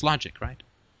respects logic, right?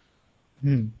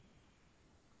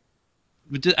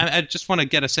 I just want to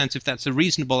get a sense if that's a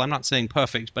reasonable, I'm not saying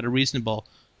perfect, but a reasonable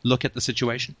look at the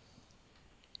situation.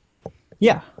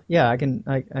 Yeah, I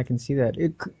can see that.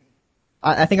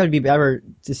 I think it would be better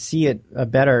to see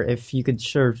it better if you could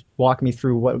sort of walk me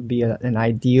through what would be an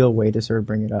ideal way to sort of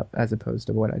bring it up as opposed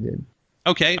to what I did.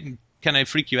 Okay, can I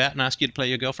freak you out and ask you to play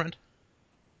your girlfriend?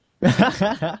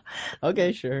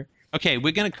 Okay, sure. Okay,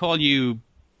 we're going to call you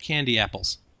Candy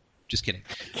Apples. Just kidding.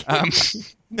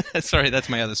 Sorry, that's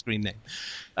my other screen name.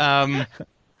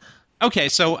 Okay,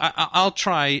 so I'll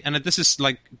try, and this is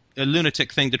like a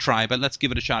lunatic thing to try, but let's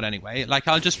give it a shot anyway. Like,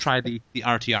 I'll just try the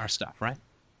RTR stuff, right?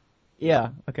 Yeah,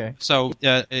 okay. So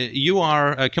you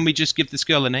are, can we just give this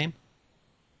girl a name?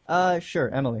 Sure,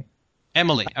 Emily.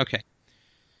 Emily, okay.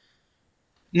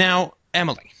 Now,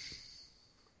 Emily,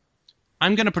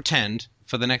 I'm going to pretend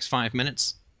for the next 5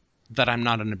 minutes that I'm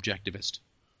not an objectivist.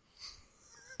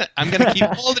 I'm going to keep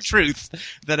all the truth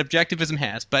that objectivism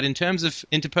has, but in terms of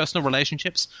interpersonal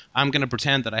relationships, I'm going to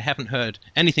pretend that I haven't heard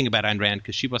anything about Ayn Rand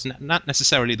because she was not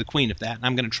necessarily the queen of that, and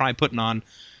I'm going to try putting on,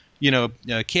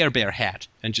 a Care Bear hat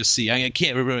and just see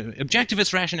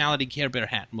objectivist rationality Care Bear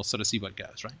hat, and we'll sort of see what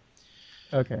goes, right?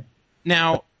 Okay.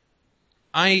 Now,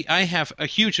 I have a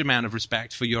huge amount of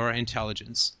respect for your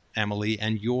intelligence, Emily,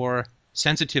 and your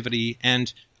sensitivity,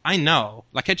 and I know,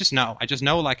 like I just know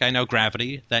like I know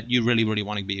gravity, that you really, really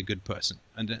want to be a good person.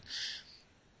 And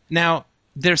now,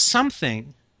 there's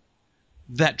something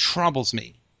that troubles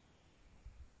me.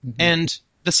 Mm-hmm. And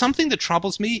the something that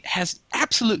troubles me has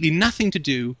absolutely nothing to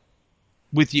do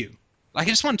with you. Like,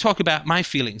 I just want to talk about my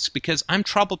feelings, because I'm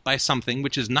troubled by something,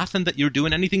 which is nothing that you're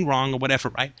doing anything wrong or whatever,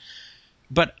 right?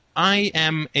 But I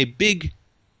am a big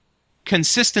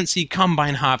consistency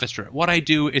combine harvester. What I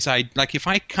do is if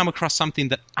I come across something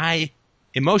that I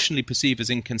emotionally perceive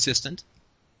as inconsistent,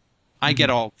 I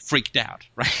get all freaked out,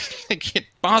 right? It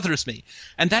bothers me.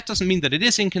 And that doesn't mean that it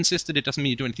is inconsistent. It doesn't mean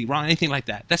you do anything wrong, anything like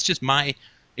that. That's just my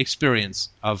experience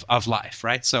of life,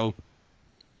 right? So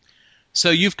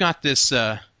you've got this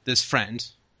friend,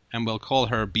 and we'll call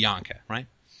her Bianca, right?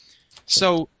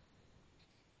 So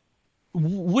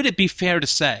would it be fair to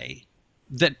say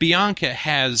that Bianca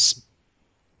has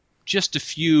just a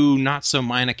few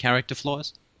not-so-minor character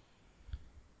flaws?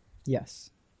 Yes.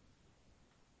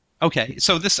 Okay,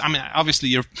 so obviously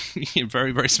you're a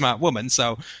very, very smart woman,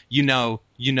 so you know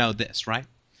this, right?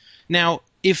 Now,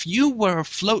 if you were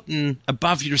floating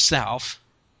above yourself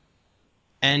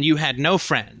and you had no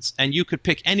friends and you could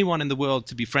pick anyone in the world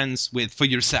to be friends with for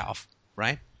yourself,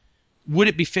 right? Would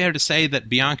it be fair to say that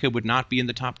Bianca would not be in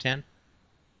the top 10?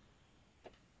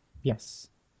 Yes.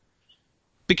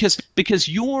 Because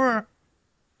your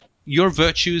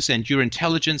virtues and your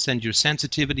intelligence and your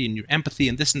sensitivity and your empathy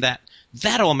and this and that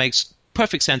all makes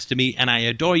perfect sense to me, and I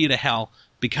adore you to hell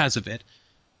because of it.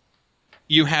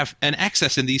 You have an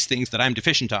access in these things that I'm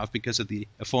deficient of because of the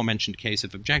aforementioned case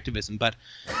of objectivism, but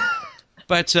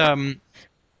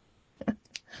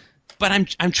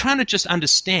I'm trying to just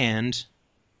understand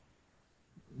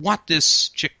what this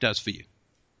chick does for you.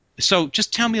 So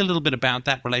just tell me a little bit about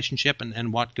that relationship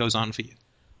and what goes on for you.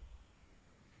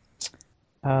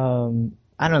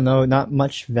 I don't know, not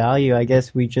much value. I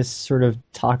guess we just sort of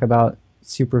talk about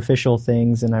superficial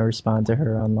things, and I respond to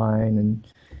her online, and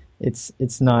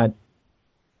it's not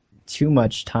too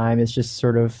much time. It's just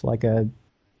sort of like I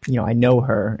know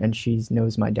her, and she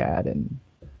knows my dad, and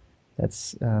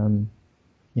that's, I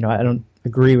don't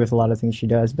agree with a lot of things she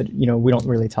does, but, we don't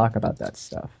really talk about that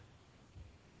stuff.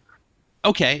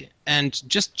 Okay, and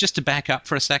just to back up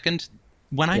for a second,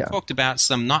 when I talked about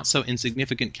some not so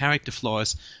insignificant character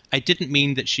flaws, I didn't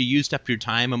mean that she used up your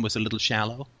time and was a little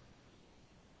shallow.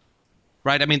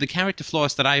 Right? I mean, the character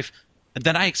flaws that I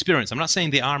experience, I'm not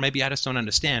saying they are, maybe I just don't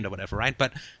understand or whatever, right?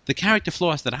 But the character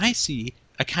flaws that I see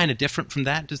are kind of different from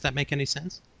that. Does that make any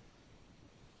sense?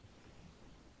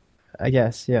 I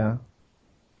guess, yeah.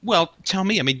 Well, tell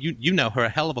me. I mean, you know her a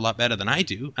hell of a lot better than I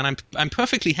do, and I'm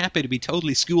perfectly happy to be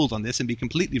totally schooled on this and be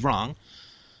completely wrong.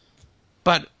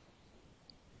 But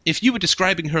if you were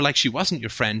describing her like she wasn't your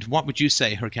friend, what would you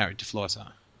say her character flaws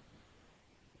are?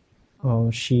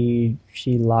 Oh, she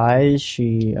lies.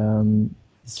 She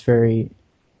is very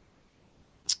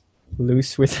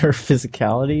loose with her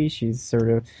physicality. She's sort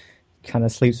of kind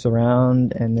of sleeps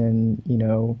around, and then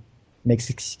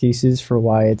makes excuses for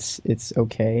why it's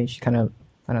okay. She kind of,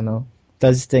 I don't know,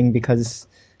 does things because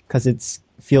it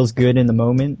feels good in the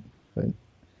moment, but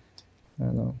I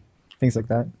don't know, things like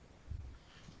that.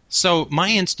 So my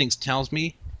instincts tells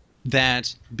me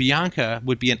that Bianca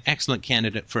would be an excellent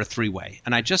candidate for a three-way,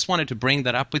 and I just wanted to bring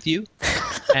that up with you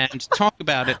and talk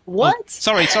about it. What? Oh,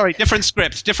 sorry, different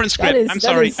script. I'm That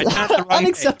sorry, is I turned the wrong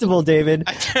unacceptable, David.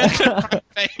 page. I turned the wrong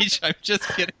page. I'm just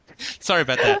kidding. Sorry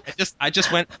about that. I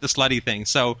just went the slutty thing.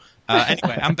 So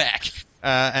anyway, I'm back,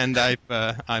 and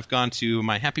I've gone to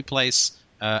my happy place.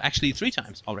 Actually, 3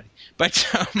 times already. But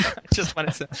I just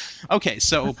wanted to. Okay,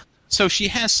 so she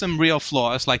has some real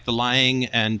flaws, like the lying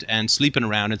and sleeping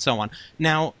around and so on.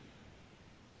 Now,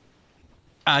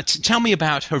 tell me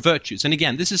about her virtues. And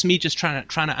again, this is me just trying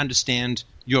to understand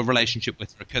your relationship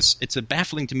with her, because it's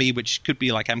baffling to me, which could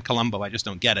be like I'm Columbo, I just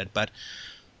don't get it. But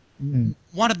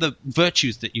what are the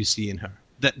virtues that you see in her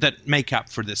that make up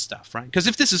for this stuff, right? Because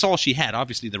if this is all she had,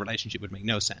 obviously the relationship would make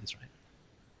no sense,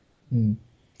 right?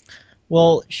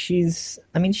 Well, she's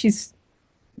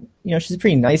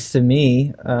pretty nice to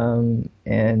me, and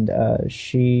I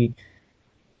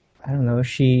don't know,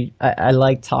 I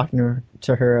like talking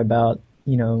to her about,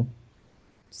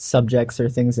 subjects or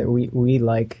things that we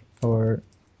like or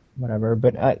whatever.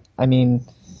 But I mean,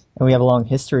 and we have a long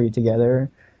history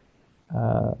together.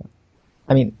 I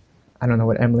mean, I don't know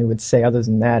what Emily would say other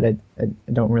than that. I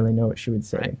don't really know what she would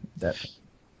say. Right. That.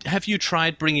 Have you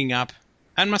tried bringing up?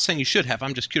 I'm not saying you should have.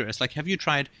 I'm just curious. Like, have you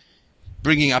tried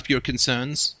bringing up your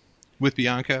concerns with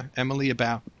Bianca, Emily,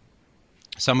 about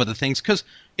some of the things? Because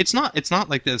it's not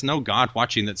like there's no God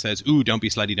watching that says, "Ooh, don't be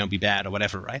slutty, don't be bad," or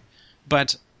whatever, right?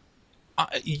 But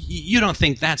you don't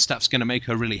think that stuff's going to make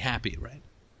her really happy, right?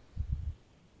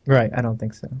 Right. I don't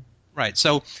think so. Right.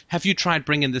 So have you tried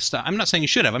bringing this stuff? I'm not saying you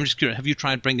should have. I'm just curious. Have you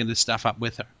tried bringing this stuff up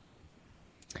with her?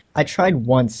 I tried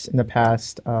once in the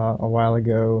past, a while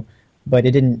ago, but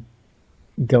it didn't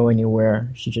go anywhere.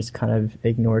 She just kind of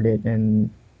ignored it, and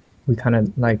we kind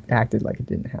of acted like it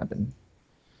didn't happen.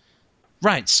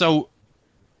 Right. So,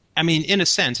 I mean, in a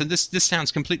sense, and this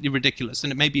sounds completely ridiculous,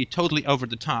 and it may be totally over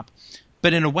the top,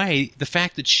 but in a way, the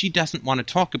fact that she doesn't want to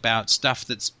talk about stuff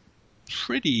that's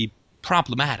pretty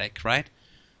problematic, right?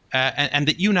 And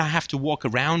that you now have to walk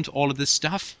around all of this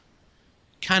stuff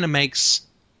kind of makes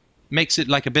it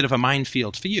like a bit of a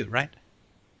minefield for you, right?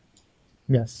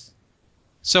 Yes.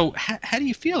 So how do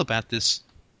you feel about this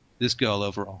girl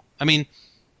overall? I mean,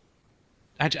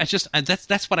 I just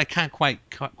that's what I can't quite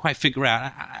figure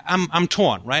out. I'm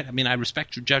torn, right? I mean, I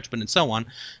respect your judgment and so on,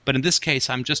 but in this case,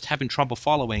 I'm just having trouble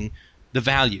following the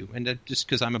value, and just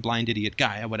because I'm a blind idiot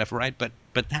guy or whatever, right? But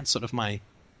that's sort of my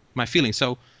feeling.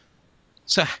 So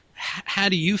how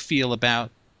do you feel about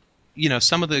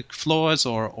some of the flaws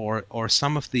or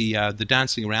some of the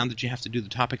dancing around that you have to do, the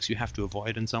topics you have to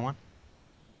avoid, and so on?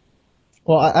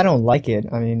 Well, I don't like it.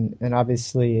 I mean, and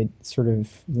obviously it sort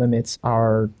of limits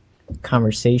our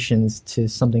conversations to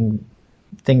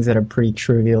things that are pretty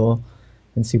trivial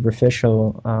and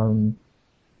superficial.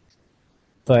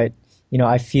 But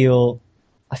I feel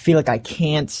like I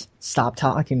can't stop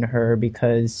talking to her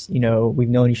because we've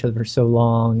known each other for so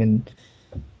long, and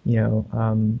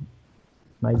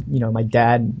my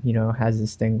dad has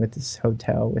this thing with this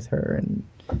hotel with her, and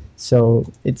so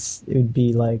it would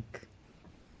be like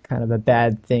kind of a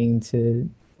bad thing to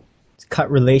cut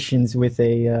relations with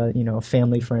a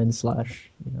family friend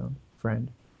 /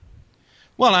 friend.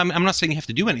 Well, I'm not saying you have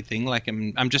to do anything. Like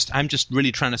I'm just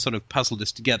really trying to sort of puzzle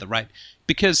this together, right?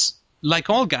 Because like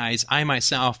all guys, I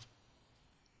myself,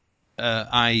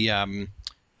 I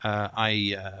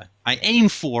aim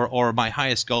for, or my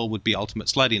highest goal would be ultimate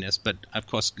sluttiness, but of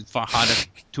course it's far harder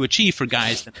to achieve for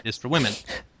guys than it is for women.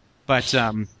 But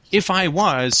if I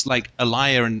was like a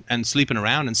liar and sleeping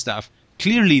around and stuff,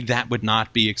 clearly that would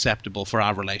not be acceptable for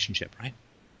our relationship, right?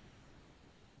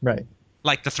 Right.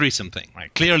 Like the threesome thing,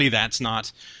 right? Clearly that's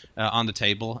not on the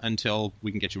table until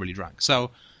we can get you really drunk.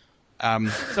 So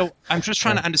I'm just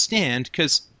trying to understand,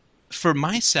 because for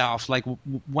myself, like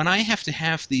when I have to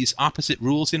have these opposite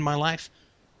rules in my life,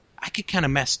 I get kind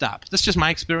of messed up. That's just my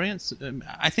experience.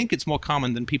 I think it's more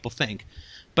common than people think.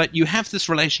 But you have this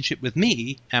relationship with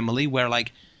me, Emily, where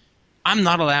like I'm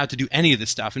not allowed to do any of this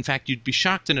stuff. In fact, you'd be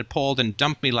shocked and appalled and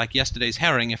dump me like yesterday's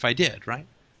herring if I did, right?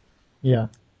 Yeah.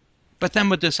 But then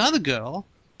with this other girl,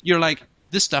 you're like,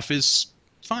 this stuff is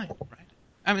fine, right?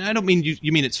 I mean, I don't mean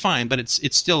you mean it's fine, but it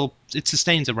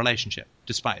sustains a relationship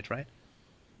despite, right?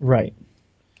 Right.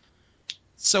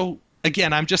 So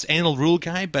again, I'm just anal rule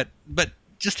guy, but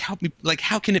just help me. Like,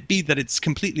 how can it be that it's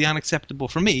completely unacceptable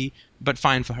for me, but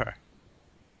fine for her?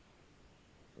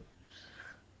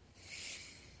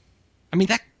 I mean,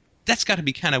 that's got to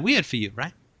be kind of weird for you,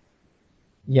 right?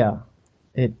 Yeah,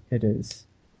 it is.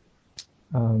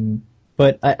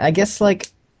 But I guess like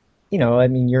you know, I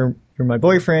mean, you're my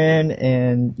boyfriend,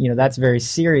 and you know that's very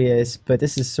serious. But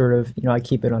this is sort of, you know, I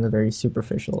keep it on a very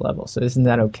superficial level. So isn't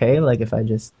that okay? Like if I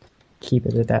just keep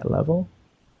it at that level?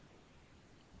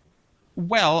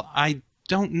 Well, I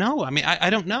don't know. I mean, I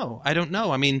don't know. I don't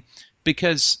know. I mean,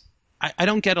 because I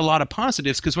don't get a lot of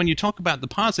positives, because when you talk about the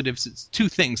positives, it's two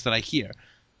things that I hear.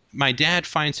 My dad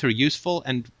finds her useful,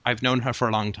 and I've known her for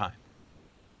a long time.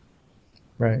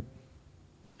 Right.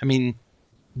 I mean,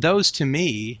 those to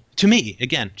me,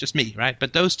 again, just me, right?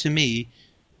 But those to me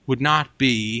would not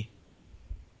be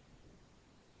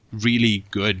really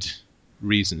good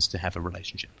reasons to have a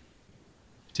relationship,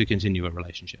 to continue a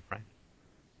relationship, right?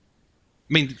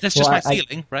 I mean, that's just my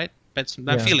feeling, right? That's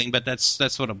my feeling, but that's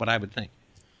sort of what I would think.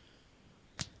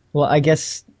 Well, I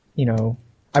guess, you know,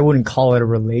 I wouldn't call it a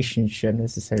relationship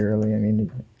necessarily. I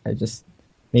mean, I just,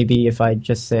 maybe if I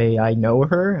just say I know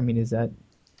her, I mean, is that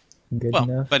good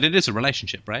enough? But it is a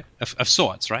relationship, right? Of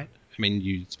sorts, right? I mean,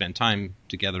 you spend time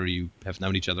together, you have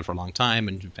known each other for a long time,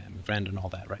 and you're family friend and all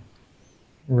that, right?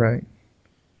 Right.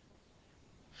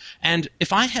 And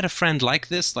if I had a friend like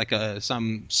this, like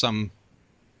some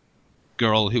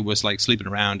girl who was like sleeping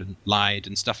around and lied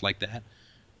and stuff like that,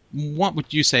 what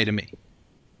would you say to me?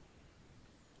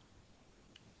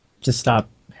 Just stop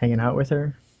hanging out with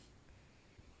her?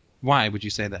 Why would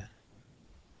you say that?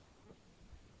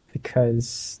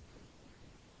 Because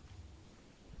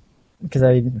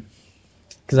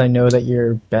I know that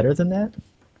you're better than that.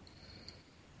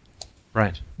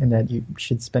 Right. And that you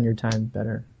should spend your time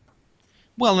better.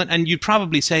 Well, and you'd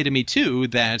probably say to me too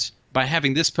that by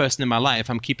having this person in my life,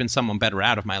 I'm keeping someone better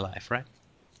out of my life, right?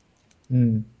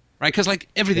 Mm. Right? Because like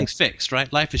everything's fixed,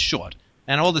 right? Life is short.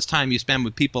 And all this time you spend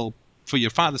with people for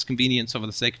your father's convenience or for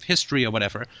the sake of history or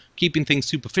whatever, keeping things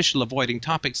superficial, avoiding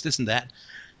topics, this and that,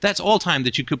 that's all time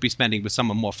that you could be spending with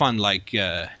someone more fun like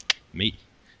me.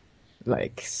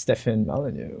 Like Stefan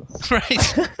Molyneux.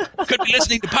 Right. Could be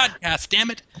listening to podcasts,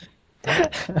 damn it.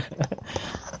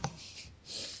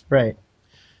 Right.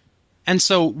 And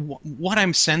so what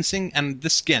I'm sensing, and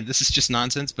this is just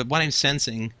nonsense, but what I'm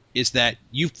sensing is that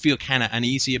you feel kind of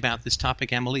uneasy about this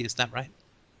topic, Emily. Is that right?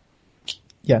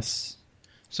 Yes.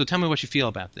 So tell me what you feel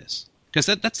about this. Because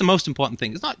that's the most important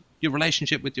thing. It's not your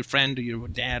relationship with your friend or your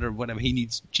dad or whatever. He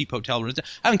needs cheap hotel rooms.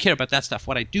 I don't care about that stuff.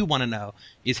 What I do want to know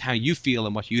is how you feel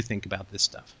and what you think about this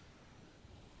stuff.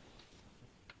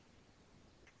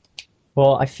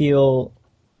 Well, I feel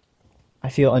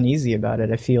uneasy about it.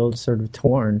 I feel sort of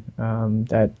torn,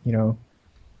 that, you know,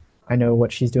 I know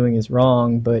what she's doing is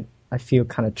wrong, but I feel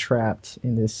kind of trapped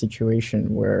in this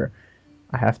situation where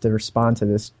I have to respond to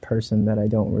this person that I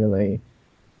don't really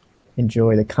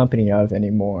enjoy the company of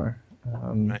anymore.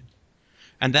 Right.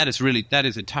 And that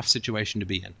is a tough situation to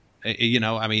be in. You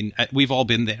know, I mean, we've all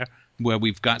been there where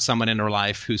we've got someone in our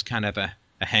life who's kind of a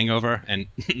hangover, and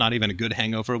not even a good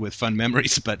hangover with fun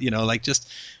memories, but, you know, like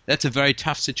just that's a very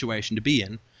tough situation to be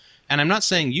in. And I'm not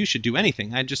saying you should do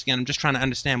anything. I'm just trying to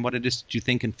understand what it is that you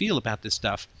think and feel about this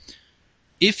stuff.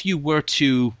 If you were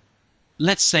to,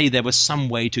 let's say there was some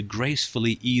way to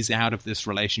gracefully ease out of this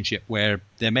relationship where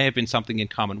there may have been something in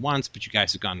common once, but you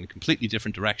guys have gone in completely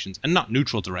different directions, and not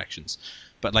neutral directions,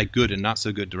 but like good and not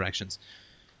so good directions.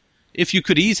 If you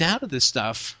could ease out of this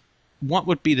stuff, what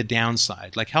would be the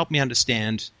downside? Like, help me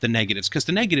understand the negatives, because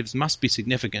the negatives must be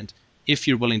significant if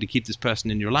you're willing to keep this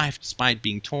person in your life despite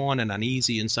being torn and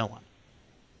uneasy and so on.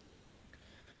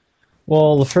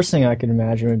 Well, the first thing I could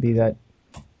imagine would be that,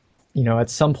 you know,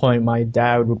 at some point my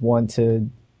dad would want to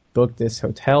book this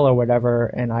hotel or whatever,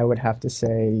 and I would have to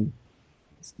say,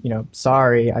 you know,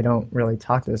 sorry, I don't really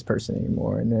talk to this person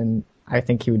anymore. And then I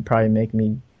think he would probably make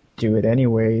me do it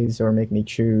anyways, or make me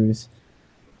choose.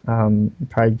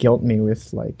 Probably guilt me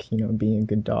with, like, you know, being a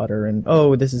good daughter and,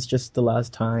 oh, this is just the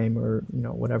last time, or, you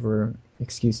know, whatever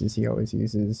excuses he always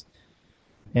uses.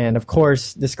 And of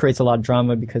course, this creates a lot of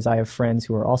drama because I have friends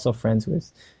who are also friends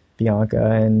with Bianca,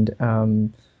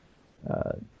 and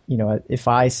you know, if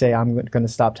I say I'm going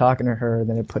to stop talking to her,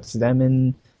 then it puts them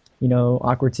in, you know,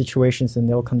 awkward situations, and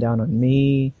they'll come down on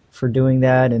me for doing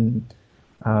that, and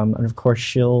of course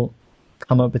she'll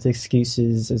come up with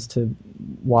excuses as to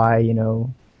why, you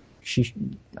know,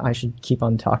 I should keep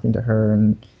on talking to her,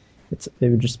 and it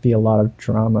would just be a lot of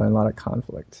drama and a lot of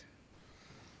conflict.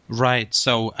 Right.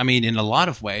 So, I mean, in a lot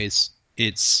of ways,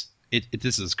 this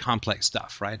is complex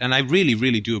stuff, right? And I really,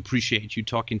 really do appreciate you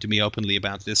talking to me openly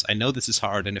about this. I know this is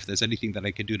hard, and if there's anything that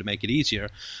I could do to make it easier,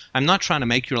 I'm not trying to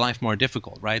make your life more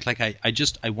difficult, right? Like, I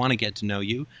want to get to know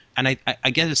you, and I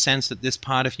get a sense that this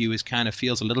part of you is kind of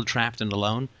feels a little trapped and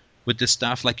alone with this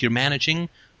stuff. Like, you're managing,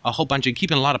 a whole bunch of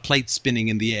keeping a lot of plates spinning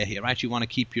in the air here, right? You want to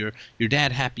keep your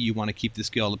dad happy, you want to keep this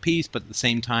girl at peace, but at the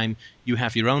same time you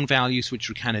have your own values which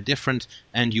are kind of different,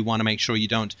 and you want to make sure you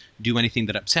don't do anything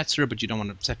that upsets her, but you don't want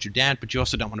to upset your dad, but you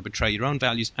also don't want to betray your own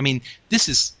values. I mean, this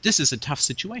is a tough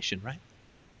situation, right?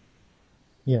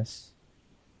 Yes.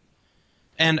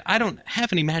 And I don't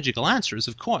have any magical answers,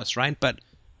 of course, right?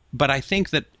 But I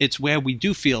think that it's where we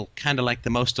do feel kind of like the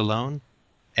most alone,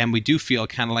 and we do feel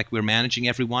kind of like we're managing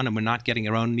everyone and we're not getting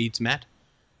our own needs met.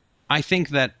 I think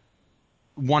that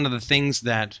one of the things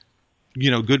that,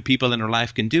 good people in our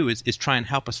life can do is try and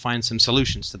help us find some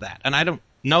solutions to that. And I don't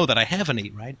know that I have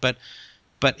any, right? But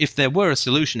if there were a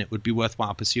solution, it would be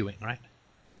worthwhile pursuing, right?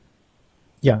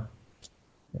 Yeah.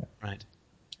 Right.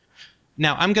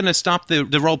 Now, I'm going to stop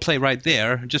the role play right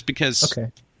there, just because,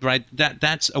 okay. Right,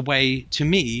 that's a way to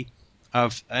me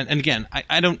of, and again,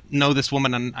 I don't know this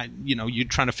woman, and you're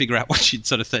trying to figure out what she'd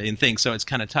sort of say and think, so it's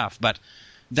kind of tough. But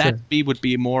that would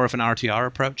be more of an RTR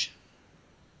approach.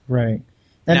 Right.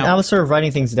 And now, I was sort of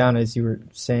writing things down as you were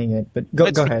saying it, but go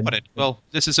ahead. Well,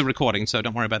 this is a recording, so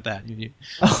don't worry about that.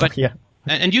 But yeah.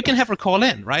 And you can have her call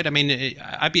in, right? I mean,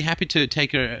 I'd be happy to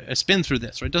take a spin through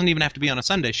this. Right? It doesn't even have to be on a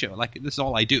Sunday show. Like, this is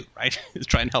all I do, right? Is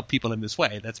try and help people in this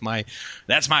way. That's my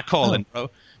call in, bro.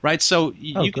 Right? So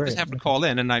you can just have her call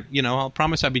in, and I'll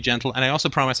promise I'll be gentle, and I also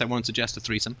promise I won't suggest a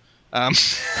threesome,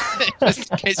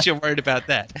 just in case you're worried about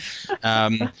that.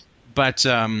 What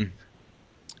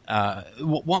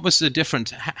was the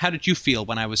difference? How did you feel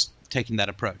when I was taking that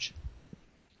approach?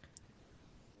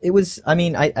 It was,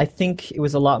 I think it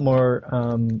was a lot more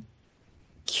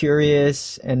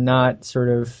curious and not sort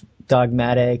of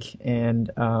dogmatic. And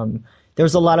there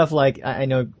was a lot of I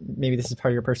know maybe this is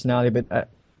part of your personality, but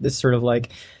this sort of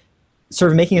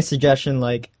making a suggestion,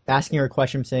 asking her a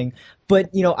question, saying,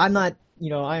 but, I'm not,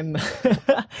 I'm,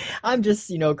 I'm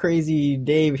just, crazy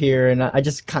Dave here. And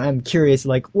I'm curious,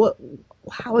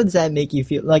 how does that make you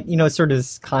feel? Sort of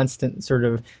this constant sort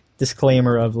of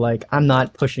disclaimer of I'm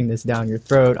not pushing this down your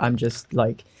throat. I'm just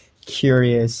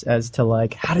curious as to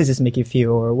how does this make you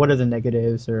feel, or what are the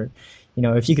negatives, or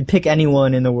if you could pick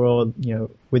anyone in the world,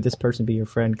 would this person be your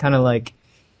friend? Kind of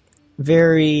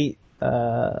very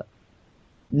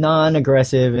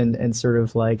non-aggressive and sort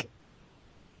of I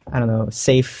don't know,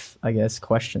 safe, I guess,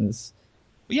 questions.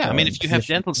 Yeah, I mean, if you have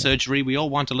dental surgery, we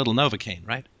all want a little Novocaine,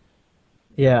 right?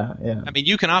 Yeah. I mean,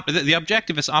 you can the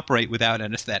objective is operate without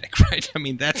anesthetic, right? I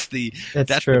mean, that's the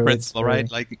principle,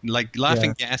 right? Like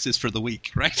laughing gas is for the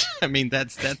weak, right? I mean,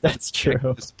 that's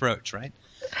true. This approach, right?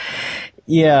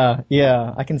 Yeah,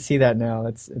 I can see that now.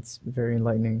 It's very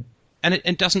enlightening. And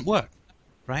it doesn't work,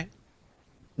 right?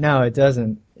 No, it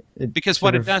doesn't. Because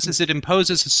what it does is it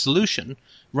imposes a solution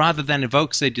rather than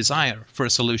evokes a desire for a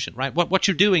solution, right? What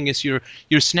you're doing is you're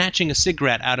snatching a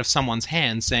cigarette out of someone's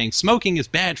hand saying, smoking is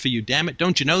bad for you, damn it,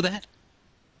 don't you know that?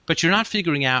 But you're not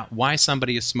figuring out why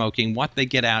somebody is smoking, what they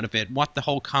get out of it, what the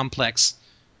whole complex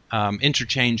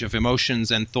interchange of emotions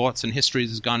and thoughts and histories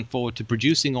has gone forward to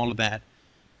producing all of that.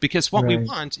 Because what we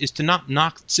want is to not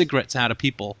knock cigarettes out of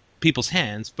people's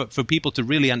hands, but for people to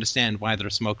really understand why they're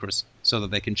smokers so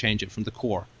that they can change it from the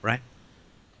core, right?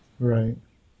 Right.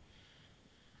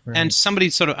 And somebody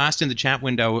sort of asked in the chat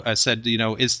window, said,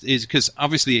 is because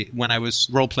obviously when I was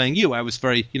role-playing you, I was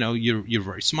very, you're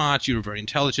very smart, you're very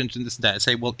intelligent, and this and that. I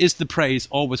say, well, is the praise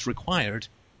always required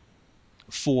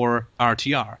for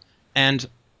RTR? And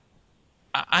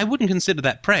I wouldn't consider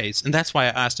that praise, and that's why I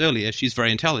asked earlier, she's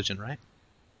very intelligent, right?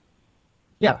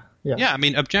 Yeah. Yeah, I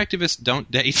mean, objectivists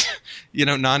don't date,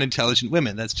 non-intelligent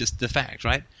women. That's just the fact,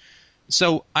 right?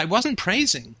 So I wasn't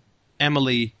praising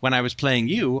Emily when I was playing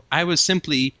you. I was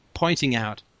simply pointing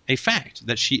out a fact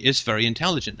that she is very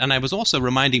intelligent. And I was also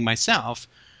reminding myself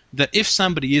that if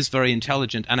somebody is very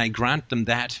intelligent and I grant them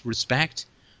that respect,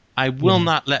 I will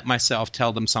not let myself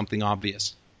tell them something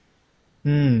obvious.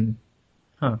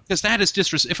 Because that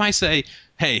is if I say,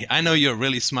 hey, I know you're a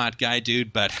really smart guy,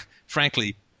 dude, but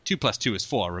frankly, 2 + 2 is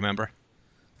 4, remember?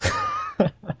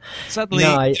 Suddenly,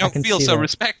 you don't feel so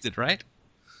respected, right?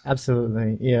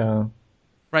 Absolutely, yeah.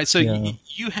 Right, so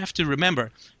you have to remember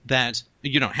that,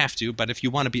 you don't have to, but if you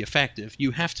want to be effective,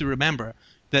 you have to remember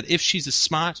that if she's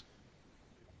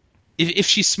if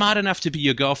she's smart enough to be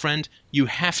your girlfriend, you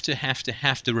have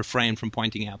to refrain from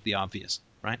pointing out the obvious,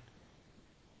 right?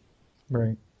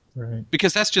 Right.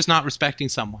 Because that's just not respecting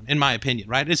someone, in my opinion,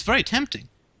 right? It's very tempting.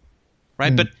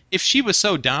 Right? But if she was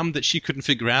so dumb that she couldn't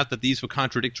figure out that these were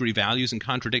contradictory values and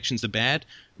contradictions are bad,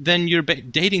 then you're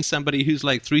dating somebody who's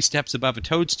 3 steps above a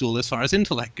toadstool as far as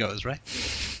intellect goes, right?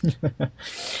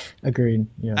 Agreed.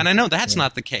 Yeah. And I know that's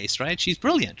not the case, right? She's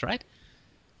brilliant, right?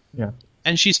 Yeah.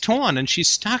 And she's torn and she's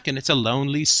stuck, and it's a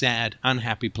lonely, sad,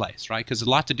 unhappy place, right? Because a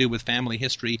lot to do with family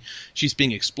history. She's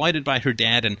being exploited by her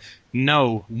dad, and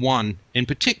no one, in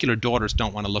particular, daughters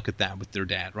don't want to look at that with their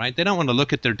dad, right? They don't want to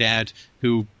look at their dad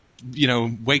who,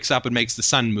 wakes up and makes the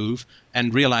sun move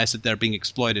and realize that they're being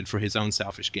exploited for his own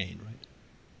selfish gain, right?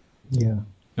 Yeah.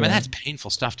 I mean, that's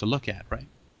painful stuff to look at, right?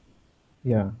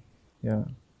 Yeah. Yeah.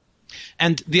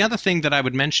 And the other thing that I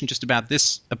would mention just about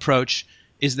this approach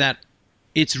is that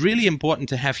it's really important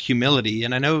to have humility.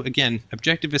 And I know, again,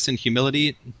 objectivists and humility,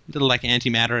 a little like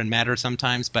antimatter and matter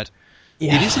sometimes, but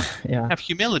it isn't have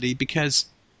humility because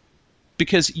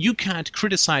you can't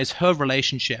criticize her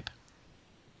relationship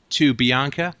to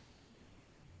Bianca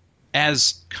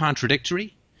as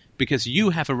contradictory because you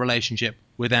have a relationship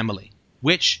with Emily,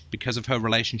 which, because of her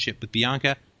relationship with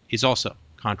Bianca, is also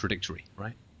contradictory,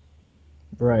 right?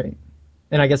 Right.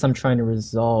 And I guess I'm trying to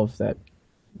resolve that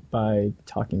by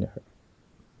talking to her.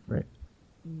 Right.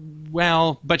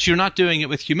 Well, but you're not doing it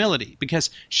with humility because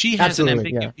she has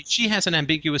Absolutely, she has an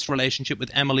ambiguous relationship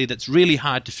with Emily that's really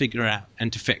hard to figure out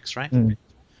and to fix, right?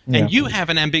 Yeah. And you have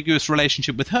an ambiguous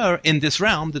relationship with her in this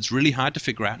realm that's really hard to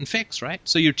figure out and fix, right?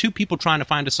 So you're two people trying to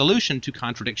find a solution to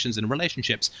contradictions in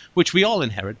relationships, which we all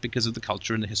inherit because of the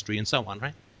culture and the history and so on,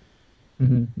 right?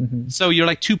 So you're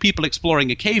like two people exploring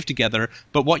a cave together,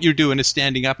 but what you're doing is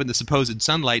standing up in the supposed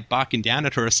sunlight, barking down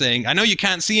at her, saying, "I know you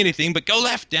can't see anything, but go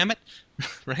left, damn it!"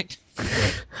 Right?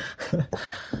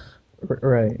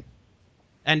 Right.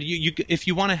 And you, if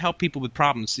you want to help people with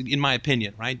problems, in my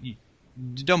opinion, right, you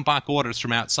don't bark orders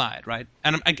from outside, right?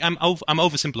 And I'm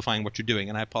oversimplifying what you're doing,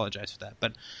 and I apologize for that,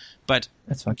 but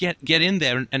That's fine. get in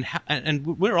there, and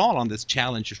we're all on this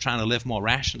challenge of trying to live more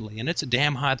rationally, and it's a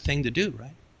damn hard thing to do,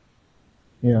 right?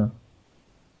 Yeah.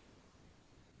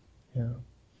 Yeah.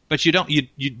 But you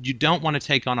don't want to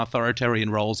take on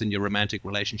authoritarian roles in your romantic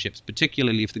relationships,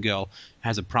 particularly if the girl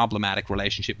has a problematic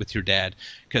relationship with your dad,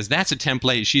 because that's a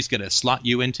template she's going to slot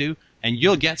you into, and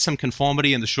you'll get some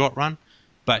conformity in the short run,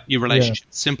 but your relationship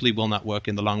simply will not work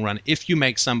in the long run if you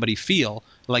make somebody feel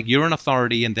like you're an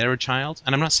authority and they're a child.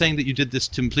 And I'm not saying that you did this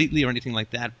completely or anything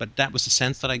like that, but that was the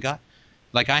sense that I got.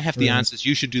 Like, I have the answers.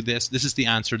 You should do this. This is the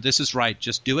answer. This is right.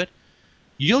 Just do it.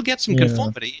 You'll get some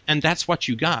conformity, and that's what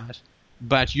you got.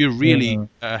 But you're really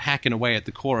hacking away at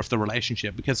the core of the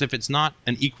relationship, because if it's not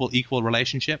an equal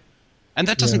relationship, and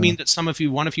that doesn't mean that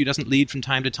one of you doesn't lead from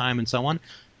time to time and so on.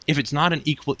 If it's not an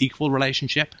equal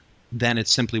relationship, then it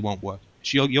simply won't work.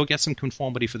 You'll get some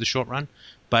conformity for the short run,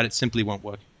 but it simply won't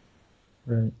work.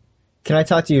 Right. Can I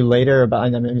talk to you later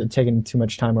about, I'm taking too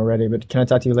much time already, but can I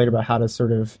talk to you later about how to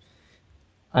sort of,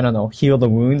 I don't know, heal the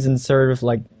wounds and sort of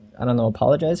like, I don't know,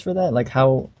 apologize for that? Like,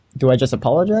 how do I just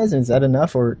apologize? Is that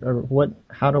enough? Or what,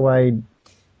 how do I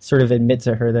sort of admit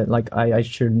to her that, like, I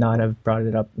should not have brought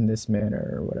it up in this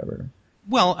manner or whatever?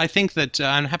 Well, I think that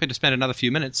I'm happy to spend another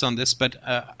few minutes on this, but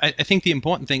I think the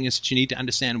important thing is that you need to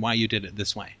understand why you did it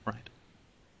this way, right?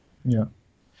 Yeah.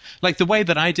 Like the way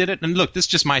that I did it, and look, this is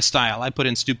just my style. I put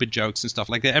in stupid jokes and stuff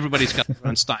like that. Everybody's got their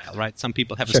own style, right? Some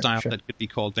people have a style that could be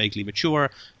called vaguely mature,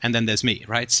 and then there's me,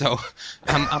 right? So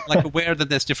I'm like aware that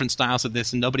there's different styles of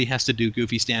this, and nobody has to do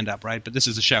goofy stand-up, right? But this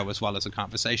is a show as well as a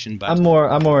conversation. But I'm more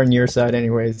on your side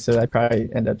anyway, so I probably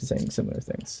end up saying similar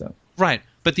things. So right,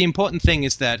 but the important thing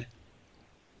is that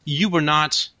you were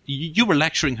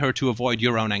lecturing her to avoid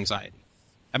your own anxiety.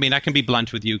 I mean, I can be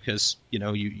blunt with you because,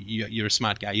 you're a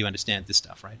smart guy. You understand this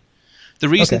stuff, right? The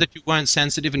reason that you weren't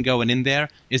sensitive and going in there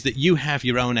is that you have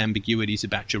your own ambiguities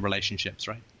about your relationships,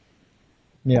 right?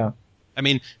 Yeah. I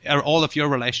mean, are all of your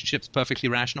relationships perfectly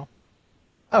rational?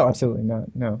 Oh, absolutely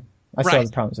not. No. I still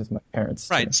have problems with my parents.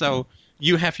 Right. Too. So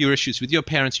you have your issues with your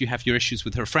parents. You have your issues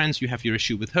with her friends. You have your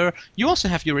issue with her. You also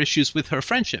have your issues with her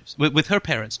friendships, with her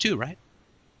parents too, right?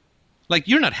 Like,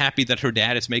 you're not happy that her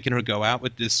dad is making her go out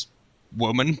with this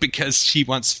woman because she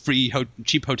wants free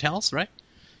cheap hotels, right?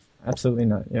 Absolutely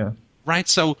not. Yeah. Right.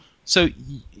 So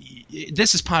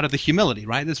this is part of the humility,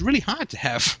 right? It's really hard to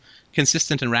have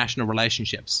consistent and rational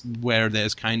relationships where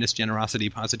there's kindness, generosity,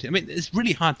 positivity. I mean, it's a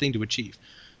really hard thing to achieve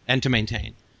and to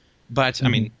maintain. But I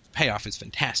mean, payoff is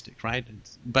fantastic, right?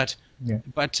 But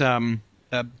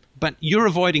you're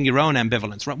avoiding your own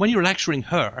ambivalence, right? When you're lecturing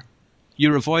her,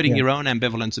 you're avoiding your own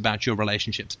ambivalence about your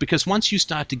relationships, because once you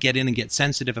start to get in and get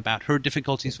sensitive about her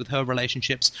difficulties with her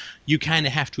relationships, you kind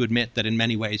of have to admit that in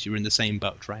many ways you're in the same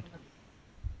boat, right?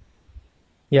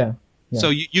 Yeah. So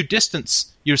you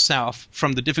distance yourself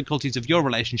from the difficulties of your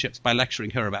relationships by lecturing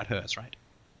her about hers, right?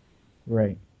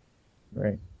 Right.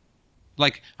 Right.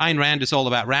 Like, Ayn Rand is all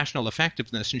about rational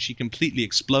effectiveness, and she completely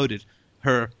exploded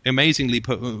her amazingly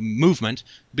movement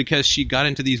because she got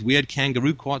into these weird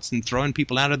kangaroo courts and throwing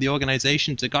people out of the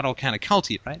organizations. It got all kind of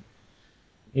culty, right?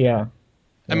 Yeah.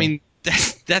 I mean,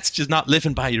 that's just not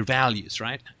living by your values,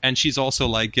 right? And she's also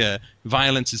like,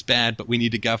 violence is bad, but we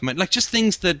need a government. Like just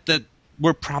things that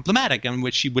were problematic and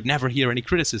which she would never hear any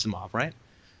criticism of, right?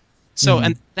 So,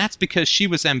 and that's because she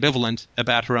was ambivalent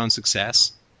about her own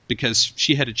success because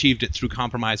she had achieved it through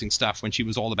compromising stuff when she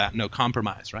was all about no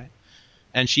compromise, right?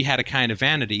 And she had a kind of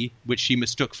vanity which she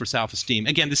mistook for self-esteem.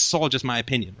 Again, this is all just my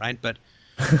opinion, right? But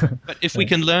if we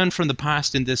can learn from the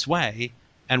past in this way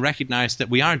and recognize that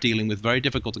we are dealing with very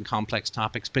difficult and complex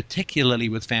topics, particularly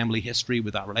with family history,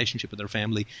 with our relationship with our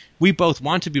family, we both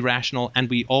want to be rational and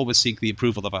we always seek the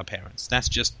approval of our parents. That's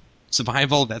just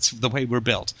survival. That's the way we're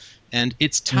built. And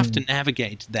it's tough to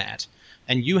navigate that.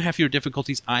 And you have your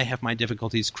difficulties. I have my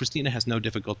difficulties. Christina has no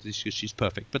difficulties because she's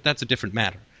perfect. But that's a different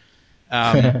matter.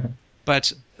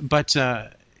 But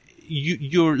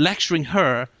you're lecturing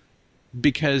her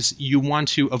because you want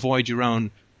to avoid your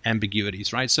own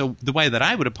ambiguities, right? So the way that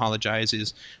I would apologize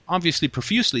is obviously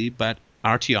profusely, but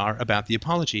RTR about the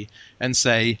apology and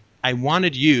say, I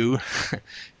wanted you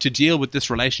to deal with this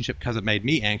relationship because it made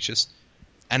me anxious.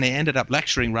 And I ended up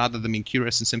lecturing rather than being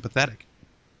curious and sympathetic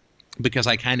because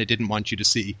I kind of didn't want you to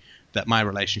see that my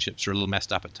relationships are a little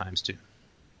messed up at times too.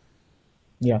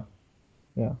 Yeah.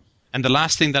 Yeah. And the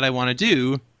last thing that I want to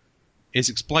do is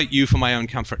exploit you for my own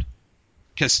comfort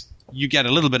because you get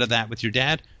a little bit of that with your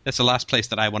dad. That's the last place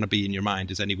that I want to be in your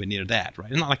mind is anywhere near that,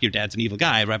 right? It's not like your dad's an evil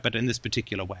guy, right? But in this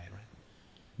particular way,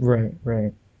 right?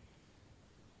 Right.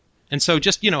 And so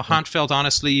just, heartfelt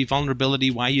honesty,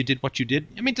 vulnerability, why you did what you did.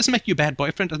 I mean, it doesn't make you a bad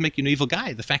boyfriend. It doesn't make you an evil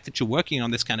guy. The fact that you're working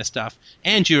on this kind of stuff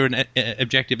and you're an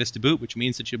objectivist to boot, which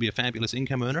means that you'll be a fabulous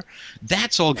income earner,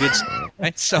 that's all good stuff,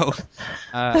 right? So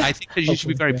I think that you should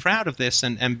be very proud of this.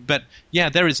 But yeah,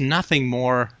 there is nothing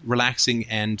more relaxing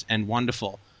and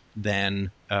wonderful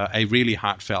than a really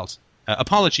heartfelt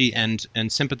apology and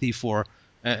sympathy for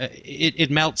it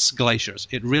melts glaciers.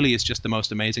 It really is just the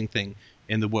most amazing thing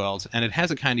in the world, and it has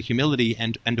a kind of humility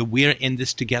and a we're in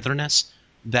this togetherness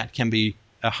that can be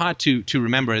hard to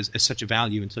remember as such a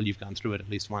value until you've gone through it at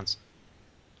least once.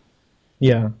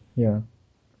 Yeah. Well,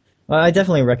 I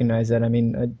definitely recognize that. I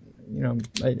mean,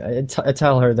 I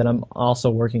tell her that I'm also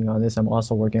working on this. I'm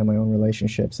also working on my own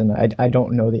relationships, and I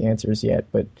don't know the answers yet,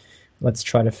 but let's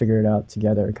try to figure it out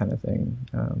together, kind of thing.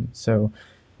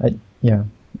 I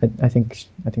think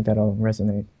that'll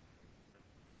resonate.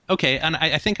 Okay, and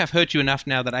I think I've heard you enough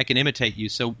now that I can imitate you.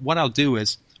 So what I'll do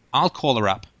is I'll call her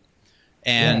up,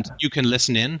 and you can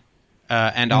listen in,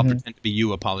 and I'll pretend to be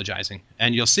you apologizing,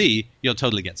 and you'll see you'll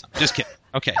totally get some. Just kidding.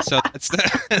 Okay, so that's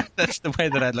the way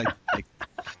that I'd like to take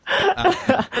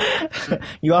it.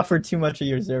 You offer too much of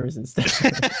your services.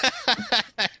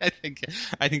 I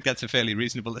think that's a fairly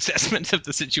reasonable assessment of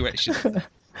the situation. So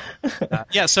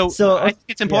I think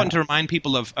it's important to remind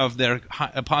people of their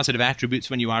positive attributes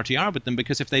when you RTR with them,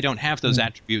 because if they don't have those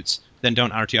attributes, then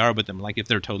don't RTR with them. Like if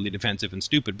they're totally defensive and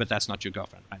stupid, but that's not your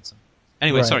girlfriend, right? So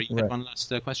anyway, sorry, you had one last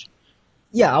question?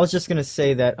 Yeah, I was just going to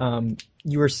say that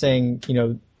you were saying,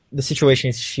 the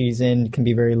situation she's in can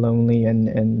be very lonely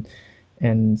and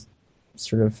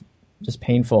sort of just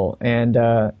painful. And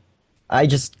I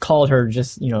just called her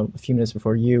just, a few minutes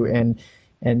before you, and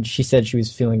she said she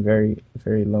was feeling very,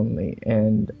 very lonely.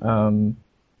 And I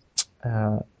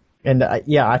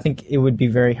think it would be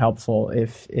very helpful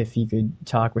if you could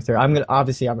talk with her.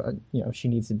 She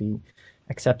needs to be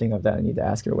accepting of that. I need to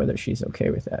ask her whether she's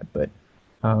okay with that. But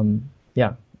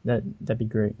that'd be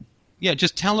great. Yeah,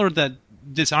 just tell her that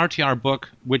this RTR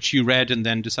book, which you read and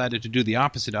then decided to do the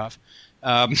opposite of,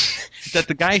 that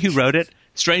the guy who wrote it,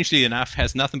 strangely enough,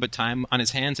 has nothing but time on his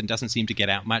hands and doesn't seem to get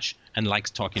out much and likes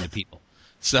talking to people.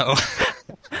 So,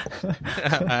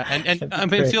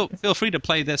 feel free to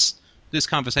play this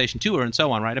conversation to her and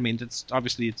so on, right? I mean, it's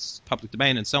public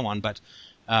domain and so on, but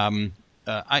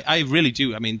I really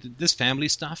do. I mean, this family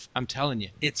stuff, I'm telling you,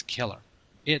 it's killer.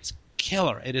 It's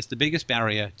killer. It is the biggest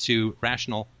barrier to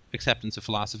rational acceptance of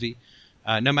philosophy.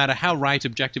 No matter how right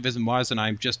objectivism was, and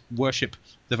I just worship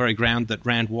the very ground that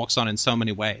Rand walks on in so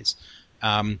many ways,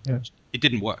 it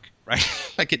didn't work,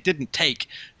 right? Like it didn't take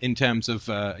in terms of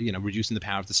reducing the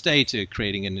power of the state,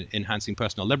 creating and enhancing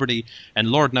personal liberty. And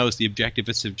Lord knows the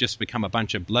objectivists have just become a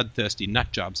bunch of bloodthirsty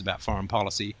nut jobs about foreign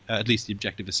policy, at least the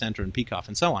objectivist center and Peikoff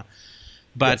and so on.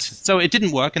 But so it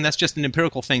didn't work, and that's just an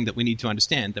empirical thing that we need to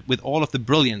understand, that with all of the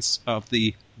brilliance of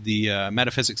the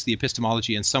metaphysics, the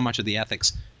epistemology, and so much of the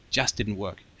ethics, just didn't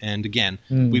work. And again,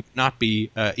 we would not be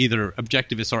either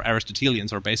objectivists or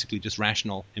Aristotelians or basically just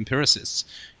rational empiricists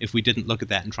if we didn't look at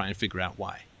that and try and figure out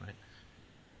why. Right?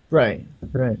 Right.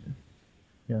 Right.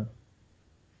 Yeah.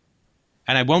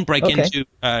 And I won't break Okay.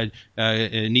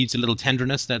 into Needs a Little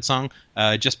Tenderness, that song,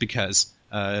 just because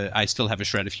I still have a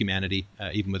shred of humanity,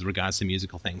 even with regards to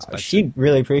musical things. But She'd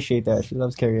really appreciate that. She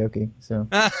loves karaoke. So.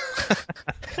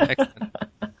 Excellent.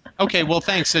 Okay, well,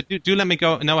 thanks. Do let me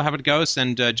know how it goes,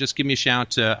 and just give me a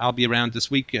shout. I'll be around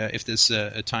this week if there's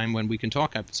a time when we can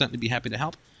talk. I'd certainly be happy to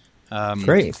help.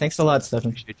 Great. Thanks a lot,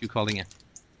 Stefan. Appreciate you calling in.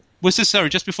 Was this, sorry,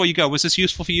 just before you go, was this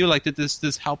useful for you? Like, did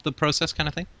this help the process kind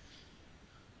of thing?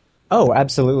 Oh,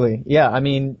 absolutely. Yeah, I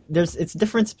mean, it's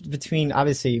difference between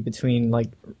like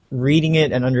reading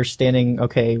it and understanding,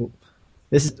 okay,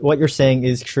 this is what you're saying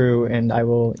is true and I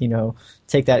will,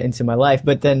 take that into my life,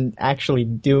 but then actually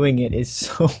doing it is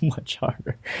so much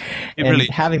harder. It and really is.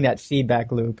 Having that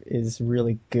feedback loop is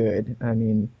really good. I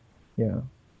mean, yeah.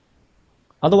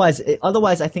 Otherwise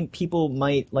I think people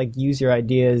might like use your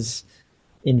ideas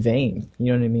in vain.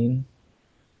 You know what I mean?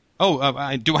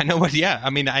 Oh, do I know what? Yeah,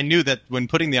 I mean, I knew that when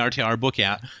putting the RTR book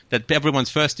out, that everyone's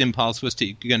first impulse was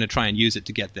going to try and use it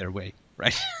to get their way,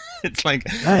 right? It's like,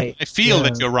 Right. I feel Yeah.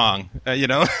 that you're wrong,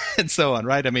 and so on,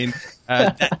 right? I mean,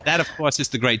 that of course is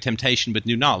the great temptation with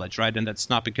new knowledge, right? And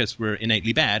that's not because we're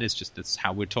innately bad; it's just that's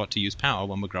how we're taught to use power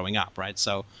when we're growing up, right?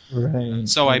 So,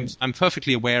 Right. I'm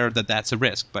perfectly aware that that's a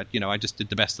risk, but I just did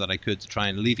the best that I could to try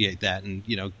and alleviate that, and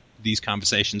these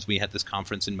conversations. We had this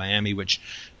conference in Miami, which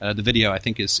the video I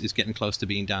think is getting close to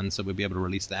being done, so we'll be able to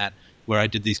release that, where I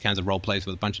did these kinds of role plays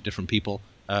with a bunch of different people,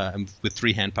 and with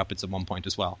 3 hand puppets at one point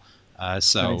as well.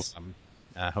 Nice.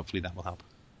 Hopefully that will help.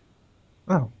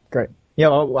 Oh, great. Yeah,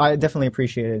 well, I definitely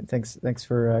appreciate it. Thanks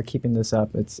for keeping this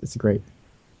up. It's great.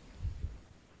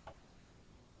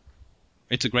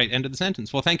 It's a great end of the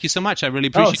sentence. Well, thank you so much. I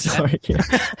really Oh, appreciate sorry. Yeah.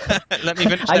 that. Let me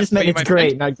finish. I that just for meant you, it's my great,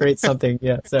 friend. not great something.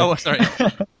 Yeah. Sorry. Oh, sorry.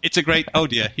 It's a great. Oh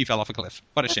dear, he fell off a cliff.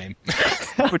 What a shame.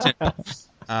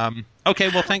 Okay,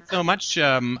 well, thanks so much.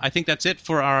 I think that's it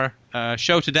for our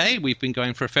show today. We've been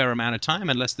going for a fair amount of time,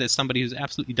 unless there's somebody who's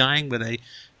absolutely dying with a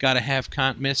gotta have,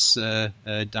 can't miss, die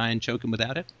and choking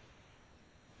without it.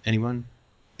 Anyone?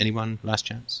 Last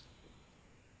chance?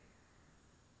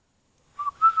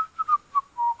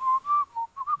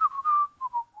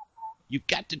 You've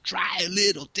got to try a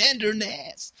little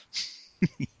tenderness.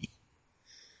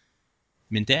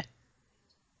 Minte?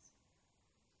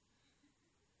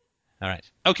 All right.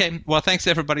 Okay. Well, thanks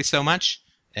everybody so much,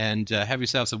 and have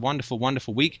yourselves a wonderful,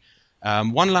 wonderful week.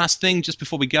 One last thing just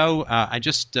before we go. I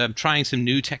just trying some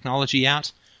new technology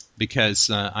out because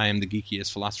I am the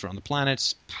geekiest philosopher on the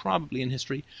planet, probably in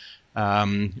history,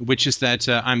 which is that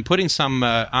I'm putting some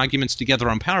arguments together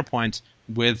on PowerPoint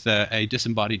with a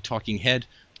disembodied talking head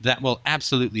that will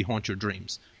absolutely haunt your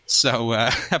dreams. So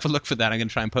have a look for that. I'm going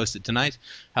to try and post it tonight.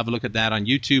 Have a look at that on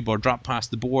YouTube or drop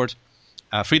past the board.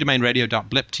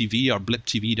 freedomainradio.blip.tv or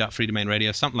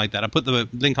blip.tv.freedomainradio, something like that. I'll put the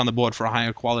link on the board for a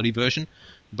higher quality version.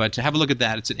 But to have a look at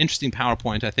that, it's an interesting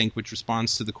PowerPoint, I think, which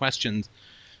responds to the question,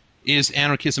 is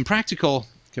anarchism practical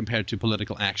compared to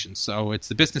political action? So it's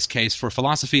the business case for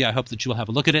philosophy. I hope that you'll have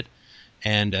a look at it.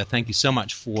 And thank you so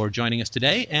much for joining us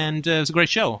today. And it was a great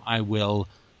show. I will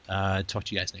talk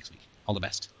to you guys next week. All the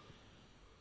best.